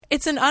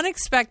It's an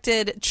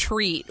unexpected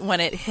treat when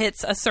it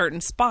hits a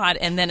certain spot,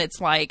 and then it's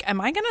like, am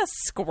I going to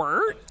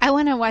squirt? I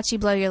want to watch you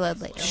blow your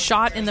load later.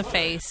 Shot in the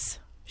face.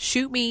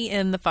 Shoot me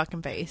in the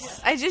fucking face.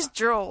 I just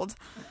drooled.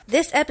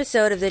 This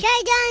episode of the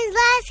Guys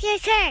Last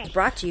Kicker is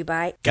brought to you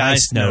by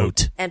Geist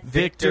Note and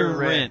Victor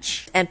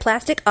Wrench and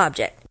Plastic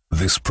Object.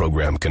 This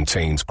program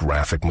contains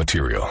graphic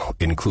material,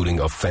 including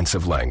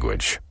offensive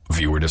language.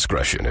 Viewer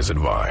discretion is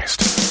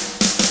advised.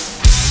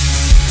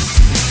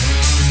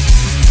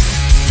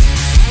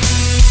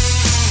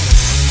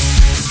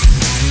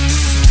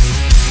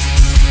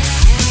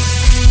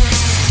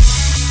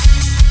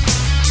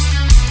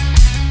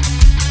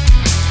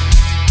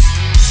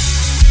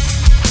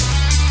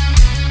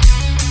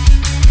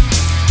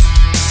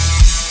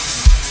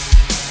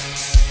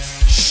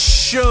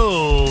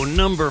 Show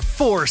number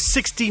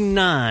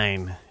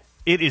 469.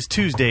 It is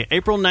Tuesday,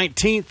 April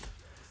 19th,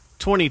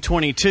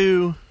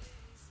 2022.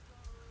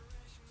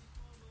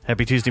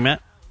 Happy Tuesday,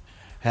 Matt.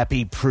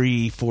 Happy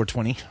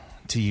pre-420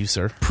 to you,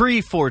 sir.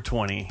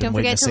 Pre-420. Don't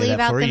forget to leave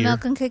out the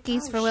milk and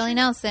cookies for Willie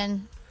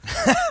Nelson.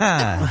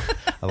 I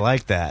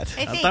like that.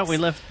 I thought we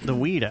left the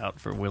weed out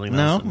for Willie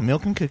No, Nelson.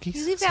 milk and cookies.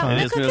 You leave It's out fine.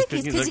 milk and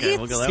cookies because Okay, he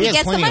we'll go that He way.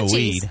 has plenty of munchies.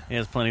 weed. He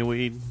has plenty of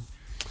weed.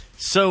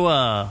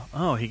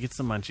 So, he gets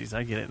the munchies.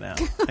 I get it now.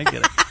 I get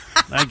it.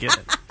 I get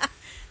it.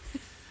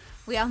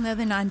 We all know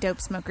the non-dope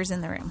smokers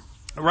in the room.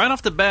 Right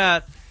off the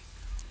bat,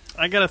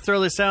 I got to throw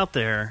this out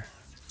there.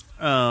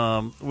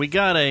 We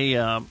got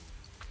a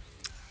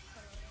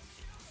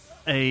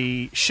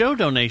show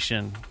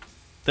donation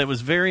that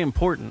was very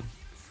important,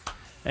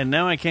 and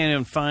now I can't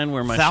even find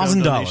where my show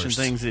 $1,000 donation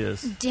things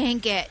is.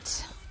 Dang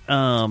it.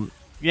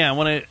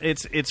 Yeah,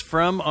 it's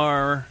from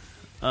our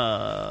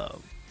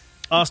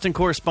Austin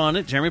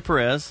correspondent Jeremy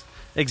Perez,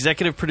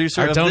 executive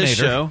producer of this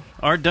show,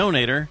 our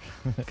donator,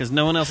 because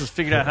no one else has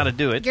figured out how to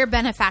do it. Your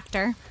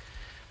benefactor.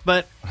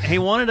 But he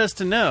wanted us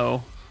to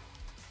know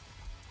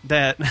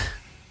that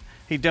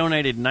he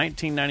donated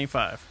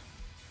 $19.95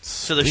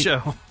 to the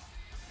show.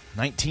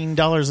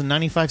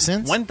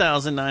 $19.95?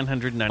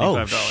 $1,995.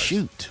 Oh,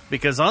 shoot.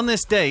 Because on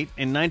this date,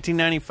 in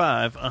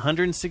 1995,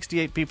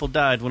 168 people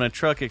died when a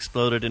truck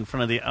exploded in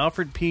front of the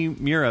Alfred P.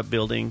 Murrah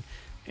building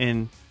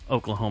in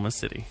Oklahoma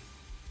City.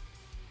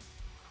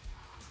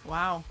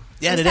 Wow.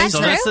 Yeah, Is today's that So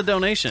true? that's the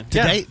donation.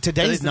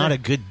 Today's not a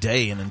good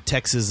day in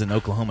Texas and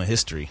Oklahoma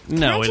history. No,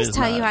 Can I it just is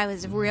tell not. you I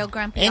was real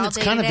grumpy And all it's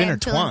day kind of today. I'm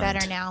feeling intertwined.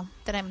 better now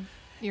that I'm...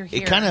 You're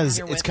here. It kind of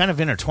You're it's with- kind of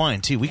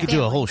intertwined too. We could do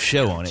a Family. whole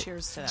show on it.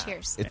 Cheers to that.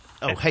 Cheers.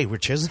 Hey, we're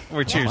cheersing.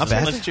 We're cheers. My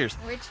bad. Let's cheers.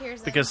 We're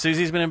cheers. Because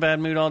Susie's been in a bad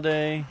mood all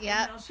day.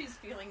 Yeah. Now she's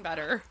feeling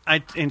better.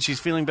 And she's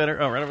feeling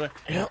better. Oh, right over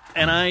there. Yep.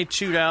 And I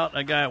chewed out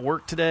a guy at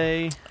work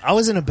today. I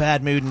was in a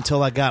bad mood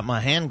until I got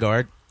my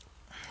handguard,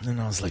 and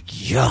I was like,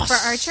 "Yes."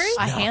 For archery?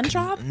 A hand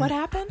job? What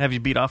happened? Have you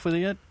beat off with it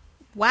yet?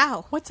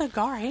 Wow. What's a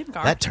hand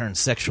guard? That turned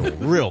sexual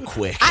real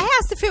quick. I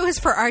asked if it was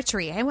for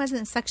archery. I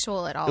wasn't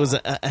sexual at all. It was a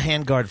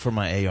handguard for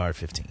my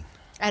AR-15.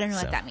 I don't know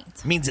So, what that means.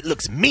 It means it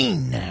looks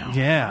mean now.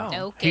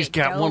 Yeah. Okay, He's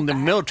got go one of them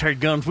back. military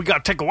guns we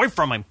got to take away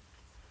from him.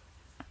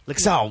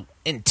 Looks all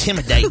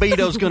intimidating.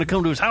 Beto's going to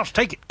come to his house,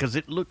 take it, because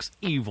it looks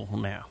evil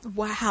now.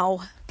 Wow.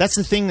 That's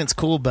the thing that's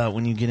cool about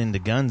when you get into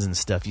guns and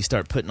stuff. You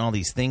start putting all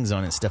these things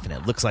on and stuff, and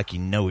it looks like you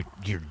know what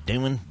you're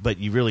doing, but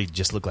you really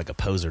just look like a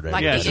poser. To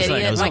Like Yeah, the it's just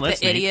like, idiot, oh, like that's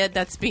the neat. idiot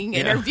that's being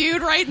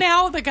interviewed right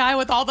now. The guy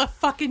with all the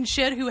fucking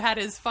shit who had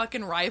his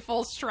fucking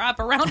rifle strap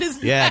around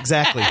his Yeah, neck.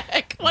 exactly.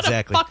 What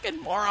Exactly. a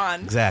fucking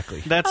moron. Exactly.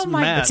 That's Oh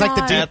my Matt. It's like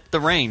the dude- at the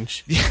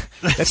range.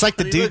 That's like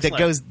the what he dude looks that like.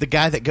 goes, the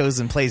guy that goes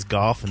and plays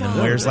golf and then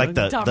God, wears like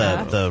the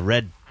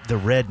dumbass.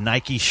 red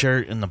Nike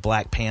shirt and the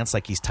black pants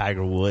like he's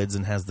Tiger Woods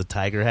and has the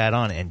tiger hat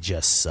on and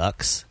just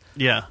sucks.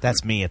 Yeah.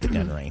 That's me at the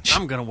gun range.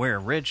 I'm going to wear a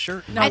red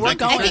shirt. No, I we're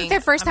think, going. I think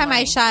the first I'm time I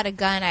going. shot a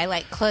gun,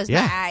 I closed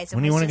Yeah. my eyes. And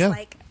When do you was wanna just go?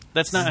 like,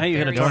 That's not how you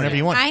hit a Very Go target. whenever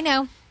you want. I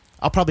know.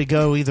 I'll probably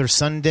go either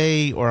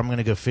Sunday or I'm going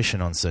to go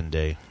fishing on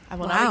Sunday. I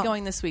will Wow. not be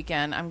going this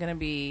weekend. I'm going to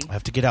be. I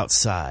have to get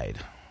outside.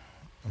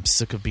 I'm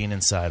sick of being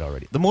inside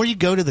already. The more you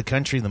go to the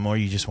country, the more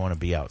you just want to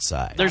be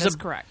outside. There's is a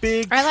correct.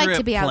 big I like trip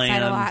to be outside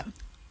planned. a lot.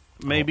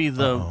 Maybe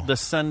Uh-oh. the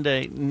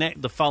Sunday,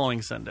 the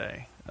following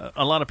Sunday.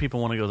 A lot of people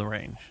want to go to the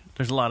range.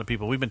 There's a lot of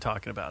people. We've been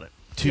talking about it.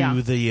 to Yeah.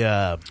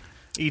 the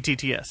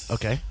ETTS.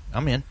 okay,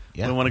 I'm in.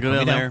 Yeah, We want to go Put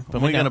down me there, Put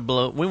but me we got to down.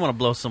 blow. We want to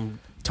blow some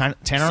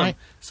Tannerite.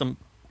 some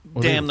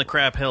Well, damn they- the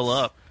crap hell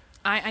up.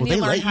 I Will need they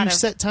to learn let how you to.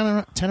 set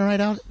Tannerite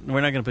out? We're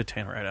not going to put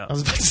Tannerite I out,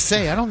 was about to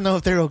say, I don't know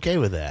if they're okay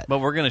with that. but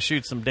we're going to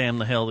shoot some damn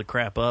the hell the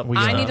crap up. We-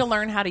 I Yeah. need to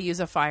learn how to use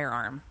a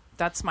firearm.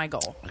 That's my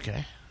goal.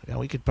 Okay, yeah,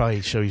 we could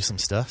probably show you some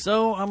stuff.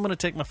 So I'm going to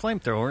take my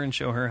flamethrower and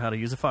show her how to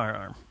use a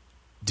firearm.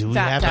 Do we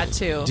That- have that it?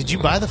 too. Did you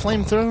buy the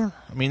flamethrower?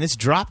 I mean, it's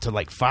dropped to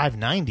like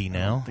 $5.90 I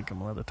now. think I'm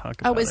allowed to talk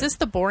about Oh, is it. this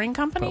the Boring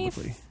Company?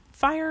 Publicly.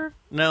 Fire?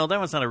 No, that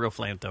one's not a real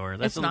flamethrower.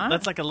 That's It's not?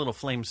 That's like a little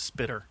flame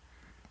spitter.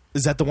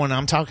 Is that the one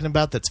I'm talking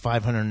about? That's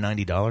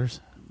 $590.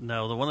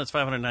 No, the one that's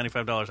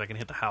 $595, I can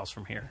hit the house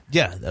from here.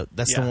 Yeah,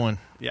 that's Yeah. the one.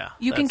 Yeah.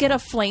 You can that's get the a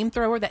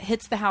flamethrower that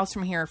hits the house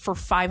from here for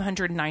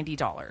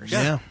 $590.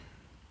 Yeah.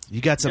 You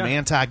got some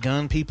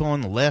anti-gun people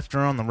on the left or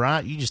on the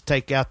right. You just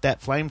take out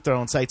that flamethrower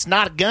and say, "It's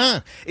not a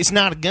gun. It's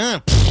not a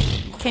gun."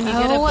 Can you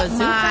get a Oh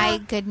bazooka?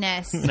 my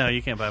goodness! No,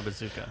 you can't buy a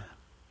bazooka.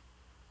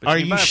 But Are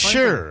can you buy a flamethrower.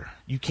 sure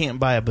you can't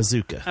buy a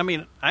bazooka? I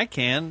mean, I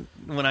can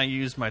when I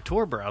use my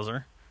Tor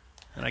browser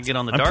and I get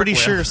on the I'm dark pretty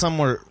web. sure some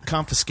were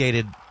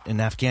confiscated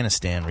in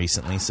Afghanistan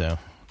recently, so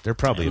they're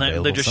probably And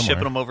available they're just somewhere.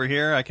 shipping them over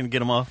here. I can get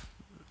them off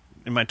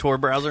in my Tor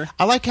browser.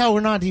 I like how we're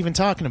not even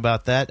talking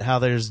about that. How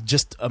there's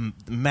just a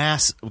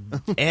mass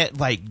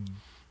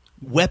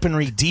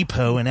weaponry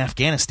depot in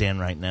Afghanistan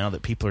right now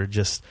that people are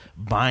just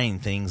buying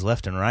things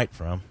left and right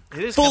from.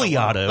 It is fully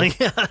kinda auto, wild.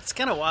 Yeah, it's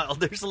kind of wild.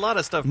 There's a lot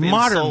of stuff being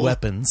modern sold.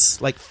 weapons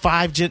like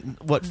 5-gen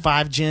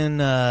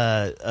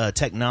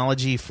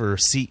technology for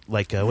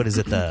what is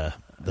it the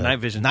Night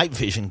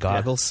vision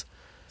goggles.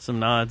 Some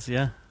nods,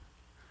 yeah.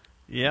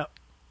 Yep.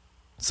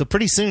 So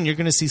pretty soon you're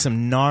going to see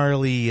some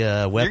gnarly You're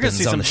gonna weapons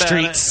see on some the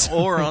streets.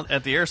 or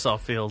at the airsoft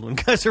field when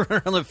guys are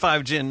running on the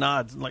 5-gen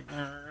nods like.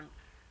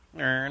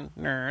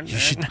 You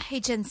should. Hey,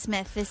 Jen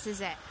Smith, this is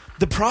it.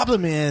 The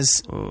problem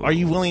is, are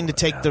you willing to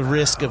take the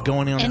risk of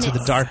going And onto the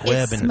it's- dark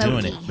web it's and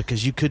doing it? smoky.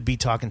 Because you could be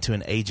talking to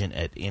an agent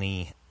at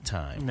any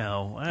time.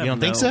 No, I You don't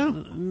think so?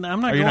 I'm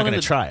not. Or you're not going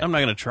gonna try it? I'm not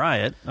going to try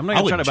it. I'm not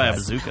I going to try wouldn't to buy a it.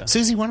 bazooka.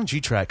 Susie, why don't you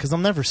try it? Because I'll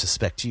never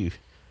suspect you.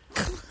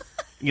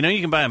 You know,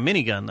 you can buy a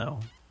minigun though.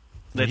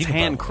 That's you can buy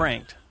hand one.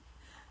 cranked,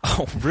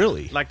 Oh,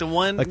 really? like the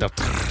one. Like the.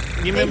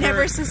 you They remember?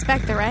 never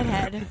suspect the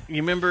redhead.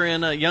 You remember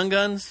in Young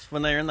Guns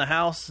when they're in the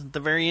house at the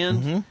very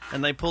end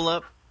and they pull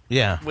up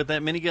Yeah. with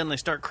that minigun, they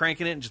start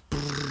cranking it and just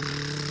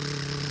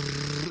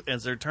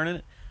as they're turning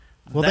it.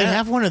 Well, they That-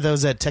 have one of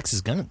those at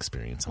Texas Gun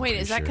Experience. I'm Wait,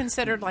 pretty is that sure.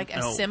 considered like a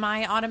No.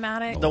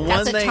 semi-automatic? The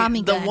That's one a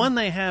Tommy the gun. one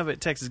they have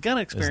at Texas Gun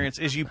Experience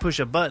is you push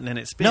a button and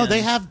it spins. No,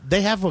 they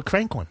have a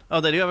crank one, Oh,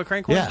 they do have a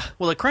crank one? Yeah.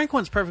 Well, the crank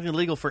one's perfectly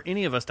legal for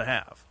any of us to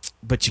have.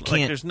 but you Like,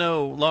 can't. there's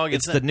no law It's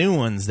against the that. new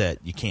ones that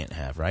you can't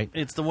have, right?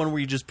 It's the one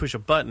where you just push a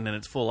button and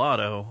it's full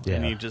auto.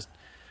 And Yeah. you just...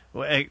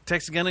 Well, at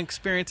Texas Gun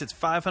Experience, it's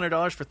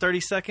 $500 for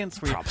 30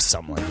 seconds. Where you- Probably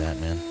something like that,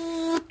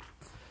 man.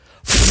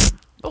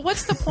 But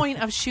what's the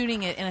point of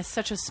shooting it in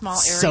such a small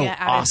area So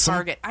at awesome. a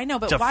target? I know,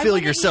 but to why feel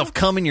wouldn't yourself you,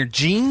 cum in your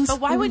jeans? But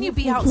why wouldn't you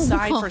be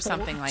outside for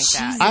something like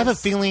that? I have a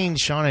feeling,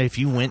 Shauna, if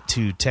you went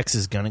to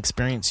Texas Gun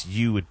Experience,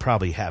 you would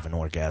probably have an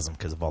orgasm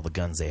because of all the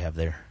guns they have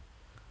there.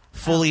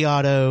 Fully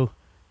auto.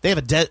 They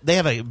have they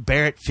have a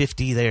Barrett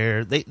 50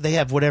 there. They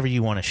have whatever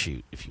you want to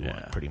shoot if you Yeah.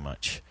 want, pretty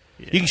much.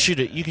 Yeah. You can shoot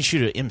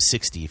an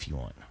M60 if you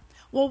want.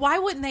 Well, why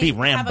wouldn't they Be have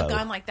Rambo. a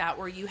gun like that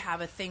where you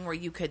have a thing where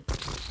you could?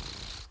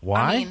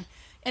 Why? I mean,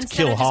 instead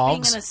kill of just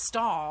hogs? being in a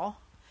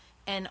stall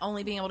and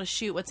only being able to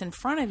shoot what's in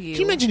front of you.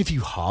 Can you imagine if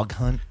you hog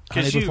hunted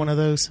with you- one of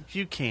those?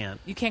 You can't.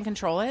 You can't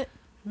control it.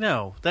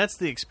 No, that's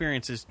the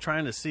experience, is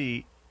trying to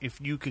see if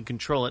you can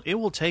control it. It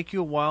will take you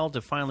a while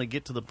to finally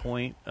get to the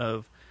point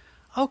of,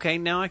 okay,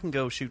 now I can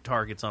go shoot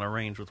targets on a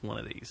range with one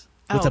of these.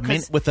 With a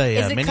min- with a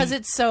is uh, it mini- because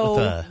it's so?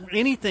 with a-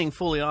 Anything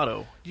fully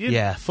auto.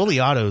 yeah,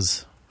 fully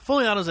autos.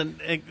 Fully autos,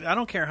 and I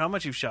don't care how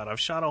much you've shot. I've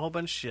shot a whole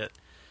bunch of shit.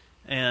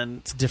 And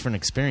It's a different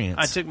experience.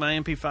 I took my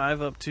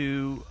MP5 up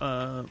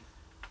to,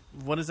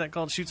 what is that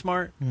called? Shoot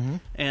Smart. Mm-hmm.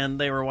 And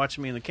they were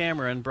watching me in the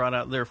camera and brought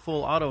out their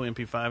full auto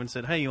MP5 and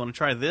said, hey, you want to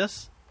try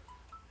this?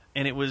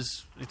 And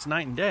it's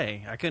night and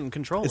day. I couldn't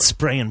control it's it.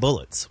 spraying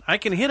bullets. I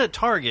can hit a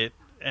target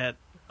at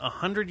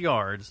 100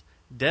 yards,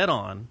 dead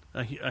on,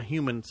 a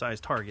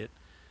human-sized target,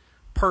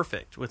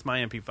 perfect with my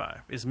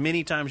MP5, as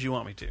many times you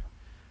want me to.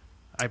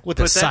 I With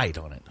put a sight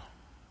on it.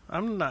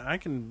 I'm not. I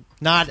can.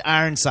 Not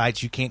iron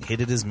sights. You can't hit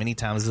it as many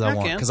times as I I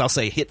want can. because I'll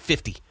say hit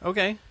 50,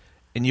 Okay.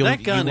 and That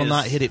you gun will is-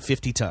 not hit it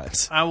 50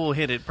 times. I will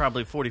hit it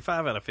probably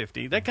 45 out of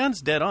 50. That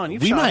gun's dead on.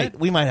 You've We shot it.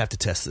 might have to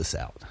test this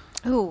out.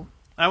 Ooh,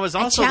 I was a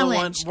also the one.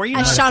 challenge. Were you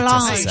A not?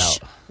 challenge. Test this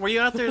out. Were you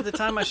out there at the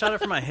time I shot it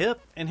from my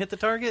hip and hit the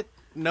target?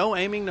 No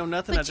aiming, no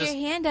nothing. put your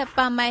hand up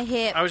on my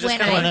hip I was just when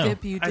kinda I know.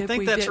 Dip, you I dip, think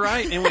we that's dip.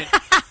 right. And went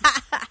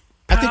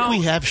I think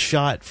we have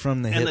shot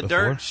from the in hip the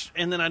before. dirt,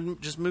 and then I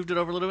just moved it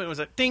over a little bit. It was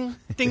like ding,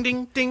 ding,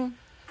 ding, ding,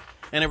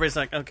 and everybody's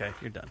like, "Okay,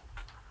 you're done.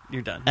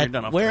 You're done. You're At-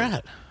 done." Off where the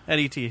at? At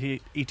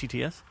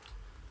ETTS.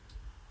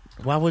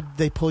 Why would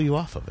they pull you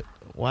off of it?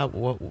 Why?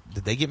 What,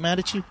 did they get mad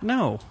at you?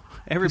 No,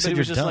 everybody you're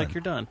was just done? like,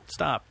 "You're done.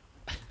 Stop.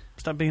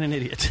 Stop being an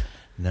idiot.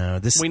 No,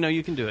 this We know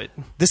you can do it."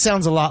 this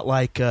sounds a lot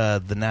like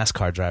the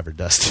NASCAR driver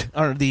Dustin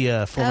or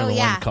the Formula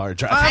yeah. One car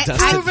driver I've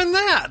Dustin. proven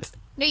that.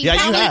 No, Yeah, you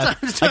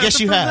haven't. have. I guess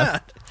you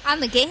have. On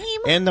the game?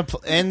 And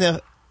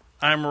the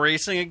I'm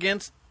racing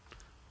against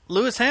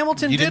Lewis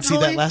Hamilton. you didn't see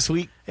digitally. that last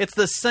week. It's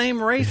the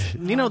same race.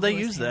 You know, they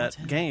Lewis use that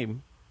Hamilton.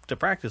 game to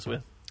practice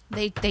with.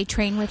 They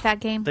train with that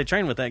game? They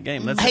train with that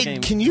game. That's the Hey,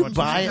 game. can you want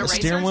buy The a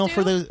steering racers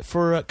wheel do?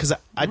 for because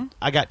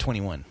I got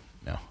 21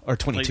 no or Oh,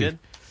 22 you did?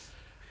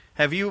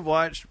 Have you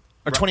watched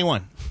or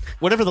 21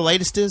 whatever the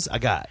latest is I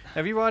got.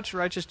 Have you watched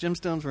Righteous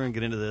Gemstones? We're gonna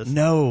get into this.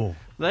 No.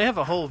 They have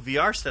a whole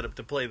VR setup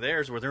to play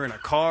theirs, where they're in a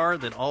car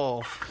that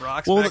all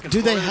rocks. Well, back and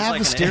do they forth. It's have like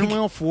a an steering egg.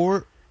 wheel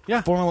for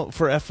Yeah. Formula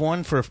for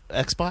F1 for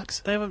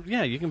Xbox? They have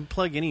yeah. You can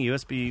plug any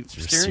USB You're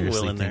steering wheel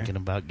seriously in there. thinking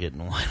about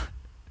getting one.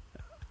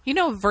 You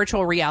know,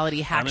 virtual reality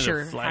I hacks need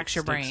your a flight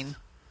sticks. brain,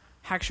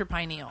 hacks your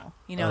pineal.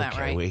 You know that,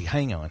 right? Wait,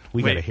 hang on.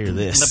 We Wait, got to hear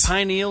this. The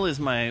pineal is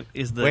the.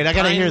 Wait, I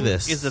gotta pine hear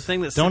this. Is the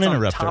thing that Don't sits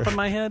interrupt on top her. of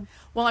my head?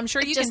 Well, I'm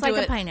sure you Just can do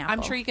like a it. pineapple.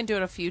 I'm sure you can do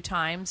it a few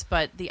times,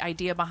 but the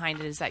idea behind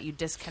it is that you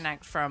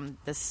disconnect from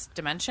this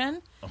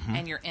dimension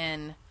and you're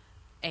in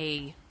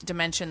a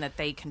dimension that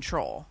they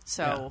control.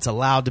 So It's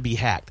allowed to be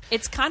hacked.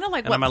 it's kind of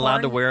like And what I'm allowed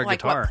porn, to wear a like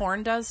guitar. what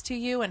porn does to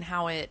you, and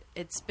how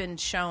it's been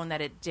shown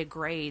that it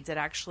degrades. It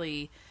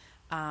actually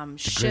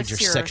Degrades shifts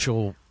your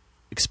sexual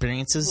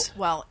experiences.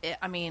 Well,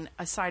 I mean,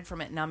 aside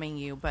from it numbing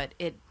you, but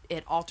it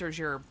alters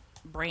your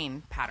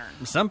brain pattern.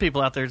 Some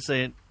people out there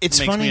say it It's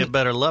makes funny- me a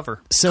better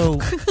lover.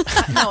 So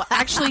No,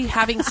 actually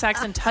having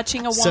sex and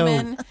touching a So-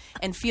 woman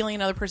and feeling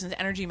another person's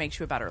energy makes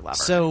you a better lover.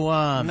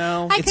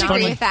 No, I It's can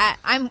agree funny. with that.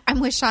 I'm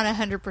with Sean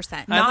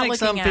 100%. not I think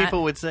some looking at-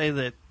 people would say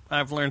that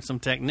I've learned some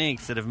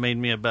techniques that have made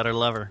me a better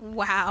lover.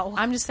 Wow.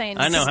 I'm just saying,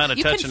 I know how to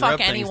you touch can and fuck rub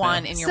things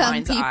anyone now. in your Some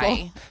mind's people.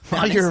 eye.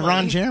 now you're honestly.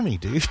 Ron Jeremy,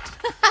 dude.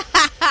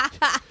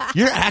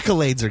 Your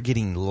accolades are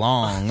getting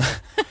long.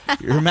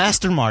 You're a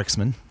master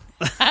marksman.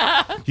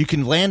 You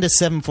can land a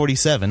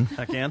 747.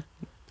 I can.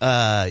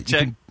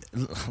 Check.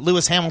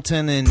 Lewis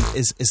Hamilton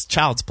is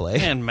Child's Play.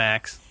 And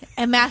Max.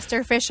 A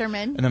master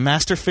fisherman. And a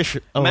master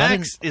fisher. Oh,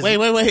 Max is-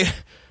 wait.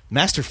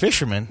 Master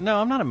fisherman.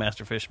 No, I'm not a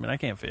master fisherman. I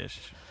can't fish.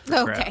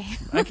 Okay.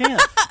 Crap. I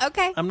can't.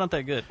 Okay. I'm not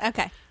that good.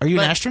 Okay. Are you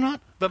an But- astronaut?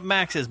 But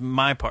Max is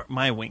my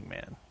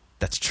wingman.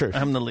 That's true.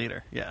 I'm the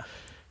leader. Yeah.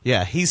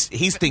 Yeah, he's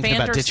thinking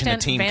about ditching the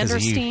team because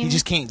of you. He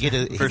just can't get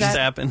it.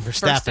 Verstappen.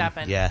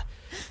 Verstappen. Yeah,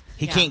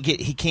 he Yeah.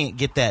 can't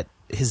get that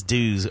his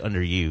dues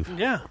under you.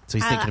 Yeah. So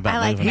he's thinking about I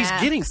like moving. that.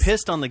 He's getting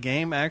pissed on the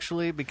game,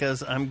 actually,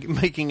 because I'm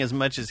making as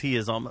much as he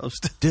is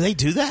almost. Do they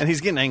do that? And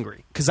he's getting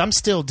angry. Because I'm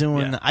still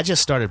doing. Yeah. I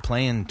just started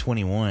playing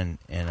 21,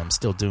 and I'm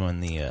still doing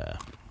the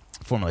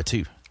Formula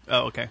 2.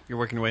 Oh, okay. You're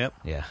working your way up?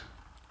 Yeah,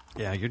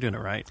 Yeah, you're doing it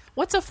right.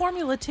 What's a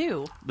Formula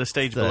 2? The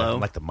stage the, below.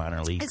 like the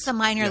minor leagues. It's the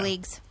minor Yeah.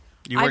 leagues.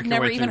 You work I've your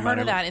never way even through heard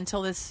minor of that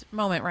until this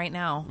moment right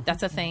now.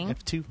 That's a thing.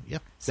 F2.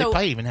 Yep. So- they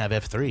probably even have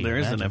F3. There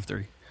is an imagine.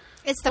 F3.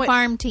 It's the Wait.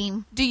 farm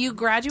team. Do you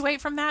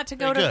graduate from that to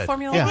go Very to good.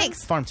 Formula Yeah. 1?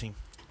 Thanks. Farm team.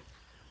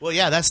 Well,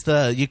 yeah, that's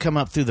you come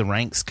up through the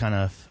ranks, kind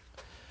of.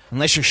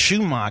 Unless you're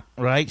Schumacher,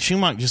 right?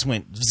 Schumacher just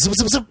went zip,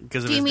 zip, zip.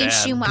 Because of Do you his mean dad.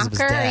 Schumacher? his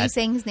Are you dad.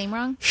 saying his name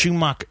wrong?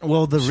 Schumacher.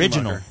 Well, the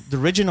original. Schumacher. The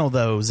original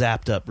though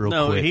zapped up real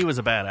No, quick. he was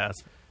a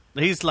badass.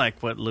 He's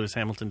like what Lewis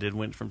Hamilton did.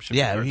 Went from Schumacher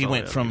Yeah, he to all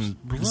went the from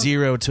others.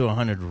 0 to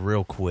 100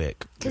 real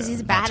quick. Because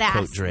he's Not to badass.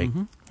 quote Drake.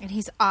 And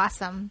he's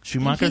awesome.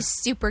 Schumacher? And he's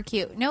super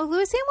cute. No,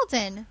 Lewis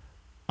Hamilton.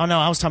 Oh no,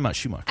 I was talking about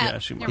Schumacher. Yeah, Oh,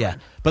 Schumacher. Yeah,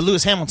 but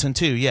Lewis Hamilton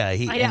too. Yeah,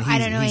 he. I and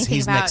don't know anything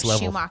he's about next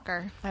level.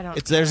 Schumacher. I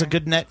don't. There's a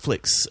care. good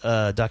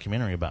Netflix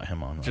documentary about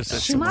him on. Just right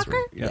as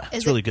Schumacher? Yeah.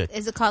 It's really good.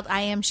 Is it called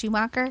I Am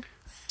Schumacher?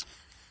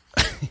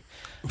 now.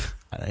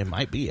 It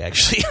might be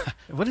actually.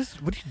 What are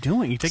you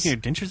doing? You taking your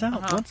dentures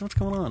out? What's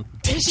going on?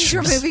 She's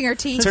removing her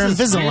teeth. It's her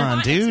Invisalign,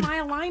 It's dude. my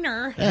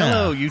aligner.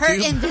 Hello, Her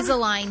YouTube.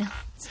 Invisalign.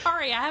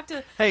 Sorry, I have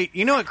to. Hey,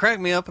 you know what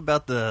cracked me up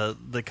about the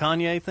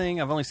Kanye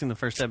thing? I've only seen the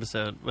first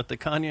episode, but the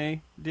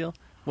Kanye deal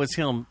was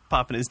him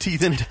popping his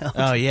teeth in and out.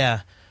 Oh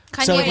yeah.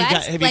 Kanye so have you,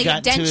 West? have you Like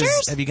gotten to his?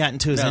 dentures? Have you gotten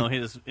to his? No,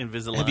 his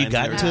Invisalign. have you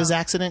gotten to Oh. his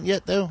accident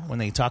yet though? When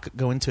they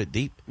go into it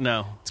deep,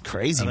 No, it's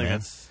crazy, I think man.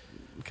 that's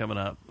coming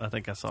up. I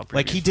think I saw.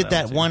 Like he previews did for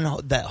that one too.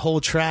 that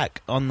whole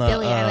track on the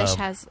Billie Eilish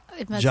has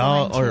Invisalign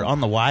jaw too. or on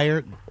the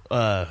wire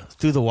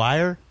through the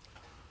wire.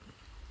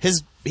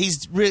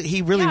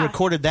 He really Yeah.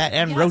 recorded that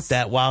and Yes. wrote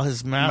that while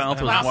his mouth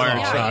was Wow, wired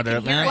yeah, shut you up, can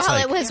hear man. it. It's Well,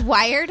 like- it was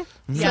wired, so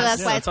Yes.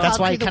 that's why Yeah, it's that's called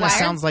why Through it the kind of Wire.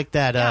 sounds like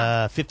that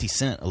Yeah. 50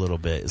 Cent a little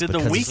bit. is Did the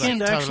because it's Weeknd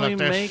like- actually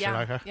make?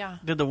 Yeah.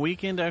 Did the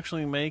Weeknd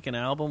actually make an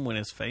album when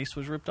his face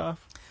was ripped off?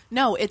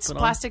 No, it's Put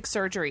on? plastic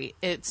surgery.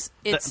 It's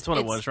That's what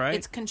it was, right?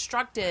 It's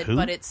constructed, Who?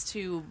 but it's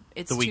to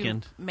The to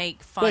Weeknd.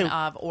 make fun Wait,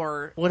 of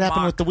or what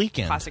happened mock with The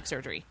Weeknd? plastic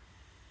surgery.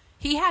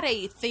 He had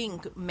a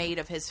thing made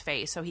of his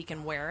face so he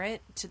can wear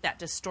it that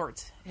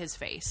distorts his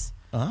face.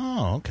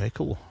 Oh, okay,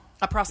 cool.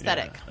 A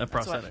prosthetic. Yeah, a That's what-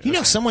 prosthetic. You know,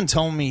 Okay. someone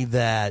told me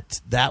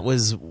that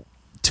was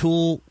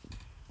Tool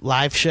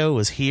live show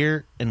was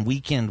here and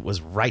Weekend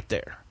was right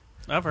there.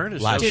 I've heard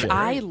his Live show. show. Dude,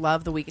 I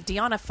love The Weeknd.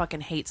 Deanna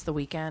fucking hates The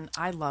Weeknd.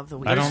 I love The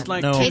Weeknd. I There's don't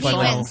like know. Katie if I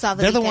went know. and saw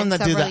The They're the Weeknd one that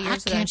do several the. I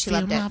years ago, and can't she feel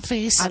loved my it.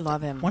 face. I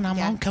love him. when I'm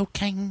Yeah. on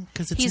cocaine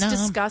because it's He's numb.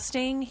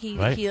 disgusting. He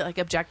Right? he like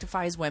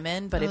objectifies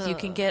women, but if you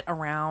can get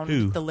around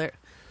Who?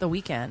 the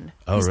Weeknd,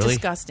 Oh, he's really?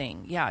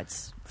 disgusting. Yeah,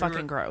 it's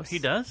fucking gross. He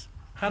does.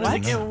 How does he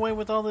What? get away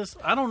with all this?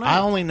 I don't know. I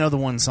only know the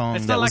one song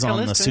It's that not was like I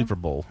on the listen. Super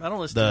Bowl. I don't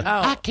listen The to it.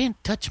 Oh. I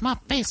can't touch my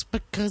face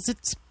because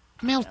it's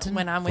melting.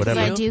 When I'm with Whatever.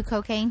 I you. do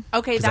cocaine.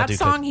 Okay, 'Cause I that do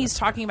song cook- he's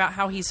talking about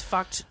how he's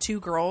fucked 2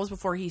 girls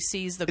before he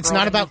sees the girl. It's not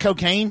that about he-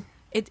 cocaine.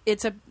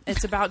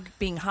 It's about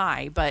being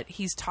high, but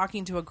he's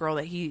talking to a girl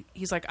that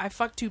he's like, I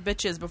fucked 2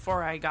 bitches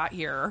before I got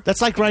here.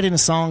 That's like writing a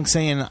song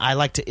saying I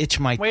like to itch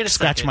my Wait a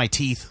scratch second. my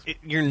teeth,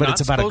 You're but not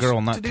it's about a supposed girl,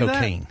 to not do that?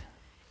 cocaine.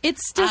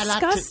 It's I like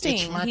to itch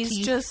disgusting. my He's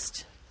teeth.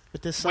 just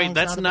But this Wait, song's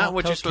that's not about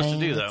what you're supposed to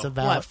cocaine, do, though. it's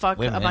about what fuck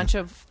women. a bunch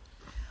of.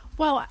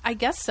 Well, I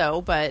guess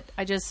so, but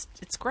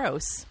it's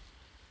gross.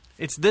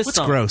 It's this What's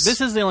song. gross? This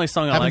is the only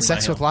song I Having like.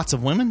 sex by with him. lots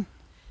of women?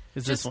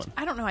 Is Just, this one?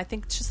 I don't know. I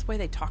think it's just the way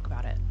they talk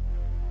about it.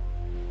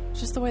 It's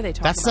just the way they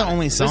talk That's the about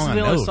only it. song This is I the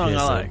know only of song his,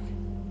 I though. like.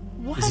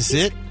 What? Is this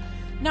He's- it?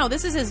 No,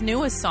 this is his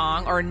newest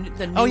song, or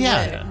the new Oh,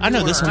 yeah. I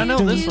know this one. I know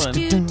this one.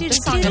 This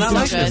song is And I so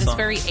like good. this It's song.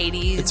 very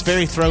 80s. It's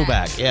very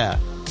throwback, yeah.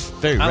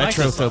 Very I like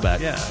retro this song.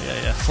 throwback. Yeah.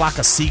 Flock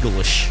of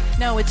Seagulish.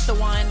 No, it's the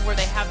one where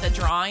they have the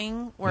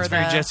drawing where It's the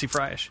very Jesse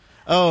Fryish.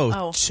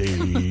 Oh, Take take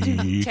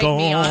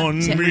me on on.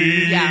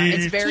 me. Yeah,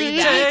 it's very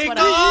that's what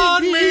I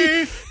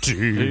me.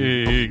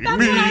 Take That's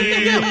what I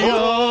think it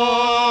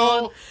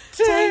was.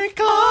 Take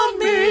on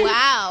me.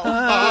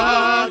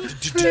 Wow.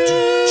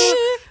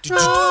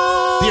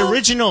 The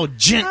original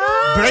gent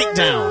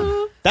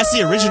breakdown. That's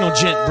the original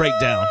gent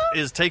breakdown.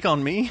 Is Take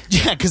on Me?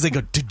 Yeah, because they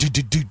go do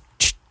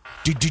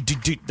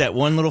that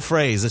one little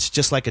phrase. It's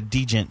just like a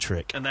D-gent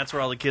trick. And that's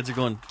where all the kids are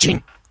going,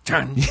 Ching.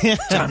 Turn. Yeah.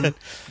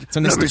 So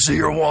they see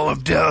your wall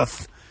of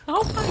death.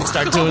 Oh my God.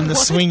 start doing the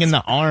swing in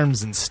the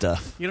arms and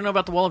stuff. You don't know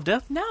about the wall of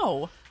death?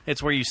 No.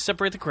 It's where you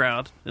separate the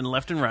crowd in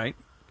left and right,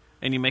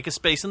 and you make a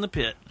space in the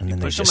pit. And you then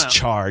they push them just out.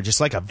 charge. It's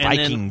like a then-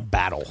 Viking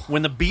battle.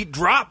 When the beat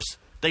drops,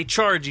 they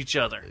charge each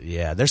other.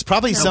 Yeah, there's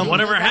probably some.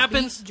 Whatever That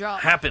happens, beat drop.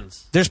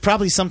 happens. There's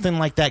probably something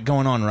like that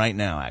going on right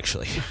now,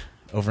 actually,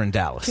 over in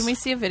Dallas. Can we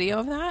see a video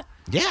of that?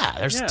 Yeah,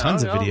 there's Yeah,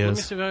 tons of Let me videos.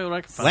 see what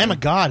I can find. Lamb of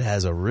God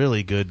has a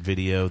really good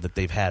video that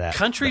they've had. At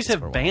Countries for a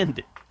have while. banned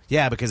it.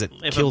 Yeah, because it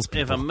If kills a,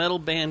 if people. a metal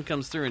band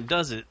comes through and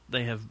does it,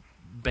 they have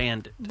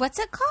banned it. What's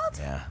it called?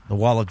 Yeah, the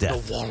Wall of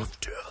Death. Wall of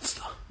Death.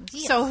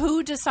 Yeah. So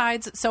who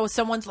decides? So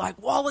someone's like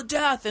wall of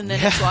death, and then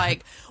it's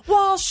like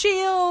wall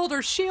shield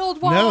or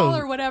shield wall No.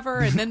 or whatever,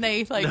 and then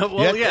they like No,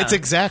 well, yeah. It's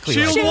exactly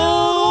Shield like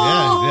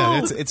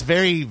wall. Yeah. It's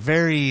very,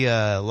 very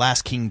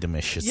Last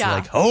Kingdom-ish. It's Yeah.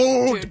 like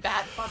hold, dude,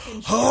 that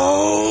fucking shit.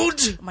 hold,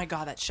 Oh my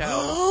God, that show.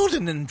 hold,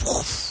 and then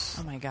woof.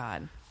 Oh my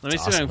God. Let me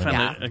see if I can awesome. find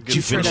Yeah. a good Did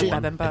you finish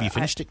one. it? Have you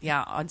finished it?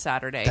 Yeah, on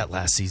Saturday. That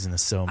last season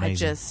is so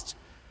amazing. I just,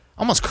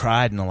 almost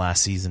cried in the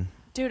last season.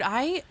 dude,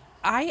 I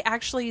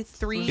actually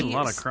three There's a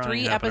lot of crying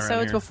happening around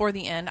episodes here. before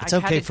the end. It's I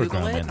okay had to for Google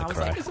grown it. men And to I was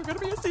cry. like, is there going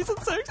to be a season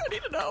 6? I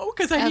need to know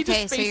because I need to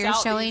Okay, space so you're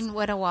out showing these.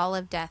 what a wall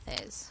of death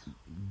is.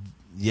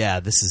 Yeah,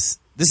 this is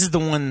the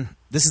one.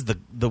 This is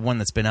the one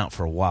that's been out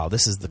for a while.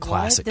 This is the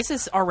classic. What? This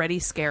is already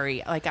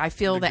scary. Like I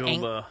feel The the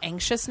Goomba.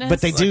 anxiousness.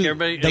 But they Like do.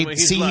 everybody- They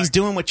he's see. like- He's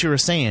doing what you were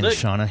saying, Look,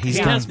 Shauna. He's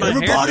he done. has my hair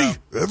Everybody,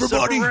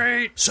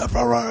 down.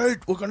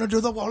 separate. We're gonna do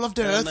the Wall of And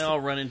Death. they all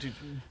run into.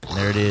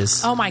 There it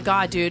is. Oh my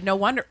God, dude! No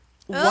wonder.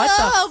 What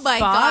Oh the my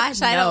fuck?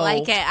 gosh, I don't No.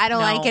 like it. I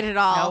don't like it at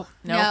all.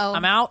 No, No.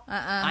 I'm out.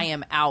 Uh-uh. I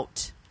am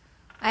out.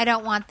 I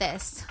don't want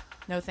this.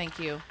 No, thank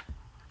you.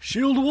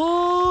 Shield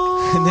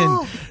wall. And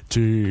then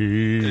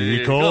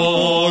take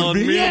on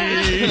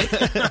me.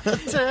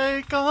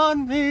 Take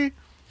on me.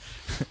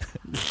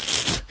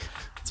 It's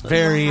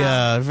very,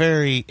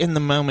 very in the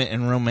moment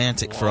and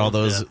romantic for all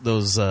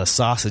those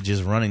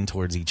sausages running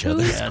towards each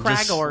other. Who's Yeah,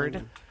 just-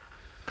 Cragord?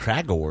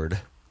 Cragord.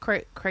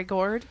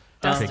 Cragord?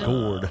 Dustin?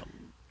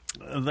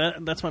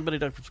 Cragord. That's my buddy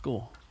Doug from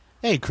school.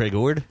 Hey,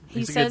 Cragord. He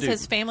He's a good says dude.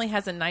 his family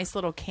has a nice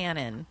little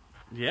cannon.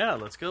 Yeah,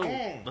 let's go.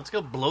 Let's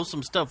go blow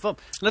some stuff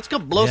up. Let's go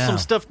blow Yeah. some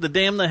stuff the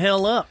damn the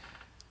hell up.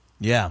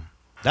 Yeah,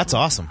 that's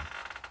awesome.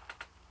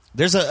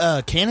 There's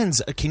a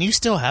cannons. Can you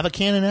still have a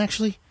cannon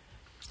actually?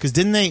 Because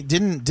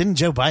didn't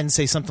Joe Biden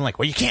say something like,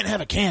 "Well, you can't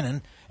have a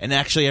cannon," and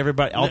actually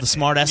everybody, all the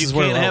smartasses You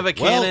were can't like, have a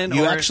cannon Well,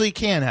 you or- actually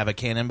can have a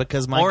cannon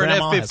because my Or an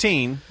grandma has-"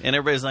 F-15, and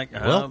everybody's like,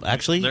 Well,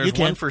 actually, there's you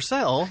can. one for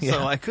sale, Yeah.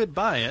 so I could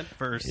buy it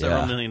for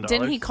several $1 million.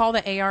 Didn't he call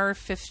the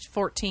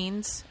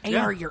AR-14s?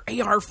 Yeah. Your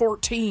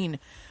AR-14.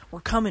 We're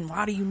coming.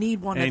 Why do you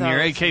need one And of those?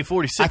 your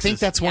AK-46. I think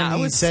that's when Yeah, I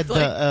he was said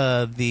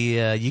like-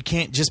 you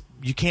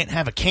can't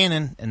have a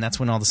cannon, and that's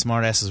when all the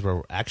smartasses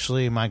were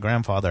actually my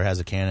grandfather has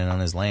a cannon on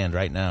his land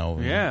right now.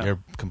 Yeah. They're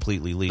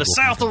completely legal.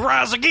 the South will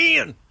rise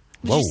again.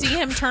 Did Whoa. you see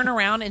him turn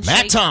around and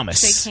Matt shake,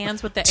 Thomas. shake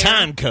hands with the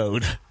time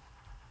code.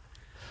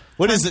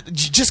 What is it?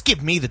 Just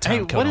give me the time Hey,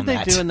 code. what did on they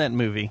that. do in that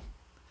movie?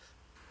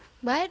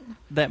 What?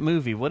 That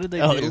movie, what did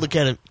they Oh, do? look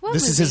at it. What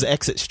This is his movie?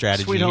 exit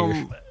strategy. Sweet here.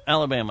 Home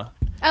Alabama.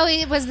 Oh,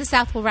 it was the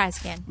South will rise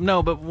again.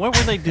 No, but what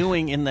were they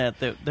doing in that?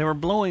 They were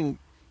blowing.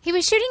 He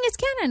was shooting his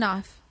cannon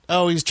off.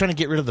 Oh, he was trying to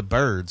get rid of the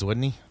birds,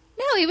 wasn't he?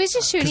 No, he was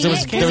just shooting there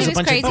was- it there because was he a was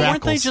bunch of crazy. But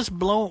weren't they Grackles. just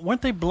blowing?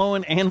 Weren't they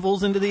blowing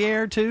anvils into the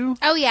air too?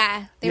 Oh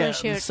yeah, they Yeah, were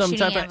some shooting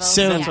type of- anvils.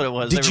 So That's what it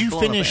was. Did They were you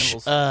blowing up finish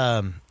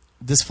anvils.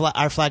 this?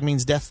 Our flag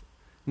means death.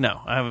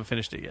 No, I haven't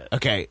finished it yet.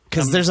 Okay,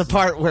 because there's a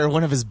part where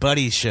one of his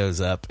buddies shows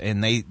up,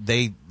 and they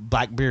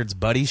Blackbeard's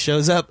buddy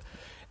shows up,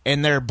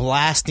 and they're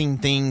blasting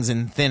things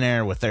in thin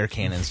air with their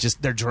cannons.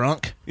 Just they're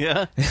drunk,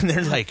 Yeah. and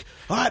they're like,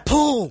 "All right,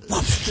 pull."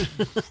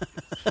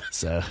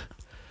 So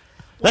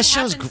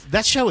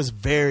that show is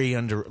very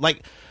under.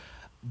 Like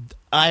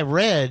I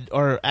read,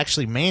 or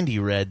actually Mandy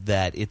read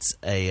that it's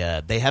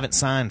a they haven't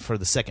signed for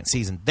the second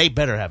season. They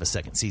better have a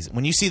second season.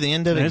 When you see the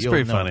end of it, It's you'll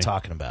pretty know what funny. I'm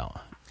talking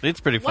about. It's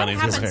pretty What funny.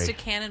 happens very- to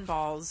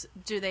cannonballs?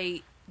 Do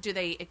they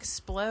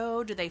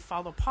explode? Do they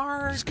fall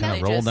apart? Just Do kind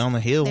they of roll down the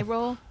hill. They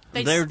roll.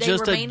 They They're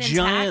just a remain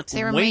giant intact?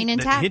 They remain weight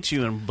that intact. hits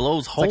you and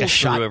blows like a holes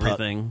shot through puck.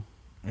 everything.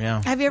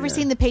 Yeah. Have you ever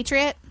seen The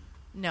Patriot?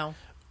 No.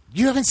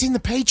 You haven't seen The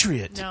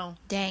Patriot? No.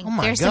 Dang, Oh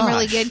my there's some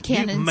really gosh. good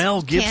cannons.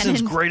 Mel Gibson's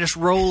canon. greatest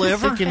role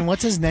ever. Freaking,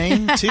 what's his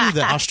name, too?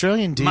 The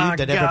Australian dude My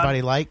that God.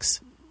 everybody likes.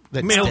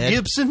 That's Mel dead.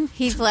 Gibson.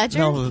 Heath Ledger.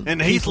 No,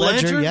 And Heath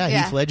Ledger? Yeah,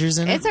 Yeah. Heath Ledger's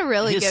in it. It's a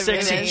really His good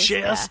sexy movie.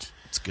 chest.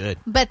 It's good.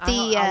 But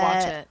I'll the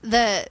watch it.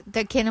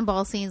 the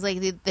cannonball scenes, like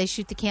they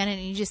shoot the cannon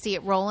and you just see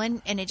it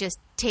rolling, and it just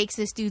takes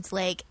this dude's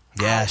leg.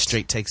 Yeah, out.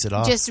 straight takes it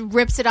off. Just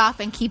rips it off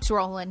and keeps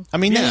rolling. I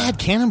mean, they Yeah. had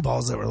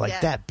cannonballs that were like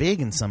Yeah. that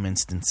big in some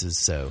instances,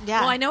 so.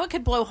 Yeah. Well, I know it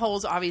could blow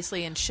holes,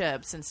 obviously, in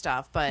ships and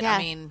stuff, but Yeah. I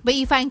mean, but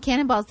you find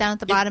cannonballs down at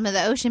the bottom of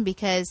the ocean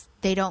because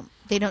they don't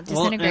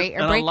disintegrate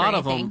and or break a lot or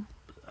of anything. them.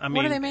 I mean,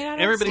 What are they made out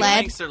of? everybody Lead,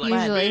 thinks they're like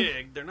usually.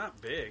 big. They're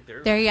not big.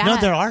 They're There you No,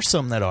 go. there are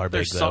some that are big,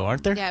 There's though, some-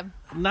 aren't there? Yeah.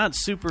 not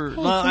super. Hey,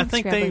 Well, I thanks,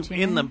 think Rebel they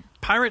Junior. in the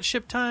pirate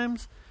ship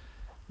times.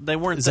 They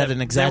weren't. Is that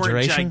an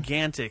exaggeration? They weren't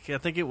gigantic. I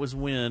think it was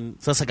when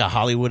So that's like a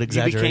Hollywood you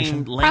exaggeration.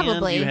 became land.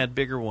 Probably. You had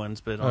bigger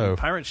ones, but on Oh.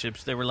 pirate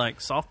ships they were like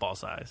softball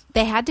size.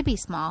 They had to be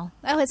small.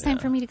 Oh, it's time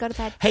for me to go to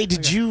bed. Hey,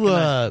 did you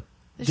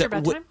Is your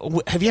bedtime?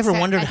 have you ever Sorry,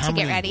 wondered I had how to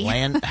get many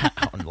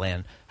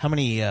ready. how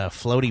many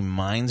floating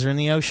mines are in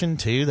the ocean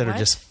too that are What?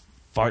 just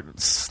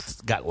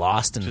got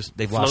lost and Just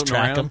they've lost floating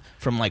track of around? them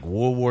from like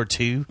World War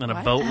II? And a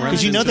What? boat runs.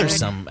 Because you know into there's it.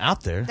 some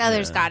out there. No,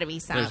 there's got to be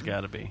some. There's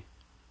got to be.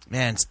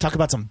 Man, talk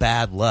about some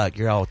bad luck.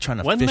 You're all trying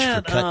to Wasn't fish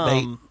that for cut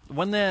bait.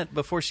 wasn't that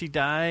before she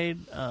died?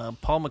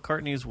 Paul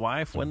McCartney's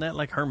wife. Wasn't that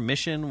like her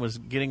mission was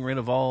getting rid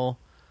of all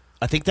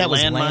I think that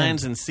was land land.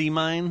 mines and sea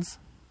mines?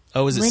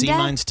 Oh, is it sea Linda?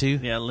 mines too?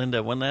 Yeah,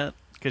 Linda. Wasn't that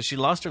because she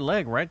lost her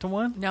leg right to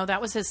one? no, that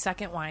was his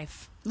second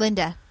wife.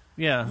 Linda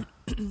Yeah,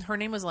 Her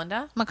name was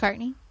Linda.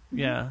 McCartney.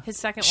 yeah. His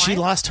second She wife.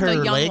 lost her the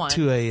young leg one.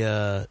 to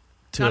a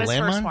Not his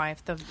first landmine.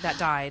 wife that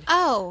died.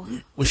 Oh,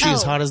 Was she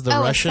as Oh. hot as the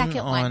Oh, a Russian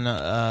second on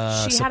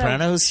one. She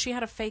Sopranos she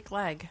had a fake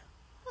leg.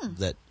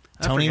 that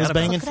I Tony was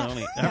forgot about banging?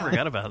 Tony. I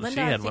forgot about it. Linda,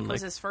 She I had think, one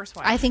was leg. his first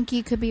wife. I think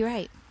you could be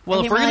right. Well,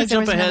 I if we're didn't going realize to there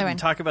jump was ahead another and one.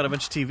 talk about a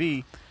bunch of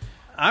TV,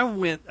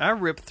 I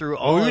ripped through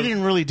all. Oh, we of,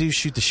 didn't really do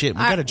shoot the shit.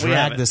 We Are- got to We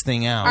drag haven't. this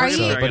thing out. Are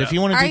so- you- but if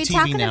you want to Are do you TV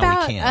talking now,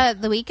 about we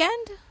can. The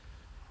Weekend?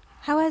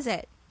 How was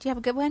it? Do you have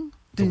a good one?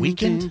 The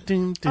Weekend?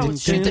 Oh,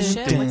 shoot the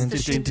shit. What's the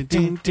shit?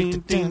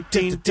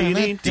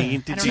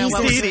 I don't know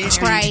what was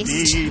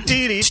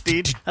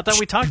Christ. I thought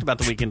we talked about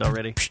the weekend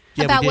already.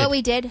 Yeah, About we what did.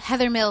 we did.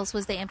 Heather Mills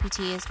was the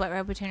amputee, is what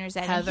RoboTuner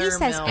said. And Heather he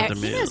says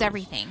Mills. he knows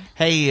everything.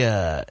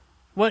 Hey,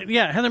 Well,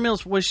 yeah, Heather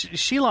Mills was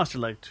she lost her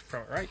leg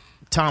from it, right?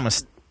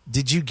 Thomas,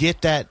 did you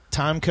get that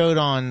time code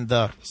on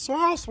the? Did you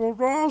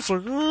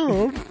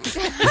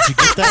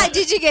get that?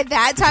 Did you get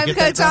that time get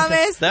code, that time code?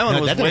 Thomas? That one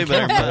No, was that way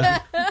doesn't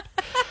better. count,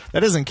 That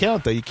doesn't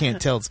count though. You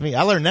can't tell it's me.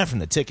 I learned that from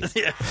the tickets.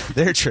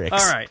 They're tricks.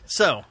 All right,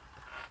 so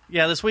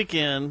yeah, this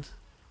weekend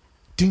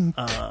Ding,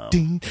 ding,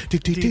 ding,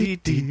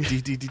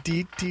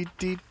 ding,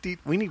 ding, ding.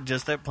 we need to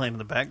just that playing in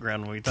the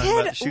background when we talk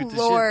Good about shoot the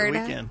Lord. shit the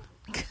weekend.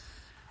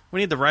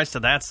 We need the rights to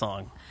that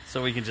song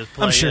so we can just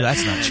play. I'm sure it,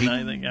 that's not and cheap.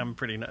 I think I'm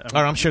pretty.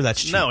 Or I'm sure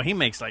that's cheap. No, he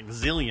makes like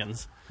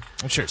zillions.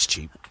 I'm sure it's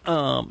cheap.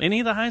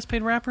 Any of the highest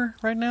paid rapper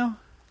right now?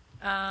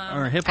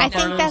 Or hip I hop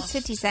think artist? that's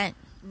 50 Cent.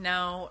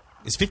 No.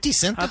 Is 50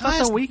 Cent the I thought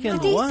highest? the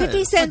weekend 50, was.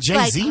 50 Cent's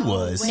Jay-Z like,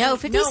 was. No,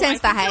 50 No, I Cent's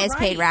think the you're highest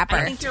paid right. rapper.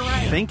 I think you're I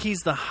right. think he's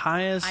the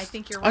highest. I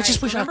think you're I right.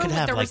 just wish I Remember could when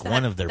have, there like, was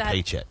one of their that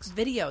paychecks.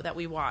 video that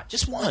we watched.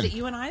 Just Was one. it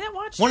you and I that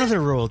watched One it? of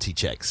their royalty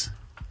checks.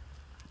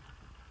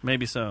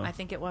 Maybe so. I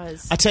think it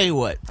was. I tell you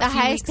what. The few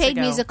highest weeks paid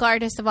ago. musical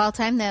artist of all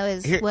time, though,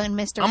 is Here- one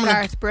Mr. I'm gonna-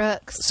 Garth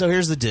Brooks. So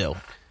here's the deal.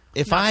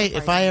 If Not I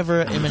surprising.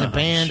 ever am in a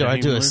band or I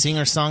do a Shameless.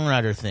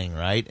 singer-songwriter thing,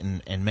 right,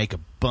 and make a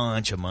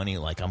bunch of money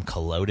like I'm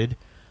colloded,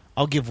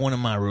 I'll give one of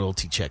my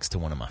royalty checks to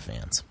one of my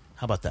fans.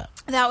 How about that?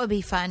 That would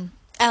be fun.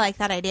 I like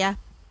that idea.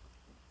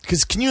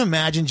 Because can you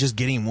imagine just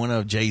getting one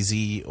of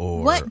Jay-Z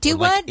or What? Do or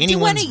like one- do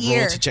anyone's one a year.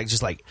 royalty check?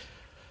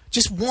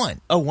 Just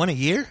one. Oh, one a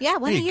year? Yeah,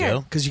 one there a you year.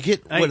 Because you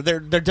get Hey. what, they're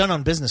done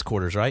on business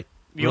quarters, right?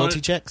 You Royalty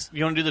wanna- checks.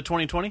 You want to do the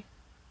 2020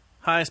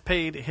 highest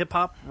paid hip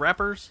hop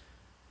rappers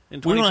in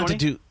We 2020? don't have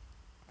to do.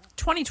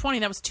 2020.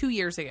 That was 2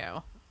 years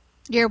ago.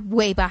 You're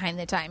way behind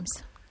the times.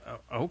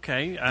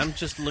 Okay, I'm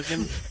just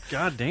looking.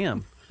 God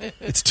damn.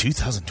 It's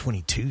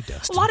 2022, A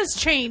Dustin. lot has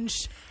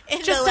changed. In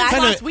Just the since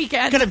last- last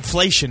weekend. Got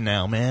inflation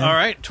now, man. All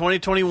right,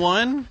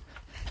 2021.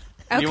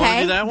 Okay, You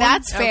wanna do that one?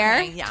 that's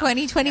fair. Okay, yeah.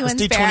 2021's Let's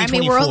do fair. I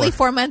mean, we're 2024. only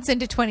 4 months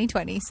into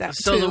 2020, so,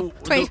 So the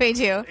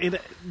 2022.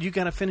 You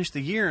got to finish the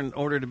year in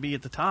order to be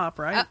at the top,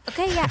 right?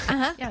 Okay, yeah,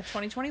 uh-huh. Yeah,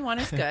 2021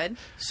 is good.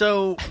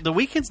 So the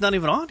weekend's not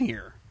even on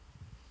here.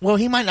 Well,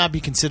 he might not be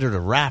considered a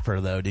rapper,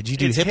 though. Did you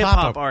do It's hip hip hop?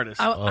 hop artist.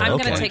 I'm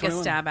going okay. to take a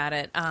 2021. stab at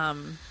it.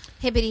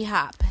 Hippity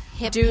hop.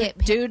 Hip, Dude, hip,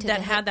 hip dude to that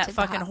the had hip that to the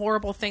fucking hop.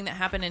 horrible thing that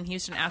happened in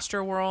Houston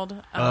Astro World.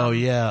 Oh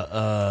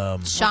yeah.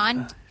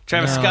 Sean?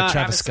 Travis No, Scott.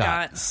 Travis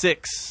Scott.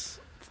 6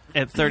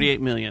 at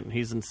 38 million.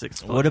 He's in 6th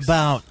place. What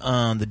about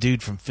the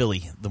dude from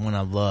Philly, the one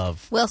I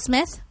love? Will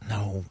Smith?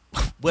 No.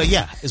 Well,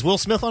 yeah. Is Will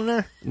Smith on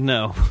there?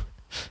 No.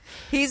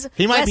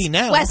 He might be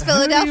now. West Who do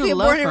you Philadelphia,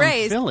 love born and from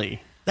raised.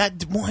 Philly.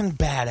 That one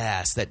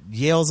badass that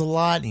yells a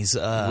lot. And he's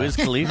Wiz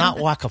Khalifa? not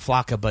Waka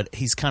Flocka, but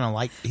he's kind of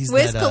like he's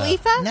Wiz that,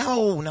 Khalifa?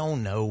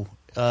 No.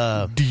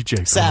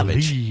 DJ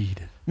Savage.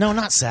 Khaled. No,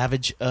 not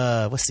Savage.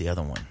 What's the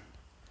other one?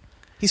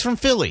 He's from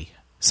Philly.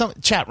 Some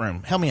chat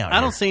room. Help me out. I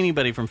here. don't see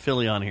anybody from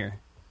Philly on here.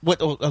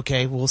 What? Oh,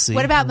 okay, we'll see.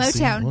 What about We'll see.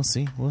 Motown?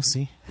 We'll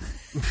see.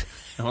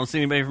 I don't see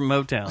anybody from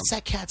Motown. What's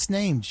that cat's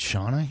name,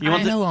 Shauna? You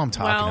want I know who I'm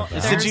talking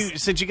well, about.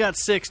 Since you got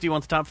 6, do you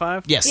want the top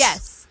 5? Yes.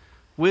 Yes.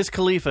 Wiz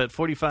Khalifa at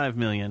 45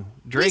 million.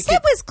 You Drake said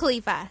at, was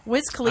Khalifa.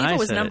 Wiz Khalifa I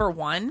was said number it.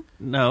 1.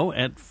 No,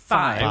 at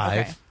 5. 5.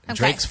 Okay.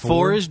 Drake's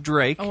 4 is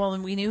Drake. Oh, well,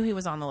 we knew he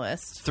was on the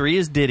list. 3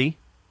 is Diddy.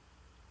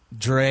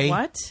 Dre.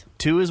 What?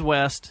 2 is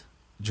West.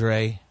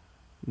 Dre.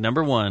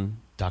 Number 1,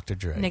 Dr.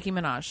 Dre. Nicki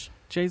Minaj.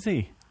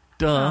 Jay-Z.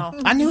 Duh.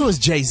 Oh. I knew it was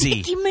Jay-Z.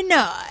 Nicki Minaj.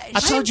 I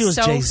told you it was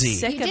I'm so Jay-Z.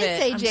 Sick You of did it.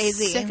 say I'm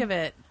Jay-Z. Sick of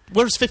it.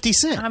 Where's 50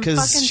 Cent? I'm Because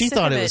fucking she sick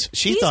thought of it was.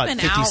 She He's thought been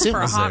 50 out Cent for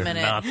a was hot there.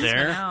 minute. Not He's there.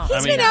 been out. I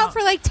He's mean- been out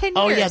for like 10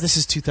 Oh years. yeah, this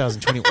is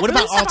 2020. What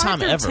about Who's all 5 time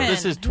through ever? 10?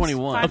 This is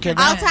 21. Who's 5 Okay,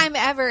 through All 10? time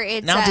ever.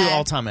 It's Now do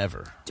all time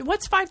ever.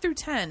 What's 5 through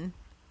 10?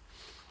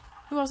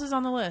 Who else is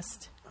on the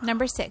list?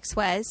 Number 6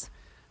 was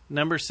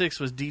Number 6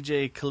 was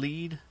DJ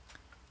Khaled.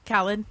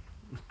 Khaled.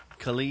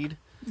 Khaled.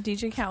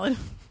 DJ Khaled.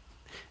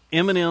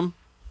 Eminem.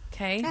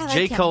 Okay. I like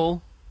J. him.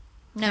 Cole.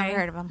 Never Okay.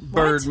 heard of him.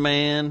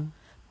 Birdman.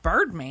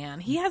 Birdman.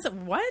 He has a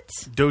what?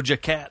 Doja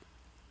Cat.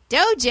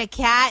 Doja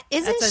Cat.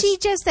 Isn't That's a- she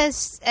just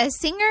a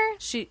singer?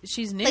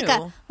 She's new.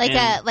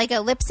 Like a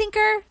lip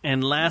syncer?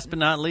 And last but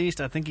not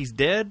least, I think he's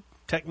dead.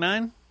 Tech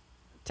 9.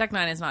 Tech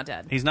 9 is not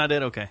dead. He's not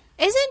dead. Okay.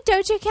 Isn't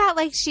Doja Cat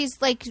like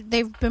she's like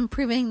they've been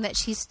proving that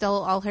she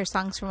stole all her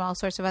songs from all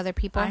sorts of other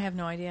people? I have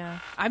no idea.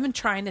 I've been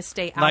trying to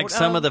stay out Like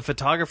some of the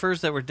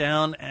photographers that were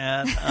down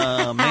at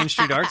Main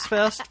Street Arts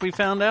Fest, we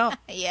found out.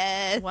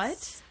 Yes.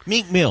 What?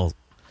 Meek Mill.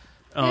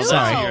 Oh, Who?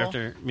 sorry.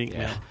 After Meek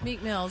Mill.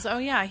 Meek Mills. Oh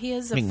yeah, he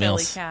is a Meek Philly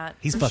Mills. cat.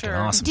 He's for fucking sure.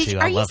 awesome too.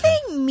 I Are you love him.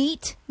 saying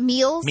meat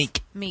meals? Meek.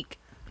 Meek.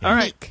 All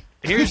right.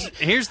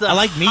 Here's the. I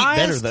like meat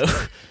better highest-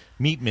 though.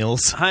 Meat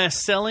Mills.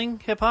 Highest selling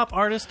hip hop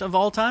artist of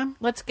all time.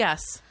 Let's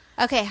guess.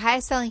 Okay,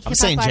 highest selling hip hop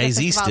saying artist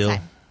Jay-Z of all still.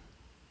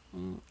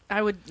 time.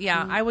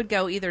 I would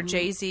go either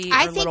Jay-Z or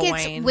I think Lil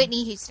it's Wayne.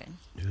 Whitney Houston.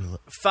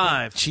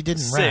 5. She didn't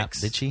 6. rap,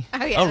 did she?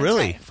 Oh, yeah, Oh, that's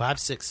really? right. 5,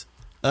 6.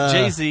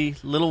 Jay-Z,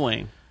 Lil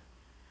Wayne.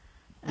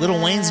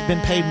 Little Wayne's been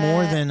paid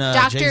more than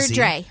Dr. Jay-Z.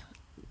 Dre.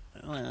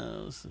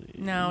 Well, let's see.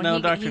 No,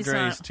 Dr. he's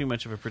Dre's not. too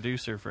much of a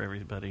producer for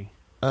everybody.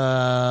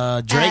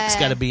 Drake's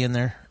got to be in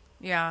there.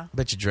 Yeah.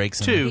 Bet you Drake's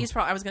in 2. there. He's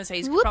probably. I was going to say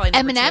he's Whoop, probably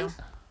number Eminem?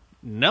 2.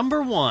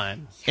 Number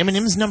 1.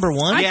 Eminem's number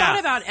 1. I yeah, thought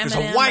about there's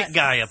Eminem, a white but-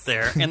 guy up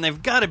there, and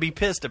they've got to be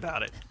pissed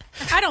about it.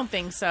 I don't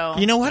think so.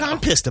 You know what? I'm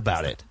pissed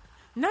about it.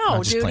 No,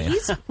 I'm just dude. playing.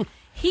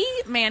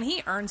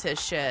 He earns his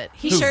shit.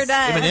 He He sure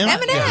does.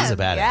 Eminem? Yeah, he's a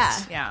badass. Yeah.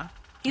 Yeah.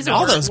 He's No,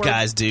 All word- those word-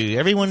 guys do.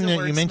 Everyone he's a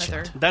that you mentioned.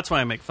 wordsmither. That's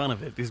why I make fun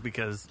of it, is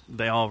because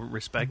they all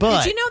respect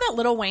But- Did you know that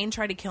Lil Wayne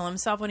tried to kill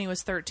himself when he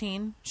was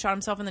 13? Shot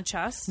himself in the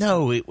chest?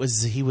 No,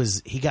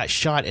 he got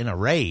shot in a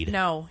raid.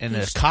 No, and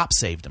he a cop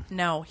saved him.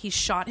 No, he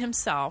shot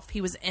himself.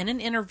 He was in an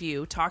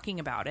interview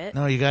talking about it.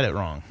 No, you got it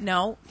wrong.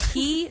 No,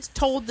 he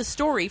told the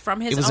story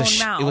from his It was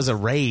own mouth. It was a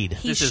raid.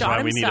 He This is shot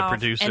why we need a himself,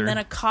 producer. and then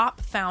a cop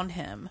found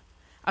him.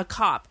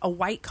 A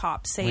white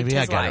cop saved Maybe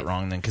his I got life. it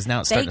wrong then, because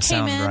now it's They starting to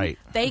came sound in. right.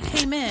 They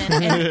came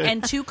in,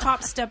 and 2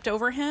 cops stepped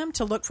over him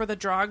to look for the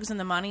drugs and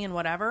the money and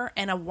whatever.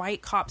 And a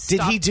white cop Did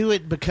stopped. he do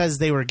it because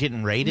they were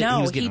getting raided? No,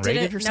 he was getting did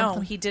raided it. or something?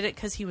 No, he did it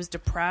because he was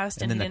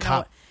depressed, and And he then didn't the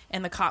know. cop-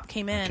 And the cop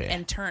came in Okay.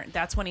 and turned.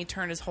 That's when he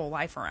turned his whole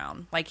life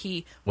around. Like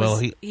he Well, was.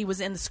 he- He was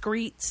in the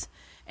streets,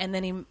 and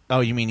then he Oh,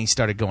 you mean he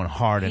started going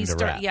hard into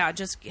rap? yeah,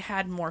 just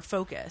had more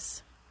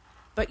focus.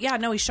 But yeah,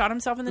 no, he shot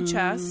himself in the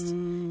chest,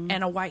 and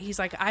he's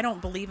like, I'm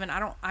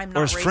not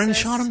Or his friend racist.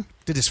 shot him?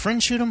 Did his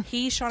friend shoot him?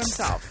 He shot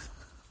himself.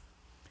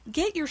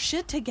 Get your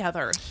shit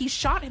together. He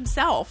shot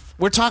himself.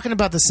 We're talking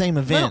about the same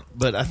event,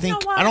 but I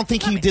think know what? I don't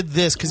think Let he me- did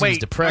this because he was Wait,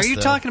 depressed. are you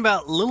though. talking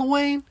about Lil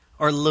Wayne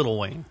or Little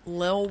Wayne?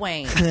 Lil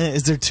Wayne.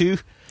 Is there 2?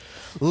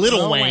 Little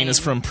Lil Wayne Wayne. is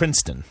from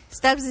Princeton.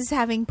 Stubbs is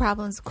having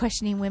problems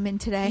questioning women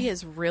today. He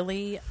is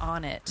really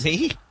on it.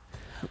 Me?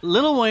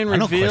 Lil Wayne I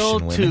don't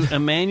revealed question women. to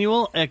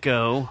Emmanuel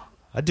Echo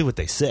I do what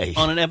they say.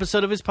 on an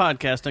episode of his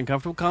podcast,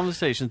 Uncomfortable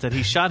Conversations, that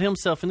he shot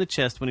himself in the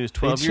chest when he was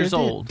 12 years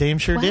old. Damn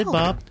sure did,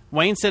 Wow. Bob.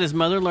 Wayne said his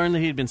mother learned that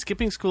he had been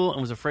skipping school and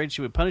was afraid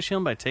she would punish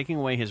him by taking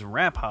away his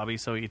rap hobby,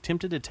 so he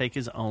attempted to take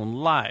his own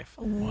life.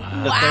 The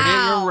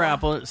 38-year-old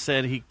rapper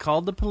said he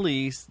called the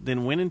police,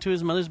 then went into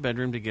his mother's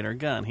bedroom to get her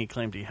gun. He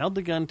claimed he held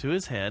the gun to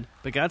his head,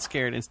 but got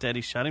scared. Instead,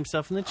 he shot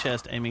himself in the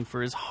chest, aiming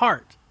for his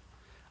heart.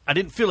 I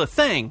didn't feel a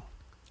thing,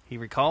 he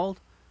recalled.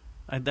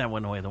 That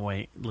went away the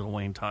way Lil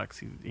Wayne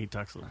talks. He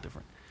talks a little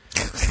different.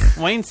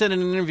 Wayne said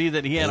in an interview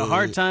that he had a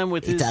hard time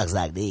with his... talks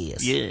like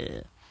this.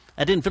 Yeah.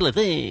 I didn't feel a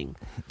thing.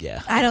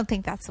 Yeah. I don't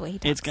think that's the way he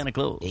talks. It's kind of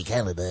close. He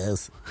kind of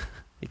does.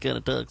 He kind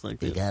of talks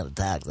like He this. kind of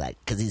talks like,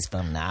 because he's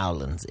from New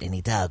Orleans, and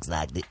he talks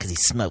like this because he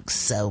smokes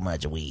so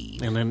much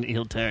weed. And then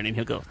he'll turn and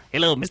he'll go,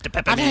 "Hello, Mr. I'd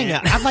Peppermint." hang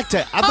out. I'd like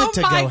to Oh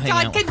go my hang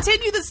God! out.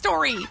 Continue the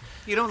story.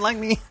 You don't like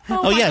me? Oh,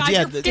 Oh, my yeah, God, yeah,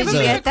 you're there's giving Did you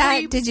me get the that?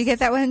 creeps. Did you get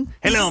that one?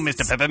 Hello,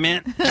 Mr.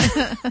 Peppermint.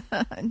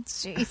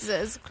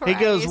 Jesus Christ.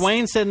 He goes,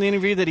 Wayne said in the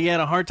interview that he had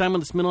a hard time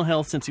with his mental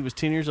health since he was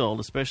 10 years old.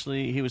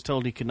 Especially, he was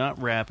told he could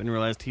not rap and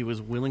realized he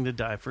was willing to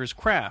die for his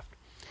craft.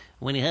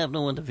 When you have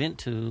no one to vent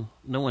to,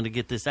 no one to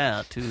get this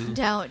out to,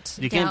 Don't.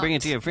 you can't bring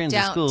it to your friends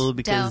at Don't, school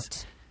because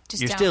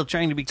Just you're don't. still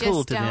trying to be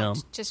cool Just to don't.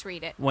 them. Just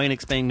read it. Wayne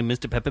explained to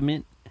Mr.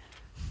 Peppermint,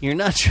 "You're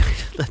not trying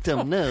to let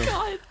them know.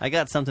 God. I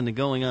got something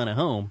going on at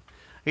home."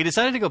 He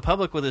decided to go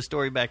public with his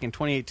story back in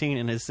 2018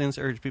 and has since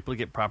urged people to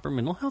get proper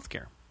mental health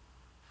care.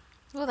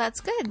 Well, that's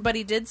good. But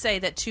he did say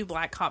that 2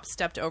 black cops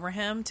stepped over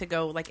him to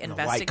go the white cop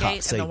investigate, and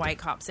the saved white him.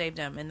 cop saved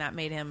him, and that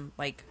made him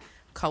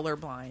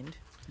colorblind.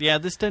 Yeah,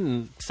 this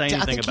didn't say I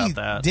anything think about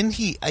that. Didn't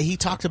he? He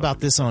talked about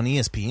this on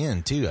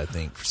ESPN too. I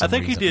think. For some I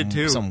think he reason. did,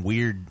 too. Some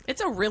weird.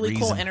 It's a really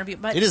cool reason. interview.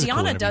 But It is a cool Deanna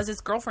interview. does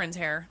his girlfriend's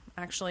hair,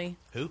 actually.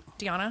 Who?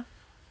 Deanna?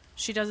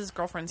 She does his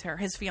girlfriend's hair,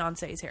 his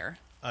fiance's hair.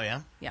 Oh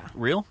yeah. Yeah.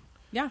 Real?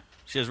 Yeah.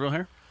 She has real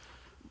hair?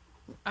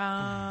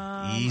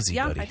 Easy,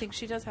 Yeah, buddy. I think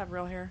she does have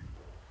real hair.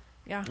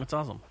 Yeah. That's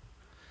awesome.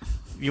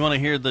 You want to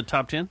hear the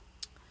top 10?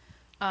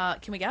 Can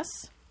we guess?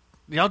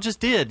 Y'all just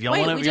did. Y'all Wait,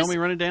 want we me to just-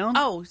 run it down?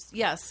 Oh,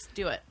 yes.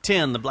 Do it.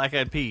 10, the Black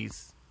Eyed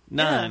Peas.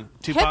 9,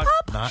 Tupac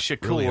Hip-hop? Not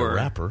Shakur. really a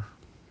rapper.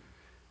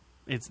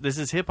 This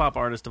is hip hop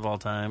artist of all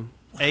time.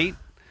 8,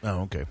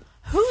 Oh, okay.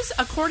 Who's,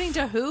 according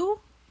to who?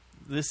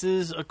 this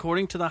is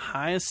according to the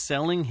highest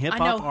selling hip I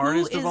know. hop Who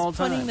artist is of all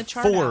putting time. the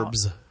chart out?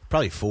 Forbes.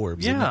 Probably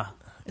Forbes. isn't Yeah. it?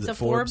 It's Is a it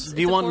Forbes.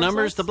 Do you It's a want Forbes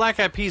numbers? list? The Black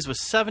Eyed Peas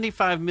was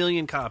 75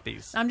 million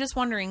copies. I'm just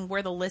wondering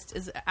where the list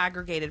is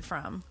aggregated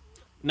from.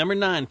 Number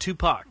 9,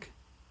 Tupac.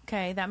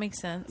 Okay, that makes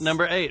sense.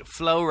 Number 8,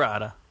 Flo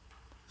Rida.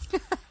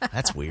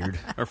 That's weird.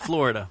 Or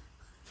Florida.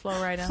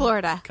 Florida.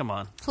 Florida. Come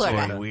on.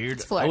 Florida. Weird.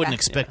 It's Florida. I wouldn't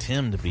expect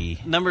him to be.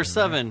 Number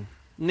 7,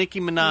 Nicki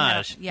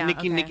Minaj. Yeah,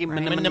 Nicki okay,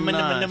 right.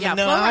 Minaj. Yeah,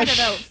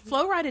 Minaj.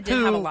 Flo Rida did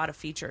Who- have a lot of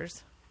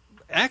features.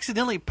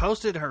 Accidentally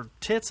posted her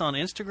tits on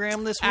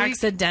Instagram this week.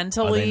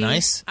 Accidentally. Are they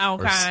nice?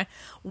 Or Okay.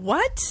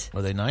 What?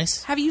 Are they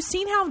nice? Have you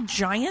seen how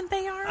giant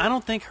they are? I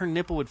don't think her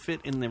nipple would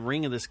fit in the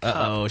ring of this cup.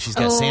 Oh, she's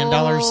got sand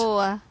dollars.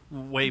 Oh,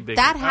 Way bigger.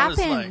 that I was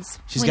like- happens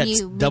She's when got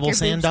you make double your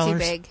sand boobs too dollars?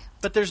 big.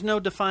 but there's no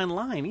defined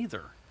line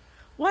either.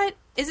 What?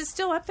 Is it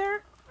still up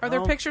there? Are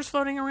there Oh, pictures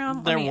floating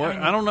around? There Let me- were.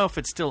 I don't know if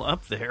it's still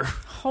up there.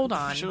 Hold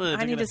on. Surely I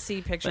they're need gonna- to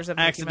see pictures of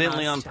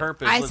accidentally Nicki Minaj. on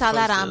purpose. I let's saw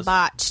that post on this.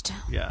 Botched.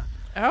 Yeah.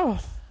 Oh.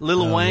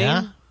 Lil Oh, Wayne,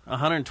 yeah?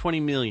 120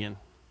 million.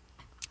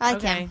 I like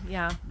Okay. him.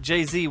 Yeah.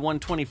 Jay-Z,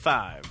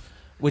 125.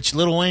 Which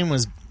Lil Wayne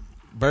was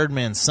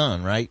Birdman's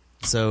son, right?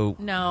 So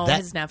No, that,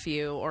 his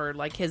nephew or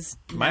like his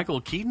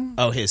Michael Keaton,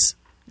 Oh, his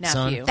nephew.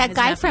 son. That His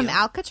guy nephew. from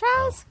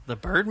Alcatraz? the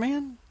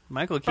Birdman,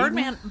 Michael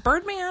Keaton.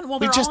 Birdman. Well,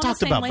 We they're just all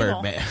talked on the same about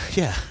label. Birdman.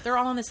 Yeah, They're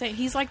all on the same.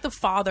 He's like the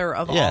father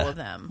of Yeah. all of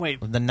them. Wait,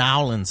 the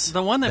Nowlands,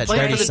 the one that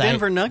played dirty for the side-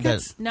 Denver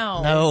Nuggets?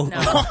 No.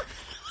 No.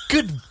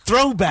 Good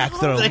throwback,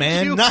 though, thank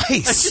man. you.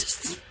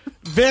 Nice,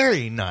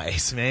 very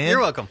nice, man. You're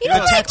welcome. You You're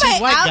don't welcome. like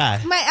tattooed white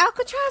guy. my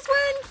Alcatraz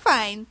one?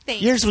 Fine,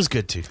 thanks. Yours was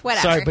good too.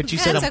 Whatever. Sorry, but you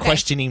said That's I'm okay.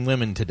 questioning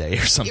women today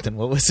or something.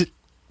 What was it,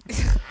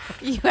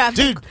 You have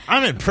dude?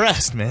 I'm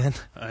impressed, man.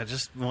 I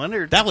just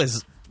wondered. That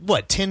was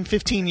what 10,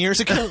 15 years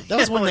ago. That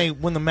was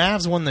when the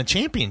Mavs won the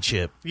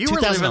championship. You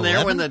were living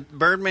there 2011? when the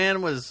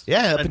Birdman was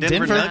Yeah, up a in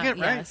Denver Denver. Nugget,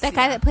 right? Yes. that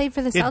guy that played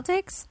for the Yeah.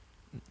 Celtics?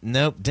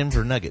 Nope,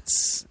 Denver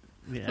Nuggets.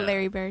 Yeah.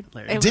 Larry Bird.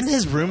 Larry. It was- Didn't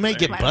his roommate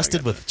get Larry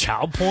busted with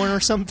child porn or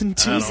something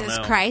too? I don't Jesus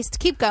know. Christ.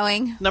 Keep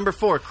going. Number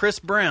 4, Chris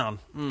Brown.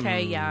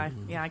 Okay. Yeah.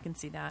 I can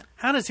see that.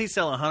 How does he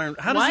sell 100?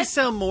 How does he What?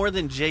 sell more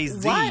than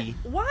Jay-Z?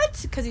 What?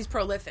 Because he's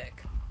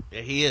prolific.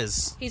 Yeah, he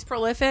is. He's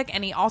prolific,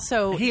 and he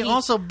also He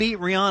also beat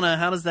Rihanna.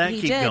 How does that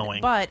he keep did,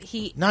 going? but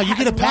he No, you has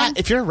get a pass. one-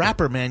 If you're a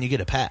rapper, man, you get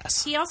a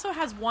pass. He also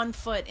has one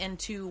foot in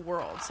two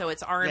worlds, so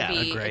it's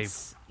R&B. Yeah, great.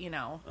 It's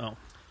Oh.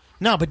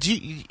 No, but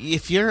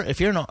if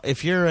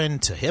you're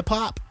into hip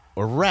hop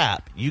or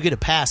rap, you get a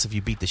pass if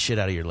you beat the shit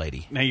out of your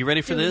lady. Now you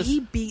ready for Dude, this? he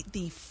beat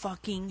the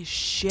fucking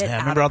shit Yeah, I out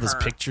remember all of those her.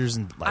 pictures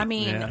and like, I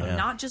mean, Yeah.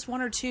 not just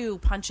one or two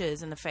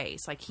punches in the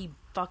face. Like, he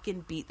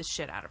fucking beat the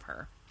shit out of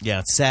her. yeah,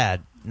 it's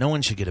sad. No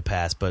one should get a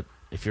pass, but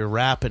if you're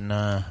rap and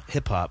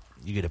hip hop,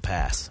 you get a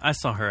pass. I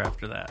saw her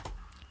after that.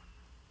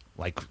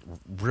 Like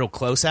real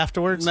close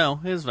afterwards. No,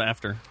 it was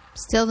after.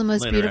 Still the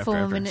most Later, beautiful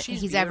after. woman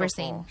She's he's ever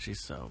beautiful. seen.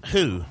 She's so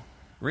Who?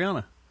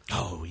 Rihanna.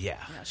 Oh yeah,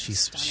 she's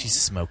stunning. she's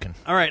smoking.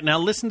 All right, now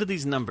listen to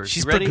these numbers.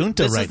 She's you ready? Pregunta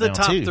This right is the now,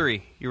 top too.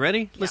 3. You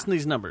ready? Listen to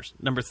these numbers.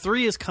 Number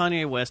 3 is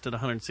Kanye West at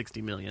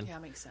 160 million. Yeah,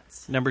 makes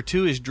sense. Number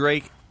 2 is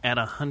Drake at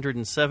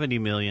 170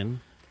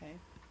 million. Okay.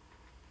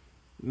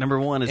 Number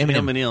 1 is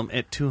Eminem. Eminem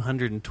at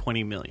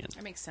 220 million.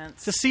 That makes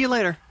sense. So see you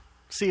later.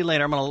 See you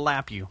later. I'm going to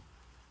lap you.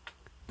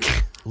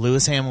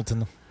 Lewis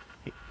Hamilton.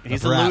 He's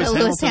Of the rap. Lewis The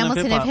Lewis Hamilton,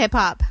 Hamilton of hip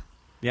hop.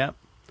 Yep.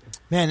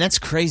 Man, that's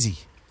crazy.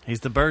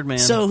 He's the Birdman.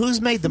 So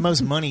who's made the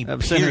most money?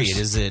 Of Period.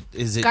 sinners.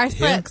 Is it Garth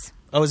him? Brooks.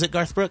 Oh, is it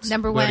Garth Brooks?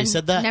 Number We one. already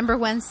said that? Number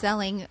one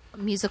selling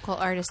musical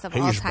artist of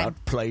all He's time. about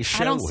to play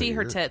show I don't see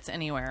her here. tits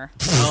anywhere.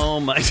 Oh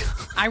my God.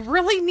 I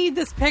really need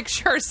this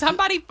picture.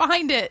 Somebody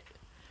find it.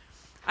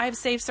 I have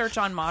safe search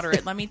on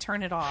moderate. Let me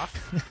turn it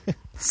off.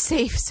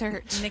 Safe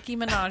search. Nicki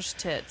Minaj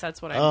tits.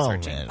 That's what I'm Oh,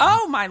 searching. man.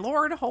 Oh my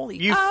Lord,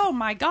 holy! Oh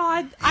my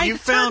God! I you turn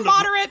found-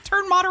 moderate.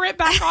 Turn moderate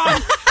back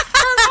on.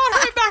 Turn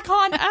moderate back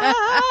on.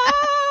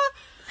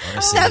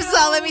 Stop,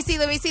 stop. Let me see.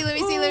 Let me see. Let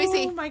me see. Let me Oh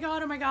see. my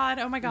God! Oh my God!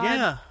 Oh my God!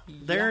 Yeah,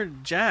 they're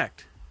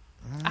jacked.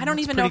 I don't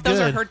even know if pretty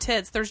those are good. her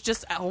tits. There's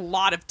just a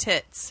lot of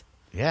tits.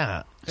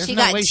 Yeah. There's She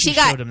no got. way She showed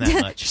got. him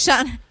that much.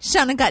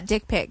 Shauna got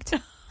dick picked.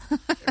 By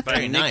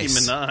Very Nicki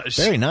nice. Minaj.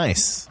 Very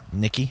nice,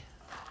 Nikki.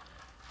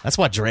 That's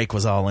why Drake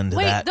was all into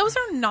Wait, that. those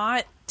are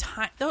not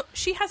tiny.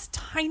 She has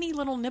tiny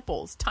little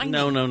nipples. Tiny.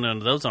 No,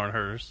 those aren't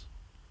hers.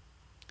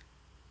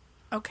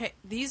 Okay,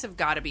 these have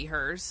got to be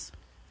hers.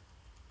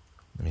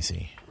 Let me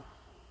see.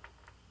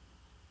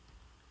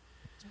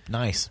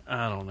 Nice.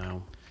 I don't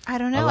know. I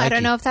don't know. I I, like don't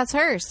it. know if that's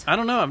hers. I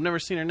don't know. I've never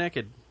seen her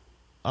naked.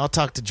 I'll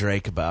talk to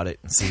Drake about it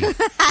and see. See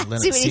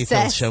what he if he'll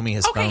says. show me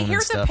his phone Okay, and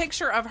here's a stuff.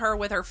 picture of her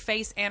with her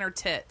face and her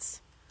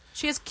tits.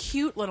 She has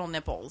cute little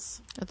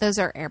nipples. Those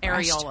are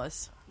airbrushed.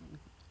 Areolas.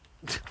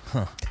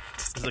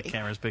 The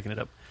camera's picking it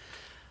up.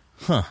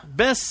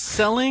 Best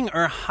selling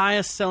or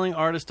highest selling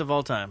artist of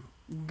all time?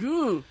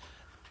 Goo.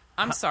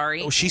 I'm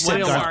sorry. Oh, she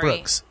said I'm Garth sorry.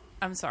 Brooks.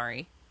 I'm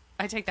sorry.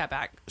 I take that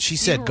back. She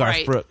said You're Garth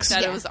right Brooks.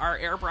 That Yeah. it was our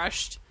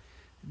airbrushed.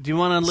 Do you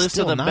want a list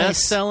Still of the nice.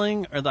 best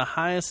selling or the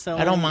highest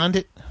selling? I don't mind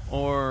it.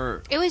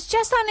 Or It was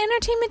just on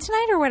Entertainment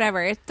Tonight or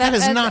whatever. That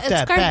is not it's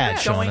that Garth bad,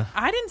 Brooks. Shauna. Going,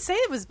 I didn't say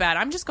it was bad.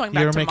 I'm just going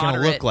back You're to making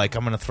moderate. it look like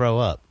I'm going to throw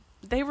up.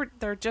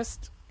 They're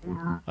just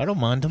I don't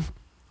mind them.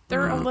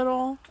 they're a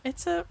little.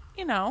 It's a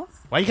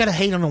Why you got to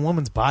hate on a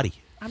woman's body?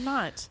 I'm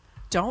not.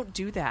 Don't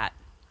do that.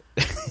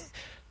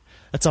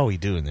 That's all we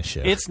do in this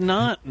show. it's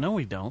not. No,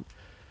 we don't.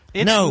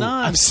 It's no,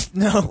 not.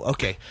 no.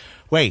 Okay,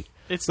 wait.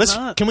 It's Let's.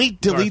 not Can we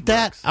delete Garth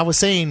that? Brooks. I was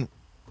saying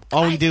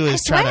all we do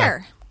is I try swear.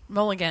 to.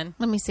 Mulligan.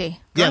 Let me see.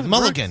 Yeah, Garth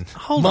Mulligan. Brooks.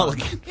 Hold on.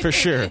 Mulligan for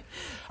sure.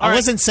 I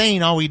wasn't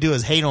saying all we do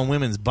is hate on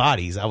women's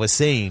bodies. I was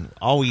saying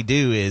all we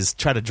do is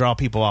try to draw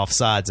people off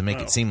sides and make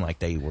it seem like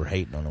they were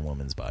hating on a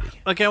woman's body.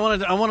 Okay, I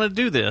want to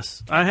do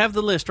this. I have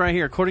the list right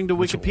here, according to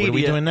Which- Wikipedia, what are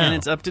we doing now? and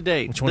it's up to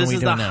date. Which one are this we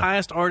is doing the now?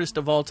 highest artist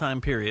of all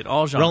time. Period.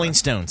 All genres. Rolling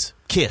Stones,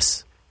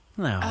 Kiss.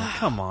 No,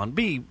 come on.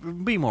 Be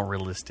more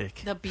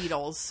realistic. The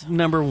Beatles.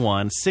 Number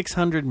 1,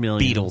 600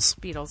 million.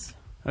 Beatles.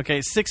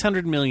 Okay,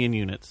 600 million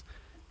units.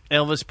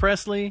 Elvis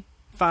Presley,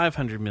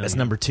 500 million. That's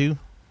number 2.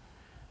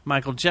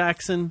 Michael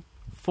Jackson,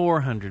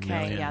 400 Okay,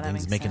 million. yeah, that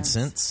Things makes making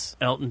sense. sense.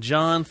 Elton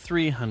John,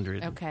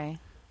 300. Okay.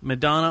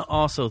 Madonna,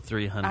 also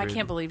 300. I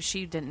can't believe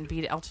she didn't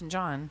beat Elton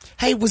John.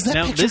 Hey, was that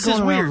Now, picture this is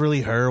going around weird.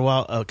 really her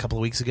a couple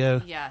of weeks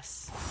ago?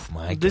 Yes. Oh,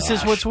 my This is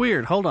gosh. what's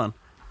weird. Hold on.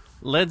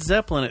 Led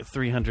Zeppelin at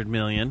 300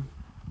 million.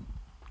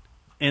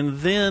 And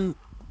then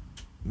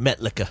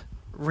Metallica.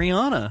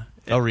 Rihanna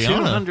at Oh, Rihanna.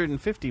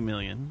 250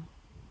 million.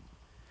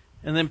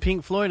 And then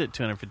Pink Floyd at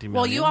 250 million.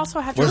 Well, you also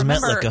have to Where's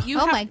remember. Metallica? You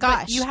Oh have, my but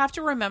gosh. You have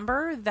to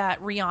remember that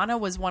Rihanna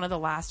was one of the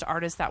last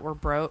artists that were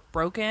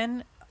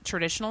broken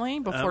traditionally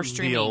before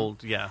streaming. The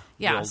old, yeah.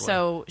 the Yeah, old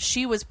so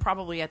she was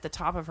probably at the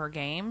top of her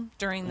game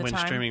during way. the When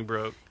time. streaming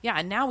broke. Yeah,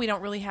 and now we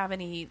don't really have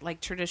any like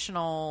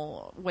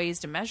traditional ways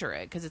to measure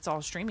it because it's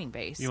all streaming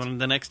based. You want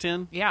the next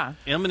 10? Yeah.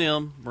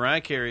 Eminem,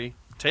 Mariah Carey,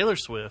 Taylor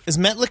Swift. Is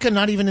Metallica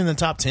not even in the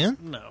top 10?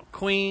 No.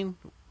 Queen,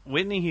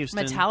 Whitney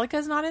Houston.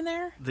 Metallica's not in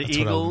there. The That's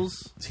what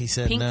Eagles. He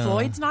said Pink no.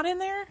 Floyd's not in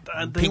there.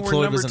 They Pink were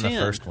Floyd number was in 10. the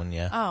first one,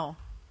 yeah. Oh,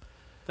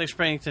 Thanks for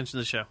paying attention to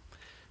the show.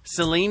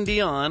 Celine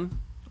Dion,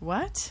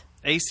 what?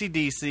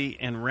 AC/DC,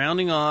 and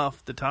rounding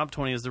off the top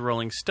 20 is the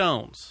Rolling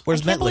Stones.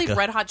 Where's I can't Metallica? believe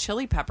Red Hot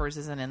Chili Peppers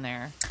isn't in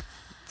there.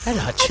 Red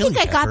Hot I Chili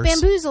think I got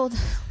Peppers. bamboozled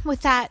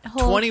with that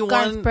whole 21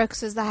 Garth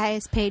Brooks is the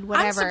highest paid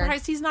whatever. I'm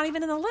surprised he's not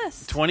even in the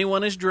list.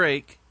 21 is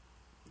Drake.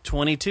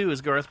 22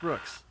 is Garth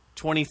Brooks.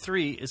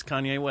 23 is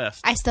Kanye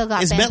West. I still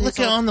got Is bamboozled.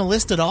 Metallica on the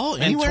list at all?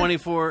 And Anywhere?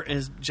 24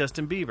 is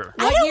Justin Bieber.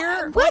 I What don't,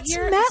 year- what What's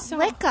year-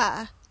 Metallica?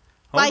 Hold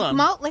Like on.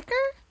 malt liquor?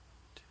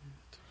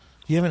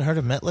 You haven't heard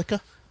of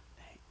Metallica?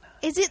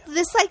 Is it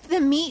this like the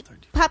meat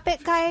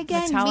puppet guy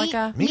again?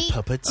 Metallica? Meat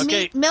puppets.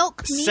 Okay, Meat,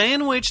 milk, meat,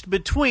 Sandwiched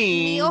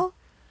between meal.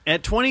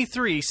 at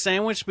 23,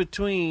 sandwiched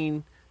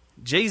between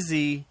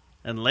Jay-Z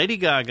and Lady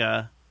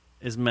Gaga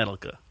is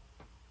Metallica.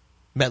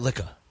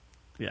 Metallica.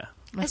 Yeah.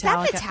 Is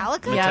that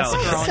Metallica? Yes,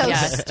 Metallica. girl, So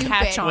yes. stupid.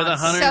 Catch on. With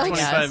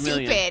 125 so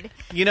million. stupid.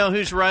 You know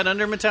who's right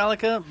under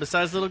Metallica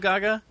besides Little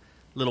Gaga?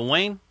 Little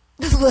Wayne.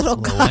 Little Lil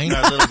guy. Wayne.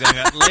 Or Little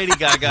Gaga. Lady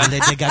Gaga.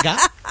 Lady Gaga.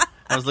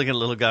 I was looking at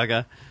Little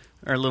Gaga.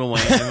 Or Little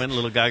Wayne. I went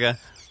Little Gaga.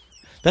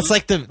 That's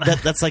like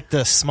that's like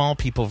the small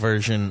people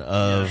version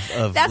of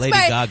That's Lady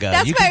my, Gaga.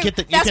 That's You my, can get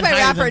the, you that's can my hire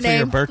rapper them for your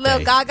name, birthday.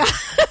 Lil Gaga.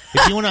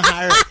 If you want to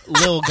hire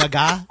Lil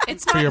Gaga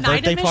It's for not your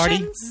night birthday party,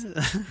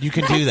 emissions. you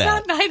can do It's that.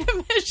 not night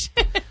emission.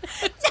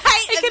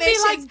 Night It could be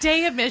emissions. like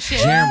day emission.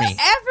 Jeremy,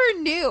 Ever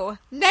knew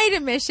night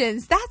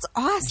emissions? That's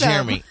awesome.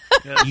 Jeremy,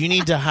 you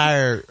need to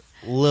hire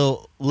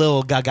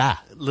Lil Gaga.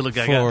 Little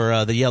Gaga.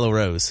 For the Yellow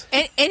Rose.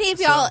 And any of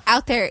y'all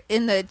out there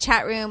in the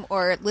chat room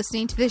or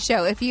listening to the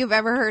show, if you've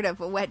ever heard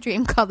of a wet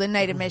dream called the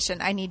Night Emission,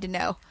 I need to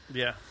know.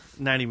 Yeah.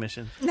 Night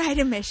Emission. Night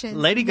Emission.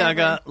 Lady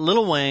Gaga,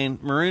 Lil Wayne,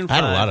 Maroon 5. I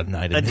had a lot of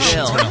night emissions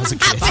Adele. when I was a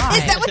kid. Is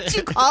that what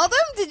you call them?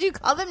 Did you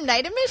call them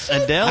Night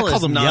Emission? Adele I call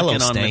is them knocking yellow on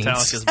stains.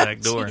 Metallica's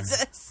back door.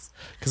 Jesus.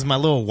 Because my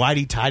little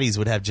whitey tidies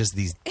would have just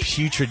these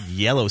putrid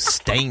yellow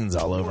stains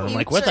all over. I'm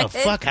like, what the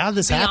Putrid. fuck? How did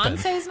this happen?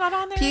 Beyonce's not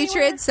on there.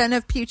 Putrid, anymore? son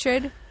of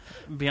putrid.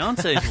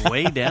 Beyonce's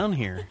way down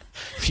here.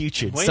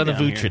 Putrid, Way son of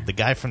down here. Utrid, the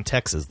guy from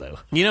Texas, though.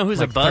 You know who's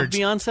Like above third-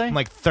 Beyonce? I'm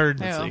like third,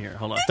 Who? Let's see here.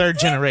 Hold on. third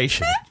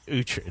generation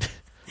Utrid.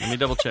 Let me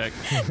double check.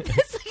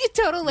 It's like a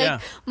total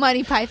Yeah.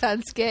 Monty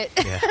Python skit.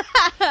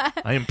 I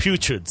am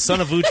putrid, son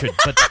of Utrid,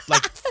 but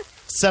like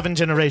 7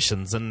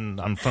 generations,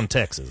 and I'm from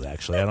Texas.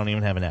 Actually, I don't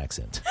even have an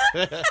accent.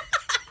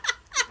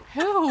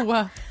 Who?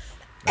 I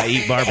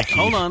eat barbecue.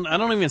 Hold on. I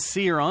don't even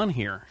see her on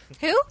here.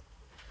 Who? We'll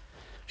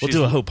She's-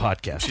 do a whole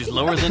podcast. She's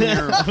lower than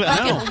your...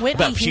 No. Whitney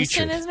about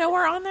Houston Putrid. is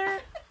nowhere on there.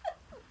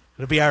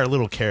 It'll be our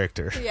little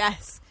character.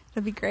 Yes.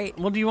 That'd be great.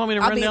 Well, do you want me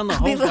to I'll run be- down the I'll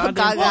be whole Little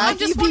goddamn... Gaga. Well, I'm you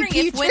just be wondering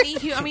if Putrid.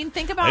 Whitney. I mean,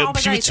 think about I all am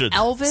the guys. putrid,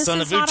 Elvis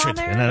son is of not Utrid, on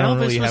there. and I don't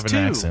Elvis really have was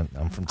an two. accent.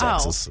 I'm from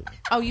Texas.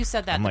 Oh, you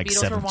said that I'm the like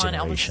Beatles were 7th one, Elvis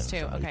generation was two.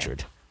 from Okay.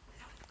 Utrid.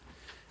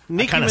 I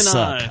Nicki kind of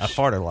suck. I Minaj.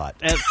 fart a lot.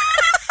 At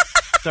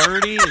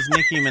 30 is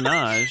Nicki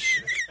Minaj.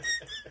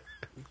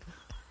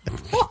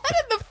 What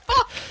in the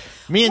fuck?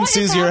 Me and What is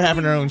Susie are having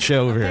happening? our own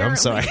show over here. I'm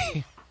Apparently.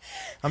 sorry.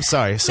 I'm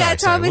sorry. Matt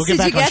Thomas, We'll get did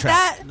back you on get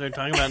track. that? They're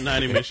talking about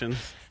night emissions.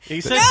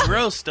 He said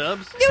gross,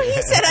 Stubbs. No,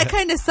 he said I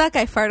kind of suck.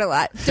 I fart a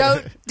lot.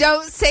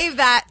 Don't save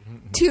that,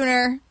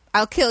 Tuner.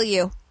 I'll kill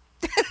you.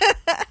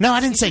 No, I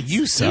didn't say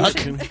you suck.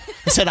 I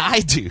said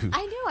I do.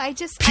 I know. I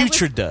just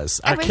Putrid does.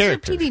 I Our was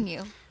character. repeating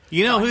you.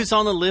 You know who's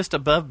on the list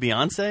above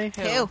Beyonce?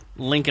 Who?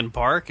 Linkin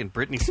Park and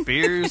Britney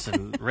Spears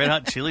and Red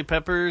Hot Chili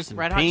Peppers and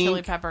Red Hot Pink.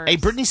 Chili Peppers. Hey,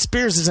 Britney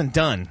Spears isn't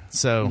done,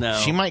 so No.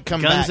 she might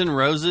come Guns back. N'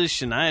 Roses,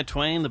 Shania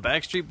Twain, the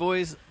Backstreet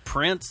Boys,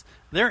 Prince.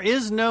 There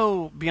is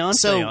no Beyonce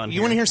So on you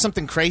here. want to hear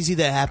something crazy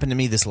that happened to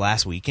me this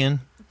last weekend?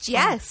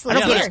 Yes. I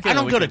don't, Yeah, go, let's to, go I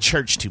don't to go to weekend.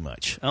 church too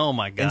much, Oh,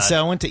 my God. and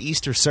so I went to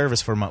Easter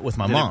service with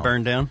my Did mom. it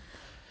burn down?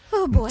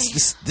 Oh boy.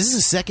 This is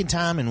the second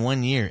time in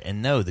 1 year,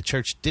 and no, the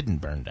church didn't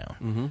burn down.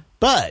 Mm-hmm.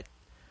 But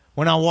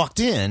when I walked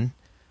in,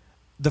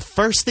 the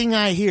first thing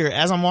I hear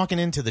as I'm walking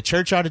into the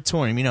church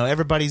auditorium, you know,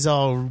 everybody's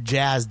all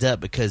jazzed up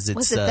because it's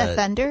Was it the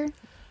thunder?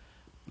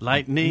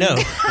 Lightning No. and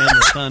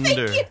the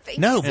thunder.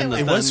 no, And the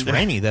it was thunder.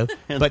 rainy though.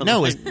 And But the no,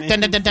 it was lightning. dun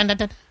dun dun dun dun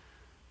dun.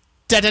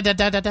 Da da da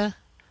da da da.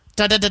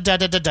 Da da da da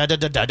da da da da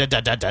da da da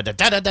da da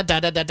da da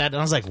da da da. And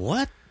I was like,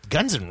 what?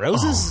 Guns N'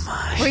 Roses?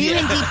 Were you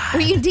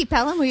in Deep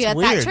Ellum? Were you at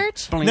that Weird.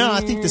 church? No, I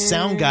think the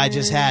sound guy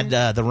just had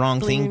the wrong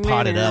thing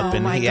potted up, Oh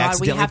and my he God,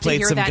 we accidentally have to played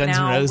hear some that Guns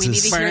N' now. Roses. We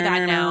need to hear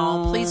that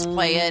now. Please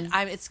play it.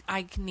 I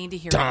need to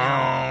hear it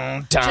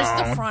now. Just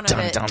the front of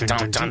it.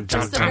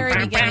 Just the very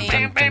beginning.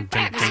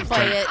 Just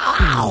play it.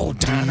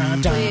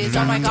 Please.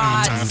 Oh my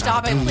God.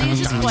 Stop it. Please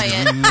just play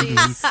it.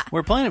 Please.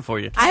 We're playing it for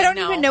you. I don't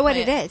No, even know what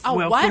play it is. Oh,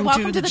 Welcome what? to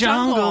Welcome the to the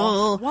jungle.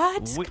 jungle.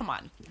 What? We- Come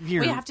on.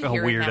 You're We have to a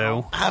hear weirdo. it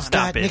now. I've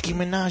Stop got it. Nicki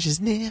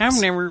Minaj's nips.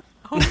 I've never...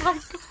 Oh my God.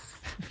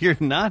 You're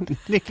not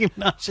Nicki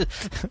Minaj.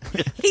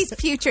 He's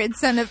putrid,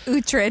 son of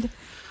Utrid.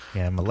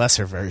 Yeah, I'm a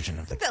lesser version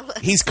of the.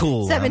 He's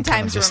cool. 7 I'm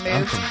kind of times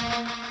removed.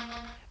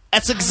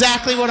 That's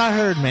exactly what I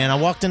heard, man. I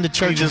walked into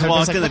church. You just and I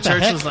was walked in, the what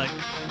church heck? was like,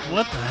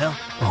 what the hell?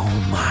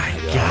 Oh, my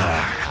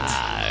God.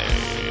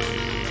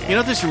 You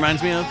know what this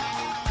reminds me of?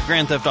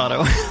 Grand Theft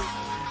Auto.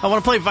 I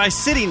want to play Vice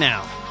City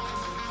now.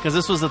 Because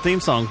this was the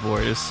theme song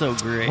for it. It's so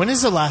great. When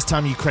is the last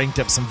time you cranked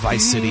up some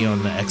Vice City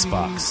on the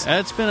Xbox?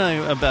 It's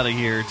been about a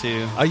year or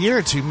two. A year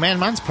or two, man.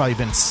 Mine's probably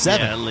been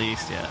 7. Yeah, at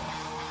least, yeah.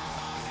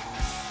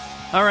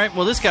 All right,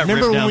 well, this got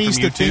Remember ripped when down we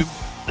from used to YouTube.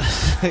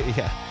 think?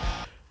 Yeah,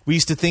 we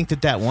used to think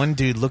that one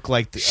dude looked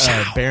like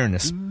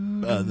Baroness,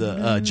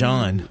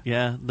 John.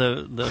 Yeah,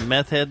 the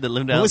meth head that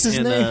lived What out was his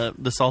in name?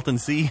 the Salton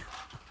Sea.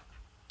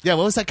 Yeah,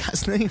 what was that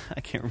guy's name?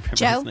 I can't remember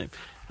Joe? his name.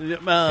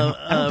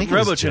 don't think it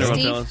was RoboTuner Joe. will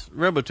Steve? tell us.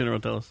 RoboTuner will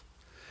tell us.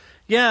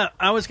 Yeah,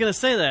 I was going to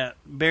say that.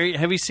 Barry,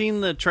 have you seen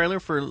the trailer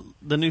for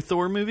the new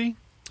Thor movie?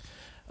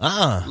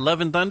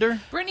 Love and Thunder?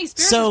 Britney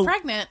Spears So- is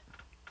pregnant.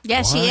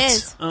 Yeah, she What?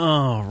 is.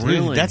 Oh, Dude,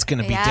 really? that's going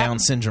to be Yeah. Down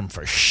syndrome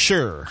for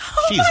sure.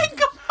 Oh my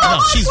God. No,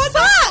 she's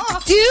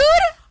Fuck, dude!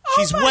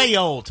 she's way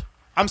old.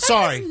 I'm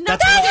sorry. nothing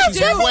That's That what has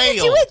she's nothing way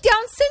to do old. with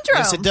Down syndrome.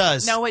 Yes, it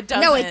does. No, it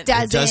doesn't. No, it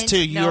doesn't. It does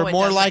too. You No, are it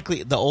more doesn't.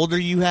 likely. The older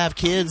you have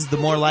kids, the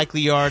more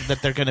likely you are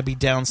that they're going to be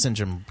Down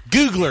syndrome.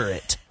 Googler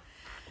it.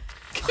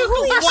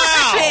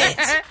 Holy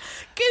shit!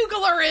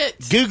 Googler it.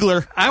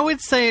 Googler. I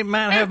would say it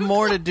might have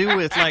more to do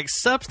with like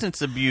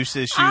substance abuse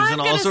issues I'm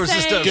and all gonna sorts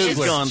of say stuff she's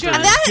it's gone through.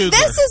 just- Googler.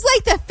 This is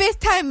like the 5th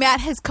time Matt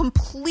has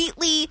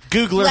completely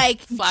Googler. like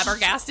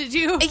Flabbergasted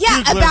you.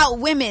 yeah Googler. about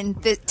women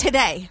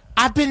today.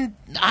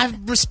 I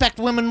respect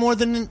women more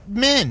than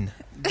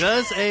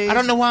Does age I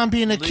don't know why I'm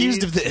being lead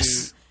accused of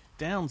this. to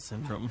Down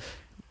syndrome?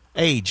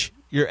 Age.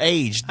 Your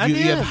age. I You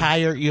did.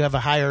 have a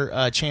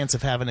higher chance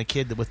of having a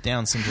kid with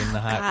Down syndrome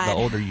the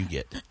older you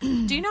get.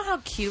 Do you know how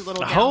cute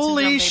little Down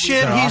Holy syndrome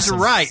shit, babies are? he's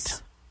awesome.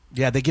 right.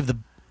 Yeah, they give the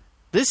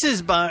This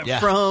is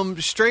from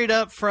straight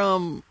up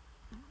from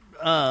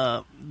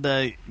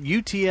the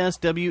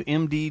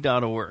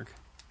UTSWMD.org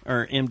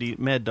or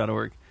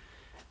MDmed.org.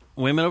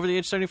 Women over the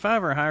age of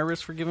 35 are higher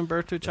risk for giving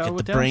birth to a child get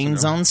with the Down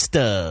brains syndrome. on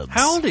stubs.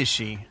 How old is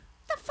she?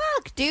 The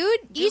fuck, dude?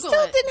 You Google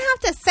still it. didn't have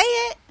to say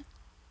it.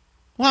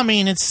 Well, I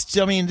mean, it's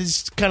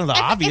kind of the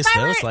obvious if I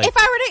though. were, It's like if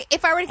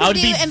I were to I come would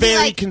to you be and very be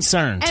like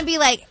concerned. and be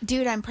like,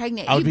 dude, I'm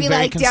pregnant. I would You'd be be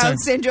very like Down concerned.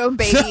 syndrome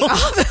baby No.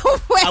 all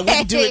the way. I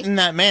wouldn't do it in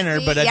that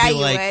manner, but I'd yeah, be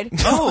you like,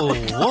 would.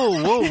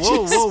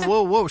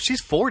 Oh, whoa.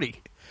 She's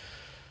 40.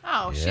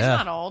 Oh, she's Yeah.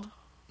 not old.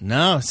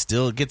 no,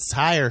 still it gets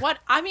higher. What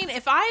I mean,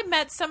 if I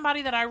met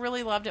somebody that I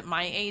really loved at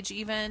my age,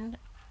 even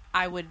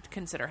I would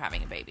consider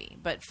having a baby.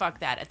 But fuck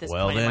that at this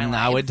Well, point in then my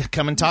life. I would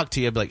come and talk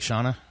to you, I'd be like,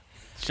 Shauna,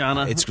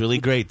 Shauna. it's really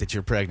great that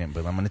you're pregnant,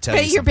 but I'm going to tell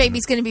you But your something.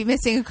 baby's going to be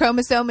missing a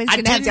chromosome and it's I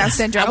going to have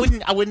didn't- Down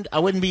syndrome. I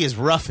wouldn't be as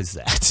rough as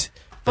that.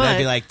 But I'd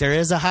be But- like, there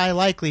is a high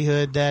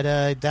likelihood that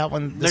this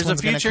There's a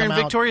one's gonna future come in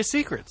out. Victoria's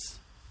Secrets.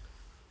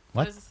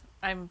 What?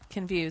 I'm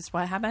confused.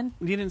 What happened?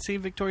 You didn't see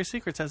Victoria's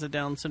Secrets has a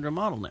Down syndrome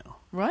model now.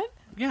 What?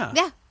 Yeah.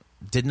 Yeah.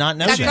 Did not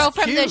know That that. girl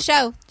from the cute.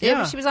 show.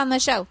 Yeah. She was on the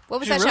show. What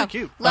was She's that really show?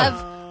 cute.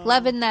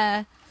 Love in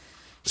the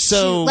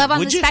So Love on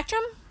would the you?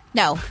 Spectrum?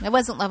 No, it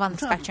wasn't Love on the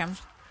Spectrum.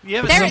 You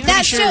haven't There, seen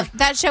that it? show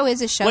that show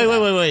is a show. Wait.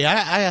 though.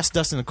 I asked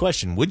Dustin a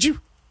question. Would you?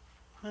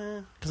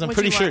 Because I'm Would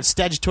pretty you sure what? it's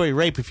statutory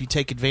rape if you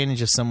take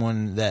advantage of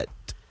someone that.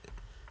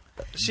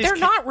 She's They're ca-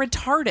 not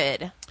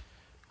retarded.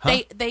 Huh?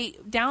 They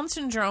Down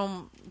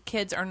syndrome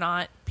kids are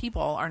not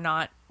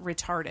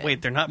retarded.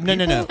 Wait, they're not No.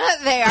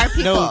 They are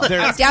people. No, they're-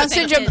 Down I was gonna say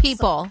syndrome kids.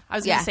 people. I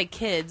was going to say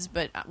kids,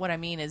 but what I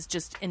mean is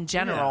just in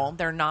general,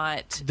 they're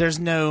not. There's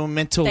no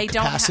mental They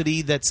don't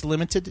capacity that's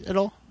limited at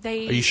all.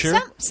 They Are you sure?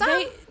 Some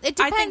it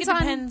I think depends it on.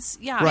 depends.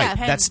 Yeah, Right, it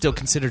depends. that's still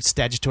considered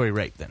statutory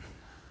rape then.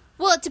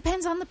 Well, it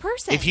depends on the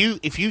person. If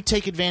you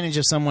take advantage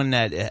of someone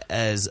that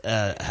has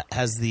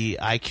the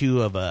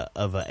IQ of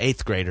a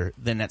 8th grader,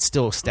 then that's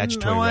still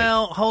statutory rape.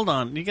 Well, hold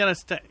on. You got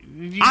to.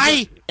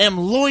 I am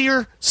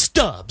lawyer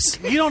Stubbs.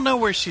 You don't know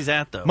where she's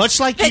at though. Much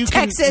like The you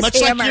can,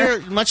 Texas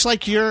Hammer. much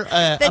like you're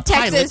the a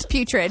Texas pilot,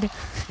 putrid.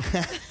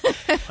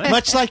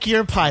 much like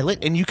you're a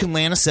pilot, and you can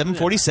land a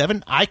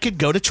 747. I could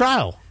go to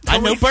trial. I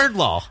know bird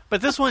law. But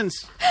this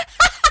one's.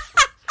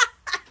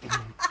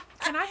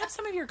 Can I have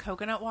some of your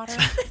coconut water?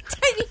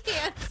 Tiny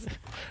hands.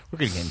 We're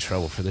gonna get in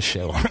trouble for this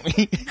show, aren't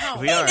we?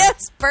 We are.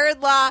 Yes,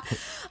 Bird Law.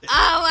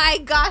 Oh my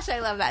gosh, I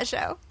love that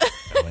show.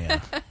 Oh, yeah.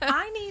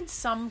 I need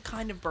some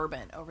kind of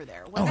bourbon over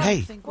there. What Oh, do hey,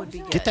 you think would be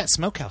good? Get that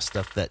smokehouse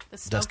stuff that The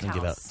Dustin give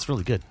out. smokehouse. It's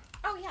really good.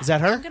 Oh yeah. Is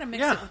that her? I'm gonna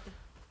mix Yeah. it with.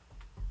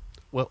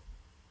 Well,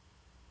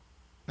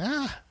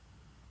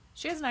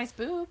 She has nice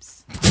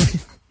boobs.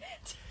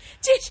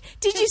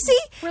 Did you see?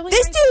 really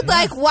This nice dude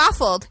like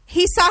waffled.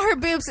 He saw her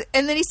boobs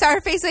and then he saw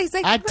her face and he's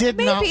like, I did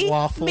not maybe,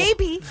 waffle.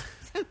 Maybe.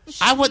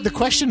 the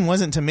question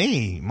wasn't to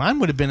me. Mine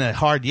would have been a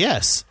hard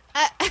yes.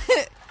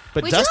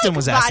 But Would you Dustin like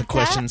was asked the vodka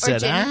question and or said,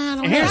 gin? I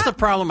don't know. Here's the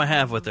problem I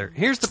have with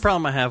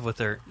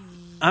her.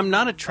 I'm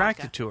not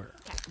attracted to her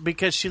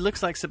because she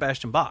looks like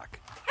Sebastian Bach.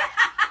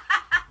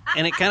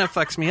 And it kind of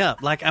fucks me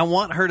up. Like, I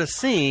want her to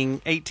sing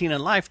 18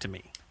 in Life to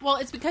me. Well,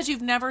 it's because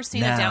you've never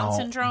seen a Now, Down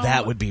syndrome.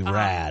 that would be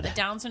rad. A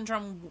Down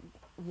syndrome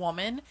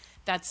woman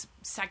that's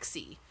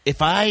sexy.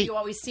 If I You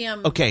always see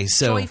them Okay,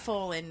 so-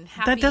 joyful and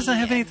happy. That doesn't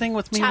have and- anything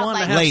with me Childlike.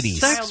 wanting to have Ladies.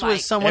 sex with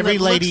Childlike. someone Every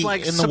that lady looks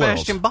like in the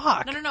Sebastian world.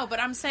 Bach. No, but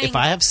I'm saying if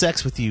I have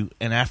sex with you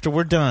and after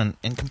we're done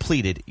and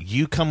completed,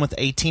 you come with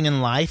 18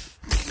 in life,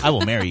 I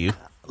will marry you.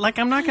 Like,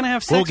 I'm not going to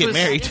have sex We'll get with...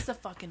 married. that is the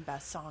fucking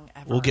best song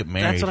ever. We'll get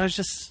married. That's what I was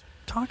just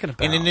talking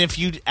about. And then if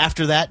you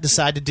after that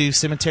decide to do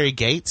Cemetery You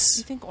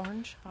Gates, think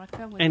orange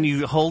vodka would and be,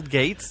 you hold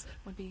gates,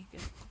 would be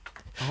good?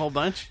 a whole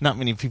bunch. not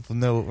many people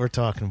know what we're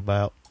talking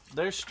about.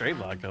 There's straight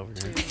vodka over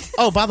here.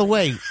 Oh, by the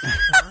way,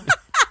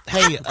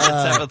 hey, Let's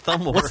have a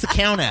thumb war. what's the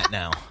count at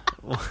now?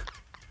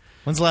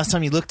 When's the last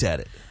time you looked at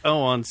it?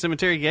 Oh, on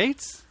Cemetery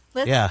Gates?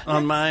 Yeah.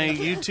 On my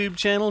YouTube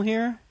channel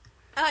here?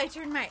 Oh, I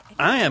turned my.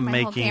 I am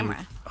my whole making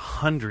camera.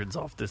 hundreds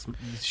off this.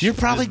 You're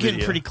probably this getting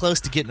video. pretty close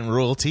to getting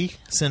royalty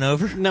sent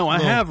over. No, I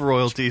Little- have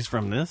royalties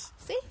from this.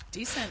 See?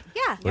 Decent.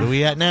 Yeah. What are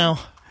we at now?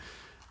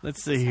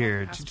 Let's see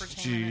here.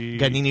 aspartame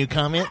Got any new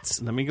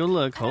comments? Let me go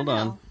look. Hold don't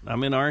on. know.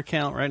 I'm in our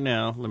account right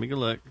now. Let me go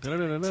look.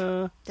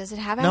 Da-da-da-da-da. Does it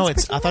have No, aspartame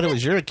it's. I thought it in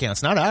was your account.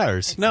 It's not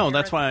ours. No,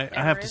 that's why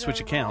I have to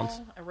switch accounts.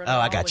 Oh,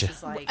 I gotcha. Which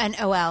is like, An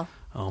OL.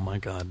 Oh, my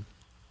God.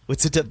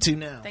 What's it up to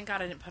now? thank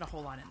God I didn't put a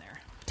whole lot in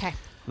there. Okay.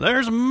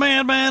 There's a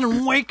madman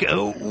in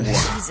Waco.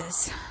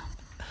 Jesus.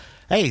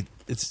 Hey,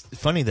 it's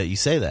funny that you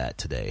say that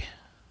today.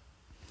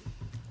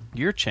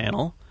 Your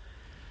channel.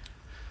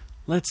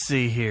 Let's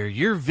see here.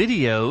 Your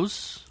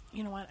videos.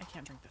 You know what? I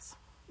can't drink this.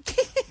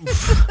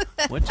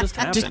 What just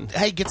happened?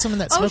 Hey, get some in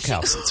that Oh,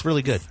 smokehouse. It's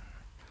really good.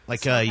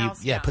 Like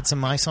Smokehouse, yeah, yeah. put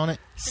some ice on it.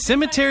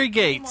 Cemetery Any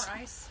Gates. more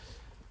ice?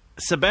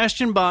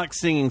 Sebastian Bach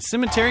singing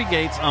Cemetery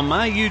Gates on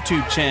my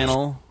YouTube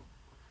channel.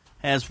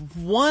 has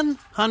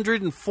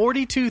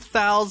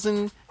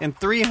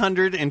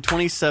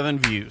 142,327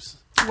 views.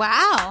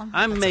 Wow.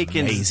 I'm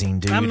making amazing,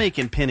 dude. I'm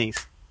making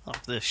pennies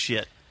off this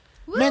shit.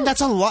 Man,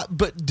 that's a lot.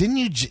 But didn't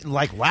you,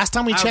 like, last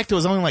time we checked, it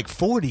was only like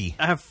 40.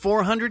 I have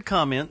 400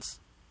 comments.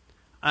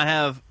 I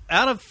have,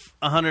 out of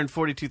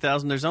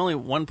 142,000, there's only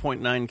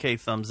 1.9K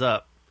thumbs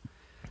up.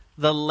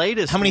 The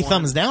latest How many one-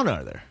 thumbs down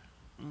are there?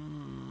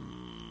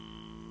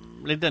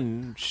 It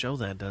doesn't show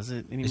that, does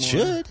it, anymore? It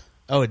should.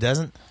 Oh, it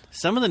doesn't?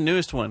 Some of the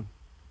newest one.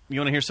 You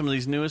want to hear some of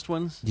these newest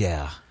ones?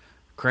 Yeah.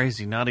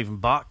 Crazy, not even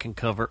Bach can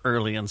cover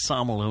early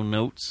ensemble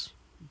notes.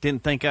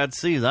 Didn't think I'd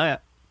see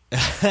that.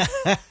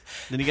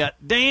 Then you got,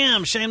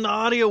 damn, shame the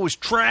audio was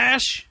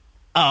trash.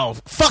 Oh,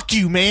 fuck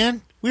you,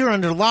 man. We were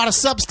under a lot of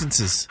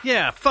substances.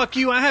 Yeah, fuck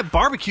you. I had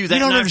barbecue that You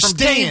don't night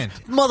understand.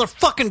 from Dave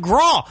motherfucking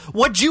Graw.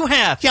 What'd you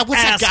have? Yeah,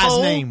 what's that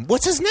asshole? guy's name?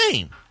 What's his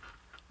name?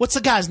 What's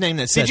the guy's name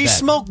that said that? Did you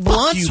smoke Fuck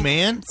blunts? you,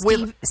 man.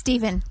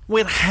 Stephen.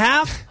 With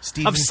half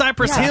Steven. of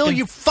Cypress Yeah. Hill,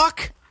 you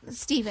fuck?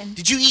 Stephen.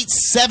 Did you eat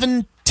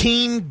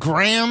 17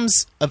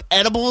 grams of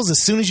edibles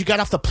as soon as you got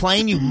off the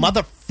plane, you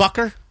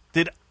motherfucker?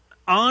 Did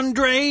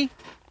Andre,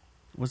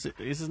 is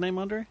his name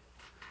Andre?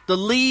 The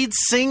lead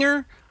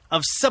singer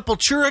of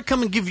Sepultura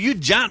come and give you a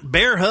giant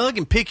bear hug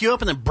and pick you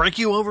up and then break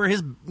you over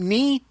his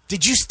knee?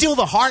 Did you steal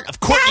the heart of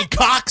Courtney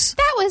Cox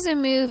That was a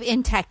move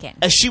in Tekken.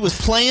 as she was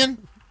playing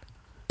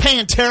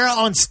Pantera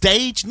on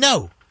stage?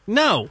 No,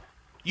 No.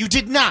 you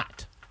did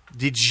not.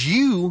 Did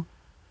you?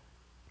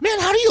 Man,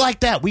 how do you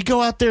like that? We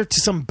go out there to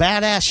some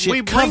badass shit.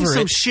 We bring cover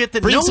some it, shit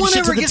that bring no some one shit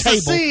ever to the gets to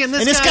table, see, and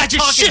this guy guy's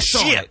just talking shits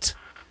on shit. it.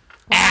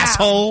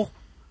 Asshole.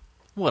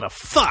 What a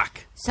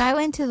fuck. So I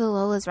went to the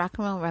Lola's Rock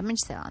and Roll Rummage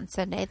Sale on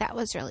Sunday. That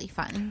was really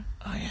fun.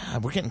 Oh, yeah,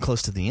 we're getting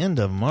close to the end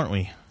of them, aren't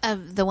we?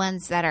 Of the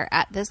ones that are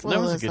at this That was a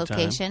Lola's good time.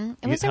 location.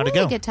 It was a How'd it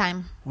really go? good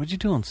time. What'd you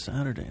do on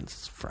Saturday?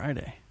 It's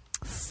Friday.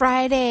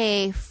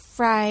 Friday.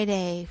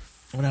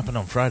 What happened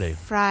on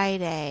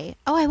Friday?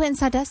 Oh, I went and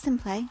saw Dustin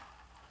play.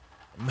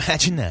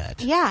 Imagine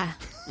that. Yeah.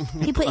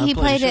 He played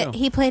played a show. it.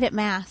 He played at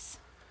Mass.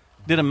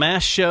 Did a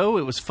mass show.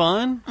 It was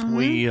fun.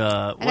 We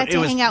got it to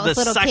was hang out with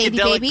the little Katie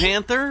Psychedelic Baby.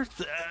 Panther.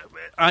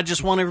 I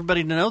just want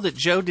everybody to know that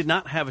Joe did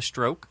not have a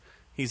stroke.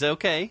 He's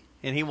okay,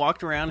 and he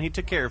walked around. He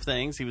took care of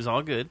things. He was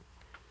all good.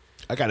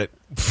 I got it.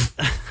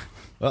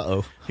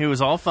 Uh-oh. He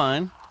was all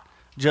fine.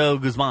 Joe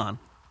Guzman.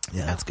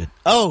 Yeah, that's good.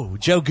 Oh,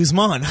 Joe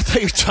Guzman. I thought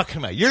you were talking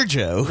about your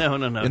Joe. No.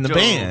 In the Joe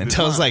band.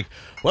 Guzman. I was like,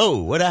 whoa,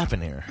 what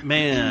happened here?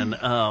 Man,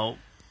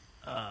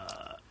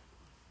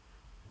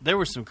 there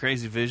were some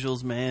crazy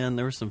visuals, man.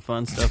 There was some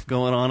fun stuff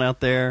going on out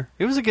there.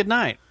 It was a good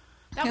night.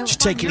 That was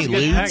Did you fun. take any Your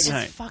band lewds? is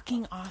Night.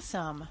 fucking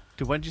awesome.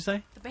 What did you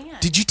say? The band.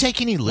 Did you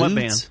take any lewds? What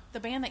band? The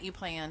band that you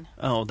play in.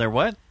 Oh, they're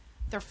what?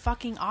 They're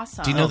fucking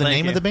awesome. Do you know the thank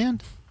name you. of the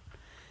band?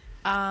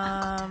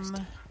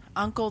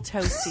 Uncle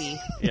Toasty.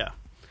 Yeah.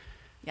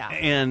 Yeah.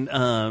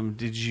 And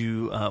did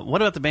you?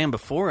 What about the band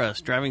before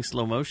us, Driving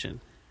Slow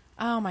Motion?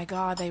 Oh my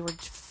god, they were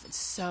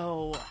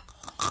so.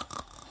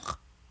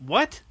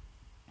 What?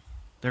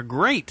 They're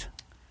great.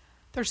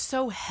 They're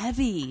so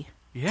heavy.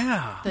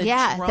 Yeah. The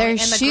Yeah, drum- their and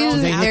the shoes, girls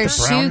Do they have their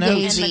the brown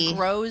notes? And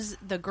shoegazey.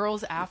 the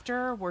girls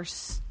after were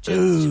just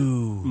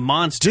Ooh.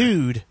 Monster.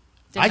 Dude,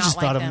 Did I not just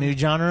like thought of a them. new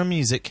genre of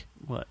music.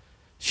 What?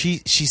 She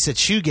said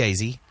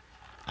shoegazy.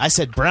 I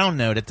said brown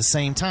note at the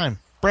same time.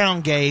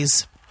 Brown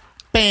gaze.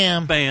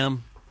 Bam.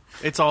 Bam.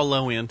 It's all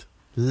low end.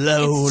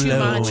 Low, it's too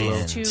low much. end.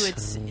 It's too.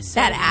 It's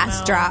That so ass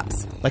emo.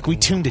 drops. Like we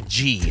tuned a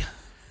G.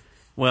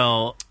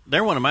 Well,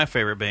 they're one of my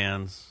favorite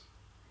bands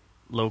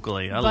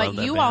locally. I love But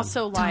that you band.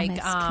 also like.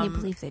 Thomas, can you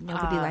believe that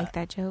nobody liked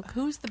that joke?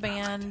 Who's the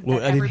band Well,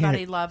 that I didn't hear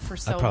everybody it. loved for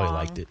so I probably long?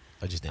 liked it.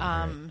 I just didn't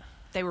hear it.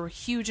 They were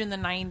huge in the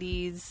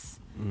 90s.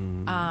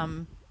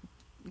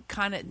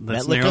 Kind of.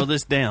 Let's Metallica? narrow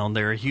this down.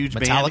 They're a huge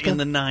band Metallica? in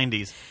the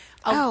 90s.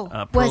 Oh,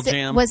 Pearl was it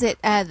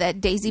Jam?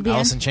 that Daisy band?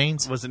 Alice in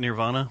Chains? Was it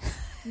Nirvana?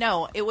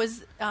 No, it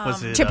was.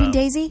 Was it Trippin'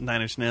 Daisy?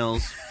 Nine Inch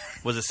Nails?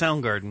 Was it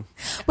Soundgarden?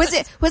 Was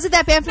it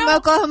that band from No,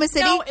 Oklahoma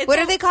City? no, it's What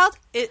are they called?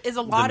 It is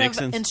a lot of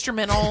Nixons?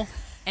 instrumental,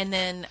 and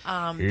then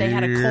they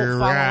had a cult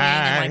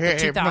following in like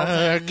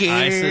the 2000s.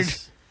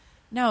 ISIS?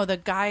 No,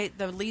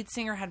 the lead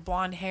singer had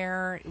blonde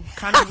hair,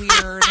 kind of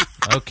weird.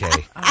 Okay.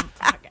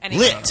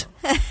 Anyway. Lit.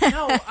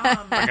 No,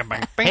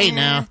 Hey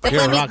now, The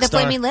you're a rock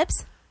star. Flaming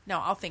Lips? no,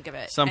 I'll think of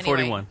it. Sum Anyway.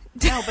 41.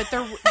 No, but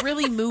they're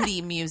really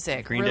moody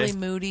music. Green really Day?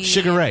 moody.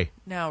 Sugar Ray.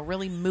 No,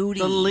 really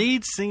moody. The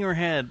lead singer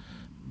had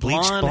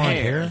Bleached blonde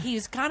hair.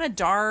 He's kind of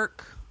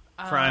dark.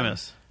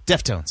 Primus.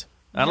 Deftones.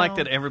 I like No.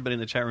 that everybody in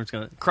the chat room is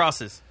going to...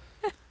 Crosses.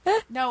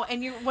 No,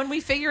 and when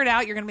we figure it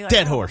out, you're going to be like,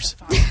 Dead oh, Horse.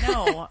 what the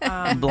fuck?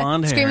 No,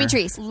 Blonde hair. Screaming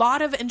Trees. a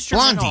lot of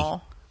instrumental.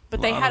 Blondie.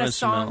 But they Lot had of a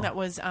song instrumental. that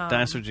was.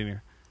 Dinosaur Jr.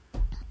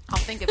 I'll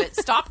think of it.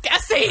 Stop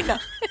guessing.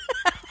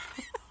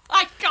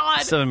 My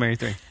God. Seven Mary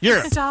 3.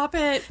 Europe. Stop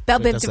it. Bell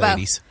Biv That's the DeVoe.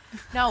 80s.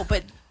 No,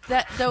 but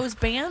those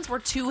bands were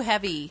too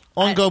heavy.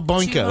 Ongo Too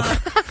Boingo.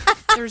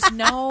 much. There's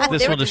no.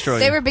 This will destroy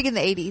They you. were big in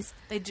the 80s.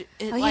 They do,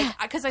 Oh, like yeah.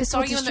 because I This saw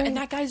will you destroy in you.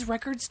 that guy's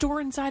record store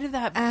inside of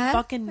that Uh-huh.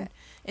 fucking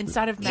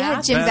inside of Yeah,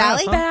 Mass. Jim Badass,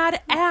 Valley. huh?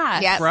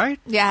 Badass. Yep. Right?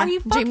 Yeah. Are you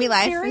Jamie fucking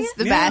Life serious? is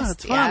the Yeah, best.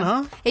 it's fun,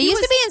 huh? It used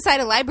was- to be inside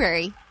a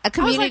library, a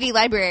community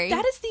library.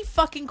 That is the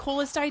fucking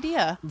coolest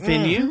idea.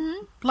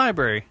 Venue,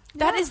 library.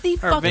 That is the Or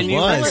fucking venue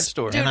was. record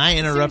store. Dude, And I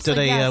interrupted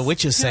seriously, a yes.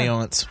 witches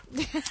seance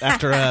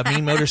after a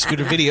Mean Motor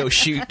Scooter video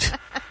shoot.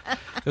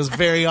 It was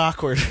very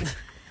awkward.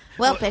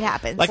 Well, it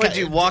happens. Like Did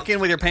you walk in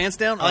with your pants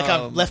down? Like I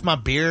left my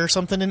beer or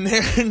something in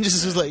there, and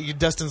just was like,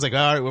 Dustin's like,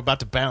 all right, we're about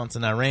to bounce,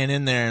 and I ran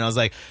in there, and I was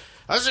like,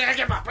 I was gonna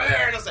get my beer,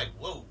 and I was like,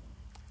 whoa,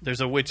 There's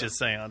a witches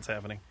seance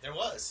happening. there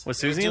was. Was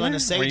They were Susie in doing there? a Were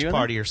sage you in there?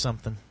 party or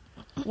something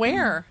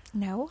Where?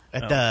 no,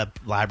 at the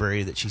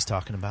library that she's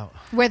talking about.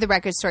 where the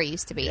record store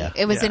used to be. Yeah.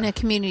 It was Yeah. in a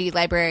community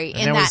library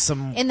in there was that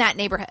some- in that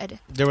neighborhood.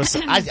 There was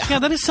some, Yeah,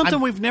 that is something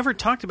we've never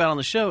talked about on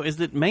the show. Is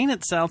that Maine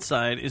at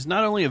Southside is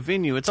not only a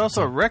venue, it's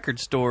also a record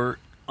store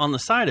on the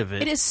side of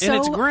it. It is and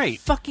it's so great.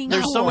 fucking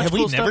There's so cool. much Have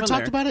cool we stuff never in talked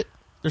there. about it?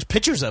 There's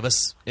pictures of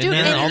us in Dude,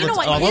 there and all, you know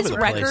what? all His over the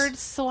place. record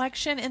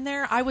selection in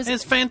there, I was.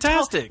 It's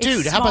fantastic. It's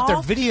Dude, how about their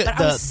small, video- but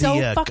I was the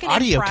so fucking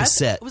audio impressed.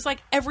 cassette? It was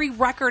like every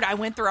record I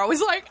went through, I was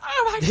like,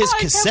 oh my god! His I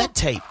can't cassette believe-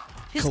 tape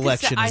His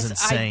collection cassette- is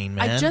insane,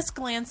 man. I just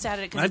glanced at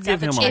it because I'd it's at give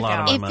the him a lot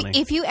of checkout. money.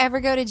 If you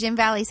ever go to Jim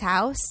Valley's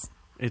house,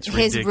 It's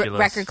his ridiculous.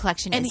 record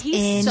collection And is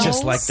he's so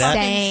Just like that?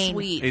 fucking insane.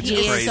 sweet. It's he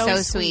crazy. is So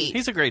so sweet.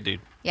 He's a great dude.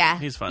 Yeah.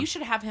 He's fun. You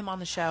should have him on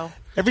the show.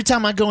 Every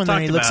time I go in there,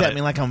 Talked he looks about at it.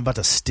 me like I'm about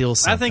to steal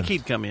something. I think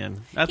he'd come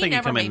in. I He think he'd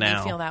never come made in me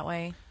now. feel that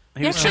way.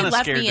 He He was actually kinda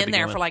left scared me to in begin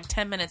there with. for like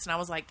 10 minutes, and I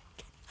was like,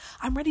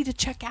 I'm ready to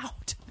check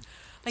out.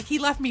 Like, he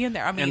left me in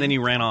there. I mean, And then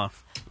you ran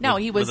off. no,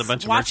 with- he with was a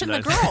bunch of watching the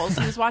merchandise. girls.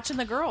 He was watching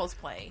the girls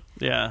play.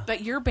 Yeah.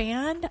 But your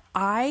band,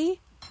 I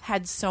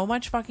had so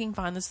much fucking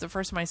fun. This is the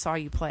first time I saw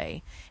you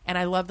play, and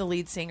I love the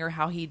lead singer,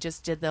 how he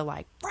just did the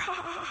like,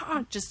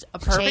 rah, just a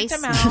perfect Chase,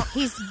 amount.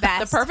 he's The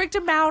best. perfect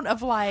amount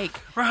of like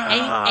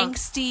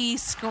angsty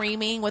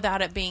screaming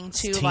without it being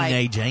too like,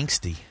 teenage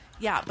angsty.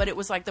 yeah. But it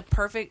was like the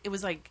perfect. It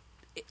was like,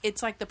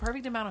 it's like the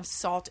perfect amount of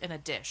salt in a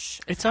dish.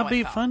 is It's how I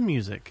upbeat felt. fun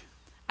music.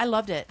 I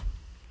loved it.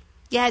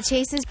 Yeah,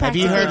 Chase is Have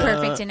you practically heard,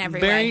 perfect in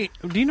every Barry,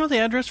 way. do you know the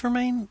address for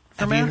Maine?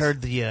 For Have you Mass?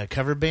 heard the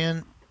cover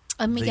band?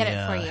 Let me the, get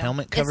it for you.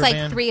 helmet It's cover like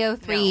band?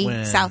 303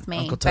 When South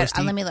Main. Uncle But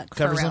Toasty let me look for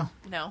covers real. them?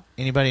 No,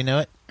 Anybody know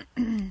it?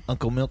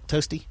 Uncle Milk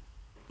Toasty?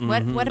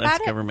 What Mhm, about that's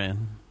it?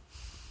 Coverman.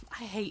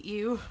 I hate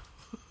you.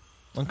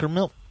 Uncle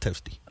Milk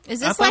Toasty.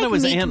 Is I this thought like it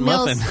was Meek Aunt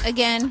Mills Muffin.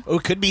 again? Oh,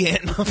 it could be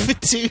Aunt Muffin,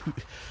 too.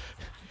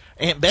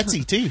 Aunt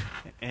Betsy, too.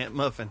 Aunt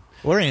Muffin.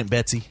 Or Aunt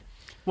Betsy.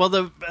 Well,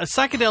 the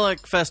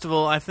psychedelic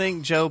festival, I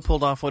think Joe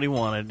pulled off what he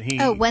wanted. He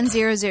Oh,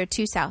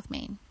 1002 South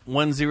Main.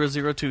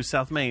 1002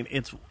 South Main.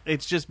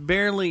 It's just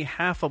barely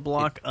half a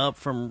block up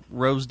from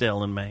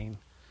Rosedale in Maine.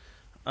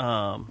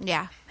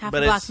 Yeah, half a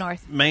But block it's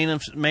north. Maine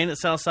at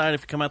Southside.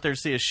 If you come out there to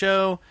see a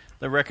show,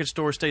 the record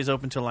store stays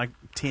open till like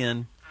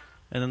 10,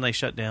 and then they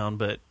shut down.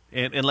 But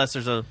unless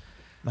there's a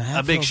My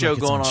hat big feels show like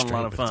it's going on, a straight,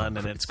 lot of but fun,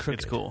 and on- it's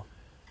crooked. cool.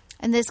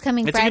 And this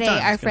coming It's a good Friday,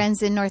 time. our It's good.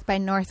 friends in North by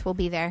North will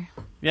be there.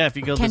 Yeah, if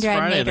you go this Kendra and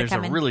Friday, Nate are there's a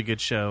coming. really good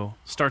show.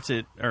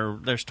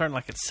 They're starting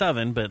like at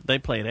 7, but they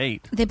play at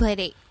 8. They played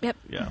 8. Yep.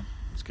 Yeah,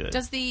 it's good.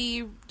 Does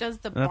the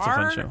That's a bar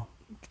fun show.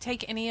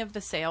 take any of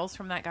the sales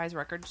from that guy's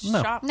record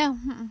No. shop? No.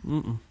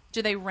 mm-mm.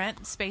 Do they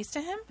rent space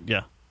to him?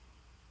 Yeah.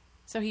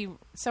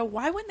 So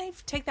why wouldn't they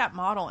take that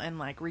model and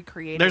like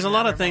recreate it? There's a in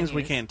lot other of things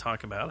we venues? can't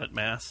talk about at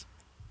Mass.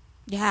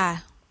 Yeah.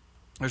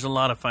 There's a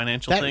lot of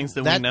financial things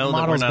that we know that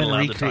we're model's not been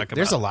allowed to talk about.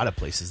 There's a lot of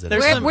places that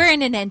There's are- some- We're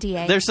in an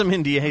NDA. There's some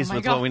NDAs my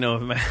with God. what we know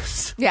of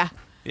Mass. yeah.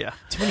 Yeah.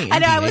 too many I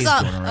know. I was NDAs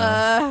all. going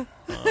around.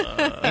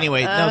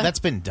 Anyway, no, that's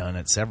been done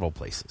at several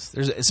places.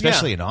 There's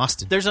especially Yeah. in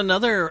Austin. There's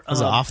another Was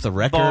it off the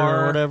record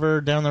bar, or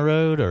whatever down the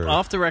road, or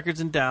Off the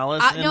records in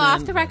Dallas. and No, Off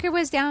then- the Record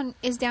was down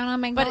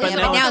on Magnolia, But but,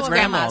 now now it's it's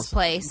Grandma's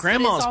place.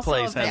 Grandma's But it's also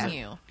place a has it.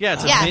 venue. Yeah,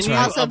 it's a Yeah, it's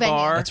venue, also a a venue.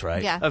 bar, That's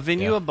right. Yeah. a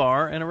venue, Yeah. a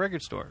bar, and a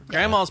record store.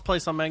 Grandma's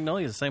place on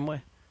Magnolia is the same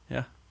way.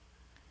 Yeah.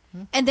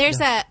 And there's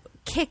a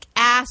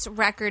kick-ass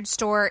record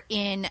store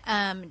in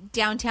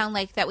downtown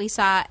Lake that we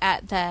saw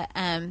at the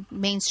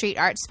Main Street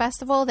Arts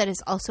Festival that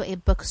is also a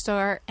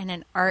bookstore and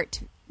an art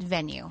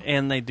venue.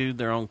 And they do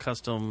their own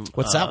custom.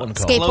 What's that one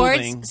called?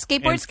 clothing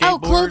Skateboards. and Oh,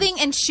 clothing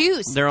and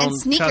shoes Their own and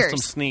sneakers. custom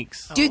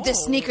sneaks. Dude, the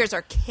sneakers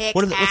are kick-ass.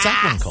 what's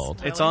that one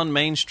called? It's on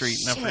Main Street,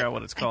 and I Shit. forgot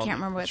what it's I called. can't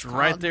remember what it's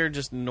right called. there,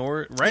 just right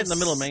in the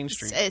middle of Main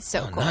Street. It's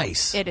so Oh, cool.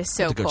 nice. It is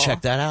so Have to go cool.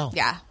 check that out.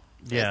 Yeah.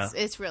 Yeah.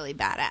 It's really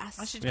badass.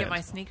 I should Yeah. get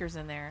my sneakers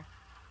in there.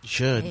 You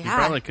should. Yeah.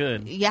 probably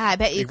could. Yeah, I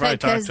bet you You probably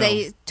could because talk to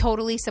they 'em.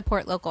 totally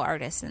support local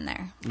artists in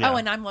there. Yeah. Oh,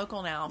 and I'm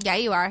local now. Yeah,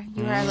 you are.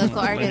 You are a local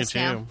Look artist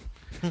at now. you.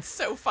 It's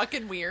so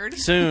fucking weird.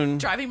 Soon,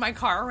 Driving my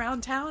car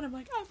around town, I'm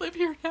like, I live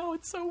here now.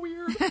 It's so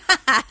weird.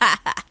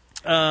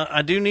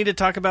 I do need to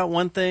talk about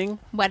one thing,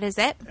 What is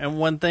it? and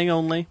one thing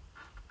only.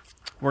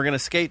 We're going to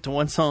skate to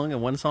one song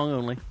and one song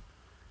only.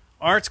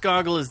 Arts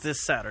Goggle is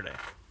this Saturday.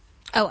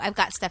 Oh, I've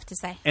got stuff to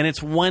say. And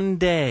it's one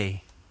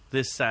day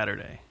this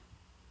Saturday.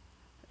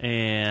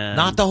 And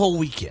Not the whole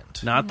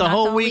weekend. Not the Not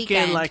whole the weekend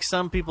weekend. like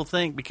some people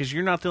think, because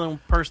you're not the only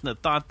person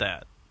that thought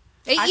that.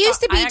 It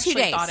used to be 2 actually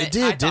days. thought It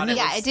did, I thought didn't it?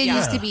 Yeah, it did Yeah.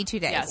 used to be 2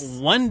 days. Yes.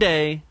 One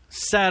day,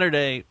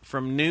 Saturday,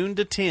 from noon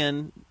to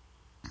 10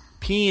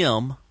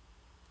 p.m.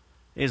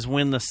 is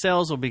when the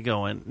sales will be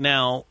going.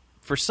 Now,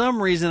 for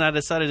some reason, I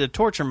decided to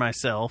torture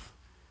myself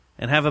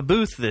and have a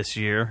booth this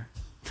year.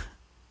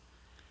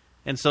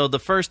 And so the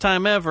first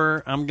time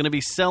ever, I'm going to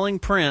be selling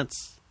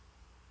prints,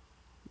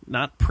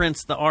 not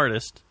Prince the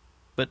artist,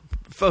 but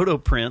photo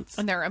prints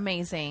And they're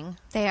amazing.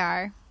 They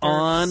are.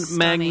 on stunning.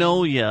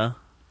 Magnolia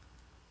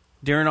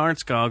during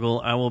Arts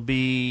Goggle.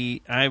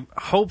 I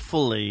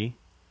hopefully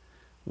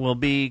will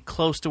be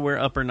close to where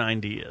Upper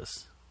 90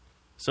 is.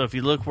 So if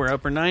you look where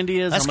Upper 90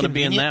 is, That's I'm going to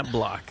be in convenient. that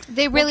block.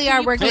 They really can are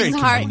you working Very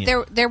hard.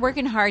 convenient. They're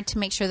working hard to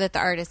make sure that the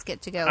artists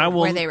get to go I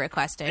will- where they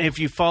requested. If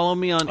you follow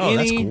me on Oh,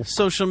 that's any cool.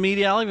 social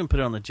media, I'll even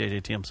put it on the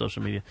JJTM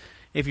social media.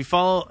 If you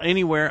follow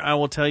anywhere, I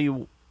will tell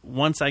you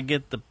once I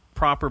get the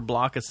proper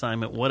block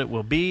assignment what it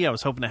will be. I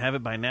was hoping to have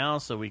it by now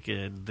so we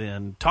could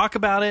then talk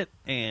about it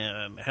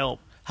and help.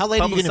 How late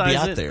are you going to be publicize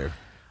out it. there?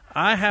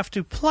 I have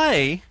to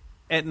play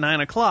at 9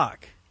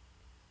 o'clock.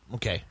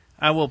 Okay.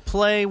 I will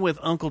play with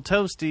Uncle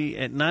Toasty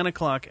at 9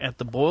 o'clock at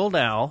the Boiled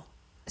Owl.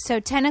 So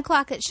 10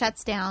 o'clock it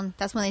shuts down.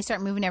 That's when they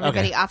start moving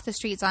everybody Okay. off the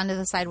streets onto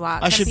the sidewalk.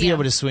 I should be 10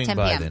 able to swing 10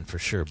 by p.m. then for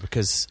sure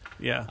because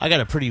Yeah. I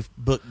got a pretty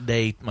booked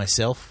day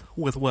myself.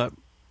 With what?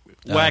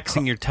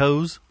 Waxing your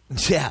toes?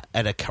 Yeah,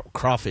 at a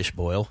crawfish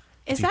boil.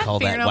 Is if you that call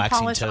that fingernail waxing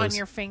polish toes. on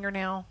your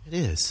fingernail? It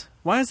is.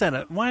 Why is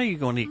that? Why are you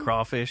going to eat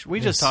crawfish? We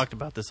just Yes. talked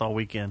about this all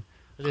weekend.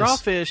 It is.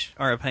 Crawfish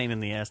are a pain in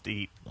the ass to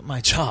eat.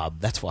 My job.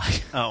 That's why.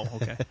 Oh,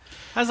 okay.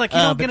 I was like, you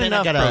don't but get then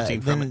enough I gotta,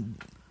 protein from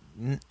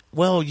it.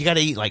 Well, you got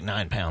to eat like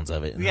 9 pounds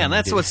of it. and Yeah, then and you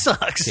that's do- what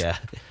sucks. Yeah,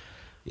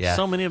 yeah.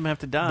 So many of them have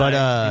to die. But,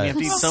 and you have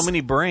to eat so many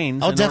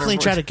brains. I'll in order definitely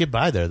for- try to get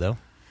by there though.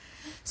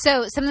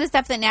 So some of the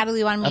stuff that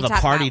Natalie wanted me I have to a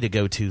talk party about. to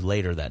go to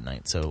later that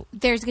night, so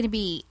There's going to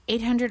be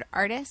 800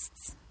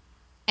 artists,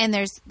 and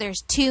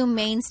there's 2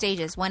 main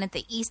stages. One at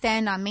the East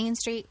End on Main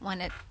Street,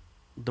 one at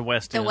the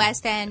West the End.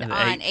 West End and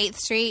on 8th. 8th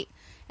Street,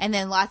 and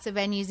then lots of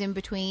venues in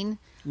between.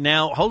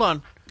 Now, hold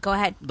on. Go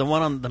ahead. The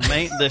one on the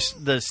main,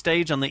 the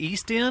stage on the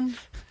East End,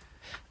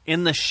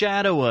 in the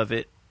shadow of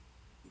it,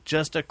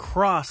 just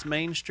across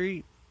Main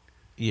Street,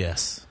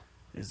 yes.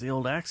 is the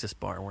old Axis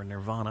Bar where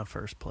Nirvana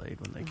first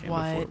played when they came to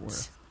What? Fort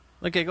Worth.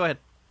 Okay, go ahead.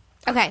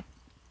 Okay.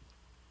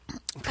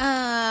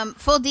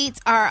 Full deets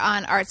are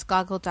on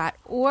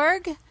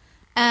artsgoggle.org.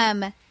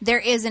 There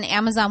is an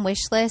Amazon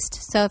wish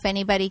list, so if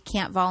anybody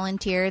can't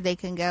volunteer, they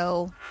can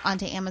go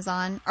onto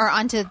Amazon or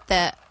onto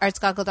the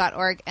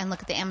artsgoggle.org and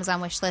look at the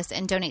Amazon wish list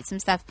and donate some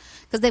stuff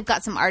because they've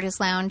got some artist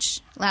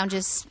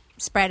lounges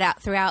spread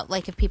out throughout.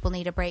 Like if people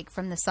need a break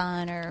from the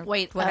sun or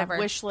Wait, whatever,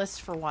 wish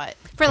list for what?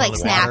 for like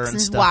Water snacks and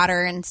and stuff.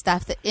 water and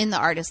stuff that in the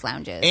artist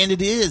lounges. And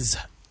it is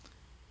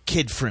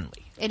kid friendly.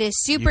 it is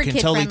You super can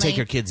kid totally friendly. take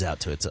your kids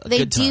out to it. It's a They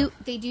good do. time.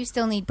 They do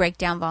still need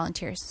breakdown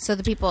volunteers. So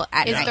the people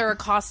at Is night. there a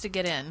cost to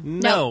get in?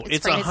 No, it's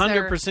it's free.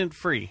 100%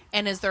 free.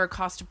 And is there a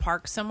cost to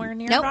park somewhere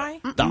nearby?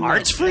 The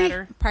art's free.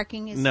 Better.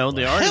 parking is No,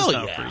 the art is Hell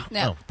not yeah. free.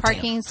 no Oh,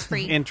 parking's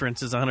free.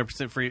 Entrance is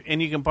 100% free,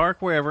 and you can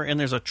park wherever. And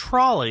there's a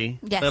trolley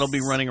Yes. that'll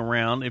be running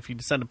around if you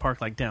decide to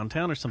park like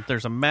downtown or something.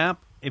 There's a map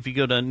if you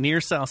go to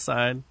near South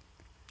Side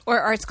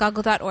Or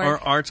artsgoggle.org. or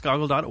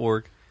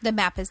artsgoggle.org. The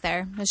map is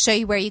there. It'll show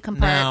you where you can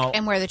park Now-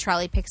 and where the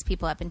trolley picks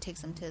people up and takes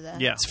them to the.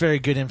 Yeah, It's very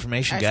good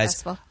information, Arts guys.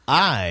 Festival.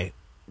 I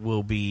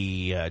will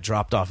be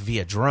dropped off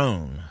via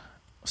drone,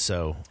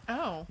 so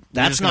Oh.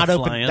 that's just not gonna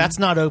open. fly in? That's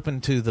not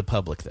open to the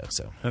public though.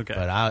 So Okay.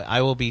 but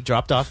I will be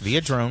dropped off via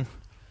drone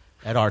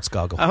at Arts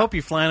Goggle. I hope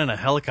you're flying in a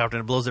helicopter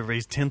and it blows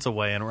everybody's tents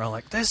away, and we're all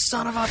like, "This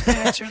son of a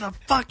bitch! Who the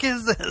fuck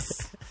is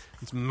this?"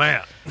 It's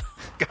Matt.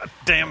 God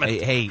damn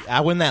it! Hey, I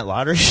win that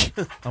lottery.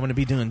 I'm going to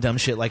be doing dumb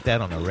shit like that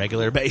on a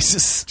regular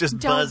basis. Just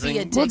Don't buzzing. be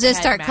a We'll just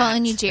dickhead, start Matt.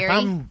 calling you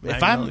Jerry.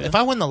 If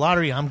I win the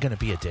lottery, I'm going to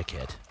be a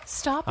dickhead.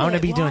 Stop I'm going to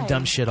it. be doing Why?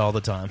 dumb shit all the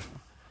time.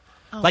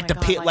 Oh Like my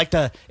the God, like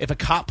the if a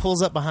cop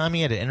pulls up behind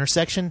me at an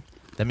intersection,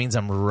 that means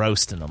I'm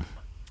roasting them.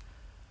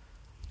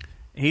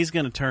 He's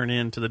going to turn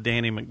into the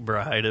Danny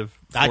McBride of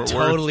I Fort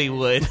Worth. totally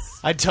would.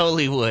 I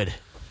totally would.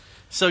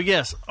 So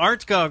yes,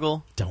 Arts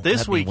Goggle Don't this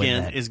let me win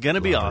weekend that is going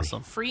to be lottery.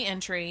 awesome. Free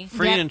entry.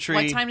 Free Yep. entry.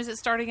 What time does it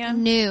start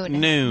again? Noon.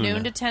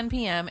 Noon. To 10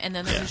 p.m. And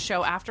then there's a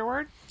show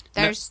afterward.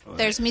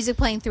 There's music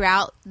playing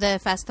throughout the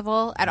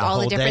festival at The all the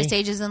whole different day?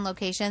 stages and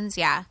locations.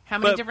 Yeah. How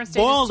many But different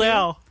stages? Boiled too?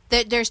 Owl.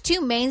 There's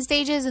 2 main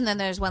stages, and then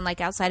there's one like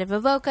outside of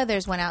Evoca.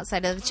 There's one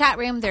outside of the chat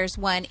room. There's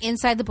one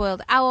inside the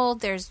Boiled Owl.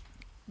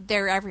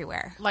 They're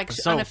everywhere. Like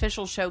So-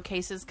 unofficial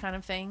showcases kind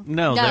of thing.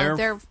 No,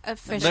 they're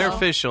official. They're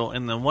official,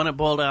 and the one at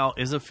Boiled Owl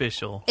is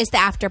official. It's the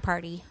after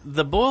party.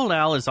 The Boiled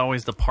Owl is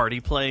always the party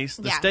place.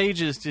 The Yeah.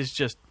 stage is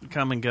just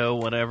come and go,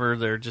 whatever.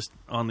 They're just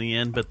on the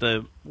end. But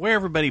the where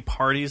everybody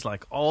parties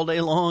like all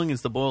day long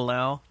is the Boiled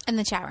Owl, In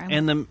the chat room.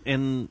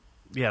 and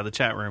the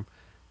chat room.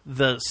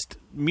 The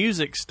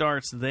music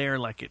starts there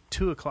like at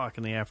 2:00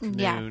 in the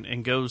afternoon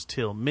and goes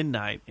till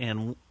midnight.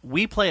 And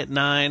we play at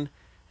 9.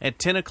 At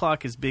 10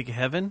 o'clock is Big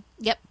Heaven.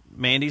 Yep.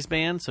 Mandy's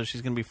band, so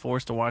she's going to be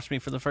forced to watch me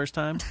for the first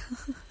time.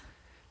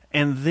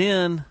 And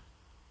then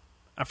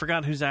I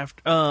forgot who's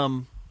after.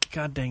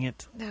 God dang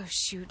it. Oh,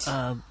 shoot. The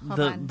on.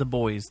 the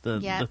boys. The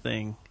Yep.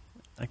 thing.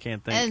 I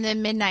can't think. And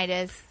then midnight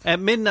is. At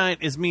midnight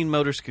is Mean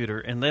Motor Scooter,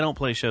 and they don't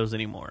play shows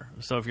anymore.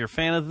 So if you're a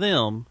fan of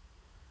them,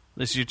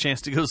 this is your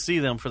chance to go see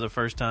them for the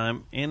first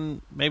time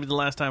and maybe the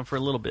last time for a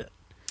little bit.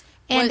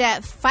 And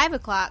at 5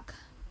 o'clock.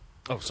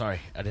 Oh, sorry.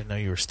 I didn't know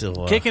you were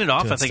still Kicking it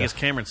off, doing I think, stuff. is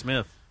Cameron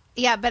Smith.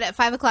 Yeah, but at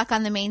 5 o'clock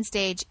on the main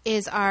stage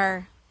is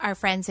our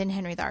friends in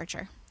Henry the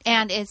Archer.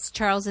 And it's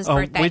Charles's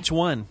birthday. Which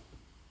one?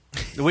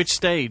 Which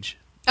stage?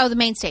 Oh, the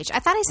main stage. I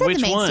thought I said Which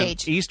the main one?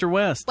 stage. East or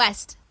West?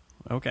 West.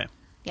 Okay.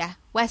 Yeah,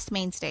 West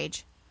main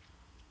stage.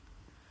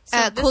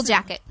 So this Cool is-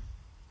 Jacket.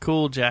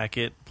 Cool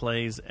Jacket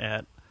plays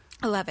at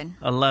 11.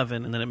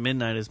 11, and then at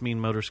midnight is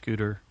Mean Motor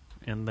Scooter,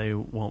 and they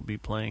won't be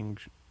playing.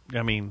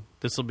 I mean,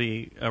 this will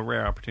be a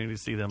rare opportunity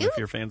to see them if Ooh.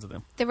 you're fans of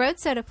them. The Road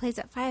Soda plays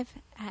at 5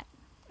 at.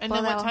 And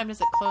then Well, what time does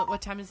it close?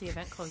 What time does the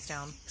event close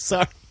down?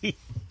 Sorry.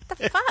 What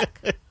the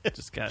fuck?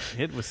 Just got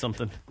hit with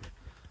something.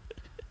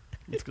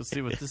 Let's go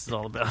see what this is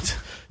all about.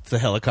 It's the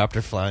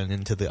helicopter flying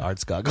into the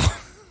arts goggle.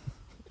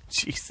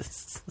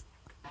 Jesus.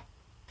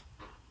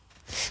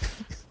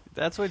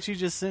 That's what you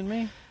just sent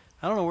me?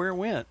 I don't know where it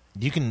went.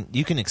 You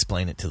can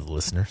explain it to the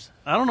listeners.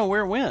 I don't know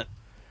where it went.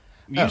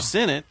 You Oh.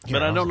 sent it, Here,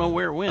 but I I'll don't know see.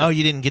 where it went. Oh,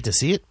 you didn't get to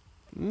see it?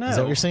 No. Is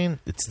that what you're saying?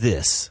 It's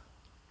this.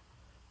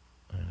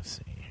 Let's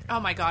see here. Oh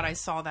my god, I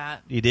saw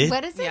that. You did?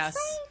 What is it? Yes, say?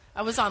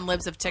 I was on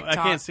Libs of TikTok.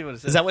 I can't see what it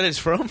says. Is that what it's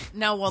from?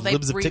 No, well they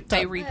Libs of TikTok?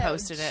 they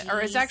reposted it, or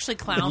it's actually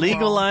Clown World.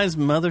 Legalized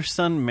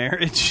mother-son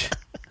marriage?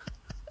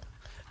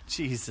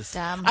 Jesus.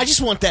 Dumb. I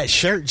just want that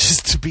shirt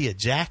just to be a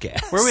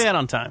jackass. Where are we at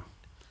on time?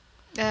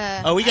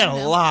 Oh, we got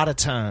a lot of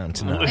time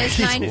tonight. It's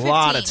a 9:15.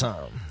 lot of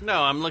time.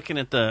 No, I'm looking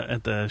at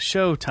the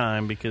show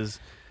time because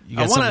You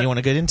got I something wanna you want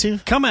to get into?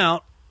 come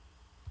out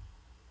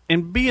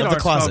and be at Of the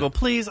Arts closet. Goggle,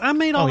 please. I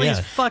made all Oh, yeah.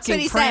 these fucking That's what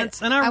he prints,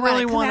 said. and I I wanna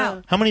really come want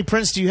out. How many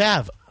prints do you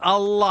have? a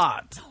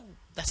lot.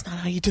 That's not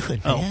how you do it,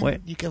 Oh, man.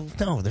 wait. You go,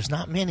 no, there's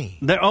not many.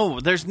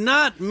 There's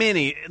not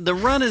many. The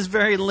run is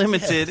very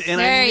limited, and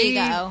There I need, you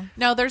go.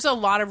 No, there's a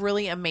lot of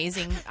really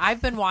amazing.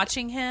 I've been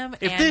watching him.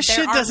 If and this there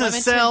shit are doesn't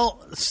limited-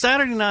 sell,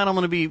 Saturday night I'm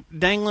going to be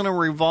dangling a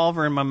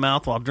revolver in my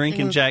mouth while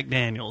drinking Jack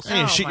Daniels. You need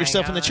to Oh shoot my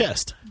yourself in the God.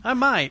 chest. I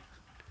might,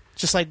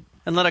 Just like,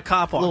 and let a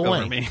cop walk Lil over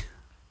Wayne. me.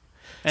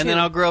 And then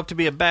I'll grow up to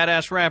be a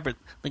badass rapper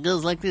that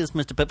goes like this,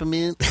 Mr.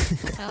 Peppermint.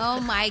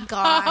 Oh my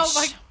gosh. Oh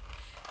my,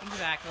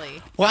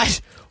 exactly.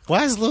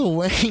 why is Lil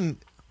Wayne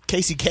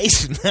Casey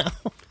Kasem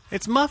now?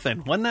 It's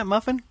Muffin. Wasn't that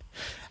Muffin?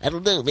 I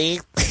don't know, man.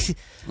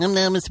 I'm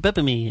now Mr.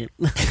 Peppermint.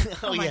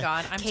 Oh my yeah.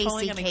 god, I'm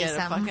totally Casey gonna get a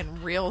Kasem.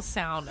 fucking real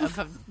sound of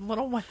a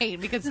Little Wayne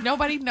because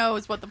nobody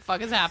knows what the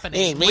fuck is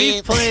happening.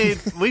 We've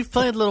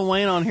played Lil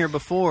Wayne on here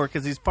before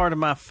because he's part of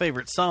my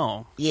favorite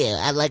song. Yeah,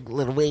 I like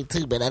Lil Wayne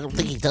too, but I don't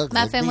think he talks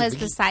like Muffin me. was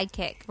the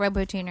sidekick,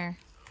 RoboTuner.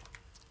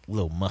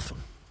 Lil Muffin.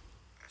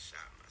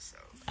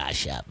 I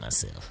shot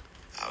myself.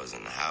 I was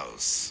in the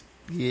house.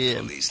 Yeah.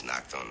 Police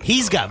knocked on the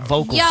He's door. got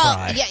vocal Y'all,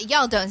 fry.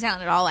 y'all don't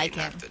sound at all like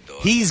him. Knocked the door.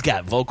 He's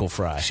got vocal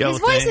fry. Show His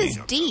voice thing. is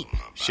deep.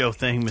 Show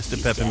thing,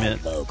 Mr.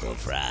 Peppermint. Vocal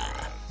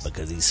fry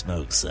because he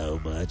smokes so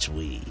much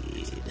weed.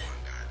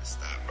 Stop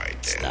right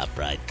there. Stop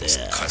right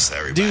there. Cuss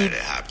everybody Dude,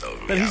 that hopped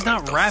over me. but he's out.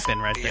 not What the rapping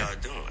f- right are there. Y'all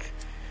doing?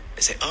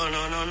 They say,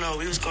 oh no,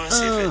 we was going to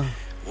see if it.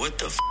 What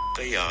the f-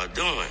 are y'all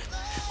doing?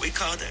 We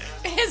called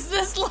that. Is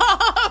this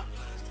love?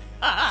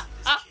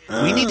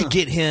 We need to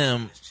get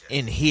him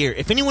in here.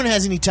 If anyone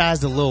has any ties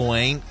to Lil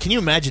Wayne, can you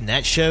imagine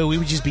that show? We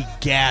would just be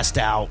gassed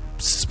out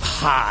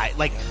high.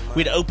 Like,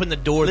 we'd open the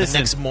door Listen. the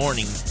next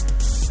morning.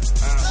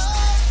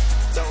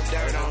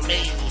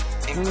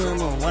 I'm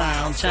a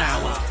wild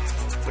child.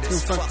 Who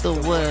fuck the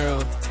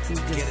world? You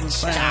get the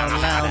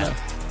sound louder.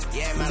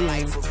 Being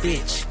a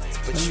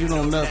bitch. You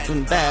know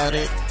nothing about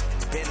it.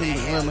 Bring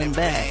the woman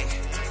back.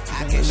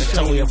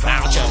 Tell you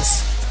about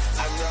us.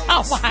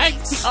 Oh my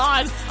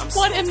god!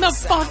 What in the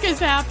fuck is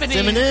happening?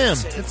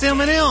 Eminem. It's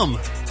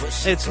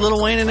Eminem. It's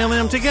Lil Wayne and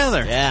Eminem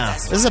together. Yeah.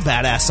 This is a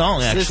badass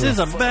song, actually. This is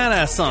a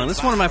badass song. This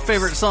is one of my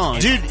favorite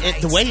songs. Dude,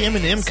 the way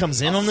Eminem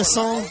comes in on this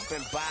song,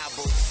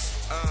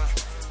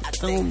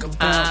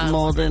 About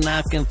more than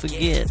I can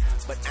forget.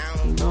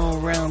 No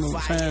around the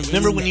time.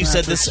 remember when you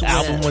said this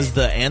album was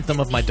the anthem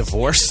of my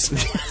divorce?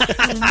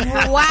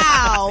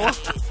 Wow.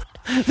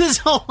 This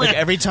whole Like,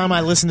 every time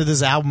I listen to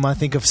this album, I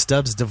think of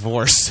Stubbs'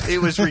 divorce.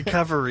 it was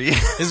recovery.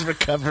 His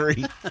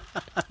recovery.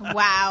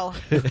 Wow.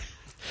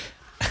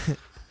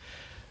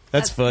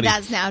 That's funny.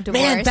 That's now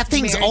divorced. Man, that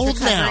thing's marriage old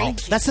now.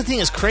 recovery. That's the thing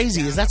that's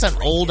crazy, is that's an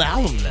old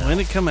album now. When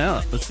did it come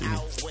out? Let's see.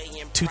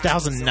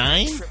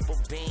 2009?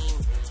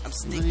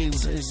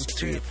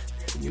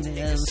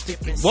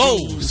 Whoa,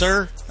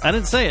 sir. I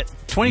didn't say it.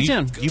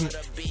 2010. You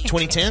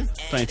 2010?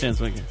 2010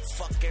 's weekend.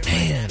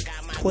 Man,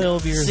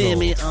 12 years old.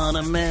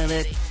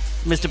 Semi-automatic.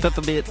 Mr.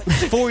 Peppermint.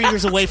 4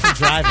 years away from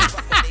driving.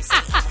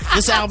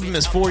 This album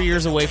is 4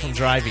 years away from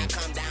driving.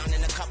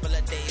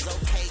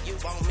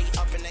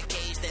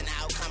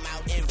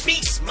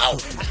 Beat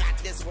smoke.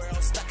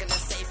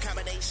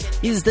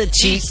 Use the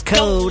cheat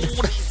code.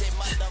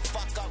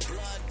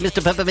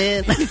 Mr.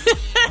 Peppermint.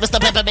 Mr.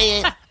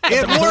 Peppermint.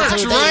 It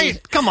works, right?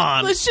 Come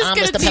on. Let's just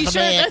get a Mr. T-shirt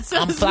that Peppermint. says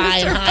I'm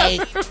flying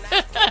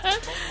Mr.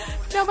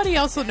 high. Nobody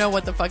else will know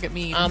what the fuck it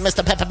means. I'm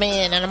Mr.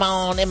 Peppermint, and I'm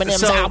on Eminem's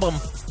So- album.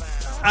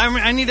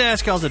 I need to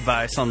ask y'all's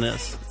advice on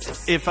this.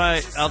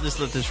 I'll just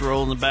let this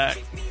roll in the back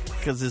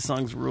because this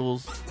song's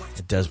rules.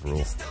 It does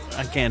rule.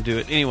 I can't do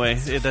it. Anyway,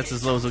 that's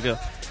as low as it'll go.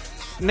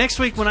 Next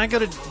week when I go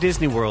to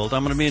Disney World,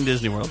 I'm going to be in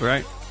Disney World,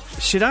 right?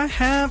 Should I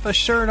have a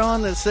shirt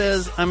on that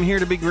says, I'm here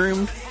to be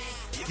groomed?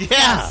 Yeah.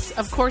 Yes,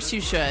 of course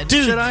you should.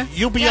 Dude, Should I?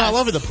 you'll be Yes. all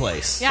over the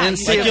place. Yeah, And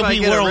you see Like if you'll I be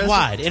get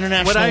worldwide, arrested?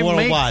 international, Would I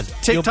worldwide. make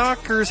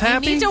TikTokers You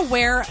happy? need to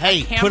wear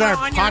Hey, a camera put our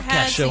on your podcast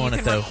head show so on you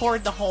it, can though.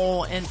 record the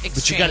whole and exchange.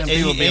 But you got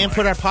people be and like-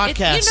 put our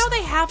podcast. You know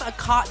they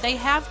have they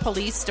have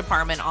police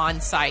department on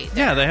site.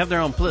 Yeah, they have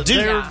their own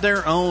Dude.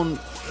 their own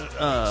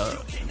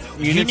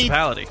You need-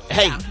 municipality.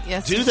 Hey,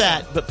 Yes, do you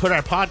that, but put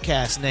our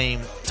podcast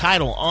name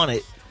title on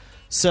it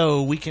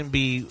so we can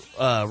be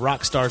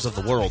rock stars of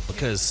the world.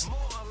 Because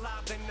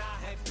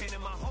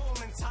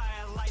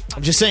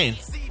I'm just saying,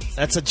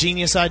 that's a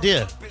genius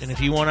idea. And if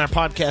you want our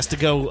podcast to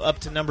go up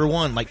to number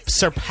one, like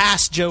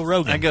surpass Joe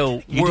Rogan, I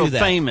go you do world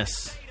that.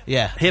 famous.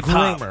 Yeah, Hip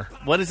hop. groomer.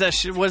 What is that?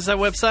 What is that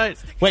website?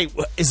 Wait,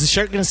 is the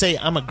shirt going to say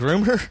I'm a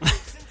groomer?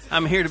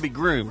 I'm here to be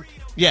groomed.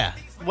 Yeah,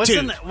 What's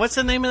dude, what's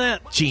the name of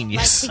that? Like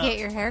genius. to get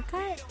your hair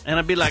cut? And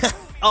I'd be like,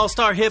 All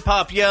Star Hip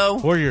Hop, yo,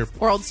 Or your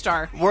World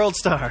Star. World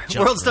Star,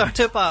 Jump World Star rope.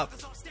 Hip Hop.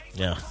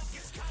 yeah.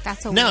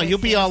 That's a No, weird you'll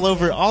be thing all to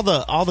over do. all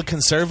the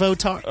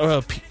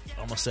conservo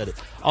almost said it.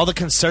 All the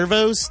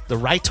conservos, the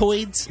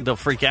rightoids. They'll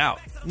freak out.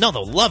 No,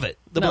 they'll love it.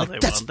 They'll No, be they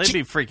like, that's won't. They'd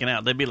be freaking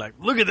out. They'd be like,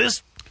 Look at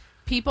this.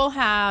 People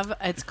have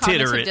it's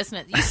cognitive Titter it.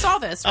 dissonance. You saw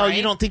this, Oh, right?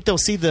 you don't think they'll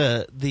see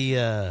the Do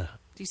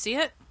you see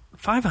it?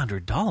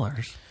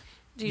 $500.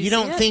 Do you see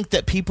don't it? think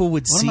that people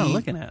would What see am I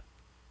looking at?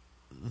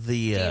 the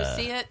Do you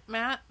see it,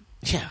 Matt?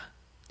 yeah,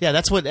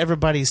 that's what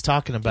everybody's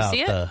talking about.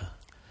 see it?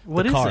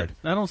 What is card.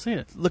 it? I don't see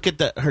it. Look at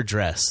her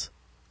dress.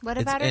 What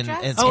It's- about her and-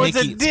 dress? and Oh, it's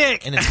a Mickey-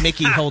 dick. and it's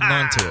Mickey holding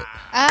on to it.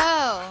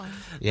 Oh.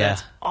 Yeah,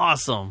 That's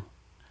awesome.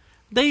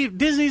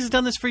 Disney's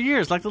done this for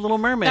years, like the Little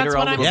Mermaid. That's are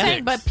all what I'm little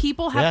saying. dicks. But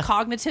people have Yeah.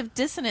 cognitive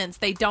dissonance.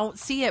 They don't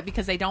see it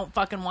because they don't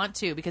fucking want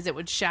to because it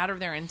would shatter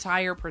their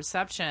entire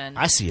perception.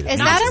 I see it. Is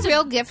Not that just a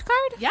real gift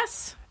card?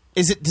 Yes.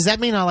 Does that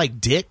mean I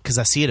like dick because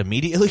I see it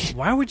immediately?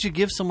 Why would you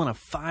give someone a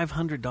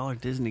 $500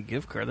 Disney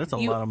gift card? That's a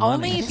You lot of money.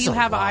 only if That's you a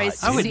have lot, eyes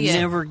to I would see it.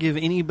 never give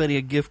anybody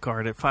a gift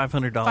card at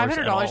 $500.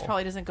 $500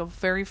 probably doesn't go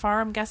very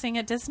far. I'm guessing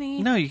at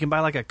Disney. No, you can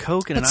buy like a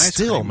Coke and But an ice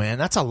still, cream. man,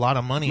 that's a lot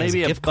of money.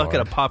 Maybe as a gift bucket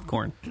card. of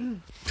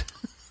popcorn.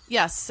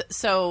 Yes.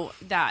 So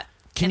that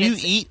Can and you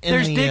it's- eat? In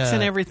There's the, dicks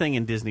and everything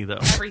in Disney, though.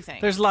 Everything.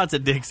 There's lots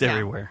of dicks Yeah.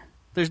 everywhere.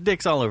 There's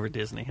dicks all over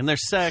Disney, and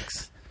there's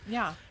sex.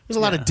 Yeah. There's a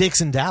lot Yeah. of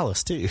dicks in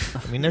Dallas too.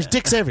 I mean, there's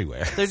dicks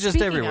everywhere. They're just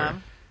Speaking everywhere.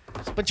 of,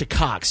 There's a bunch of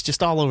cocks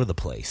just all over the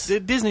place.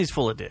 Disney's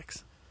full of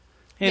dicks.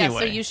 Anyway, yeah,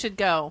 so you should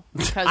go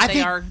because I they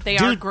think- are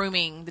dude,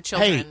 grooming the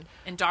children,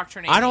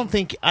 indoctrinating.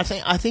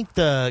 I think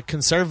the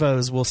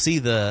conservos will see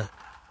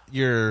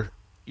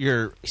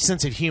your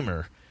sense of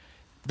humor.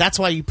 That's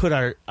why you put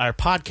our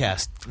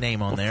podcast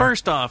name on there.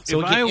 first off, so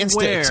if we get I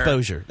instant wear-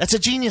 exposure. That's a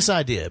genius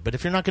idea. But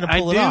if you're not going to I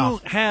pull it do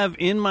off, have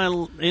in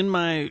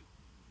my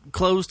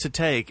clothes to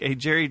take a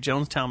Jerry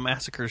Jonestown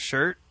Massacre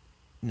shirt.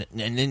 and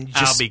then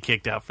I'll just be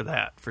kicked out for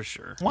that for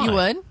sure. why? You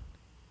would.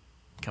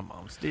 Come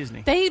on, it's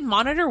Disney. They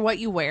monitor what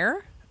you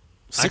wear.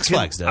 Six I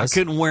Flags couldn't- does. I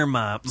couldn't wear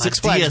my Six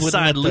Flags wouldn't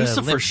Deicide let the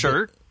Lucifer limp-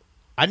 shirt.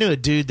 I knew a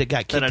dude that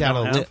got That I kicked out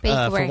don't of have. They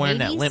for wear wearing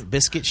that Hades? Limp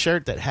Biscuit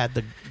shirt that had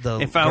the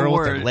If I girl with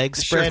wore her a legs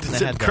shirt spread and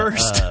that it had said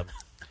cursed. it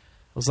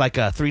was like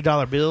a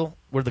 $3 bill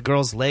where the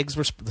girl's legs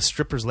were the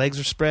stripper's legs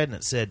were spread and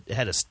it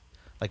had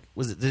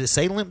did it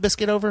say Limp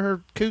Biscuit over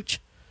her cooch?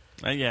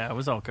 Yeah, it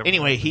was all covered.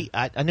 Anyway,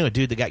 I knew a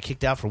dude that got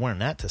kicked out for wearing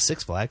that to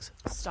Six Flags.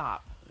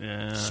 Stop.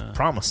 Yeah.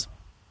 Promise.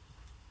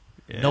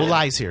 Yeah. No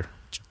lies here.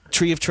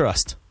 Tree of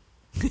trust.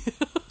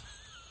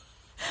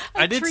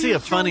 I did tree see a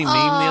of funny meme the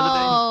other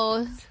day.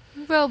 Oh,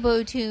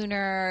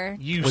 Robo-tuner.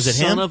 You Was it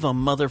son him? of a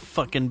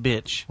motherfucking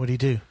bitch. What'd he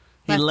do?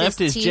 He left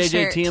his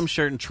t-shirt. JJTM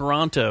shirt in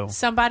Toronto.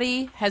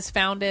 Somebody has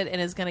found it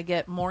and is going to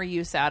get more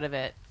use out of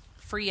it.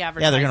 Free Yeah,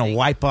 advertising. they're gonna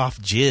wipe off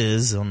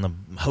jizz on the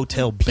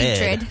hotel bed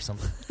Putrid. or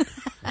something.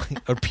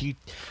 Or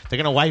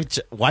they're gonna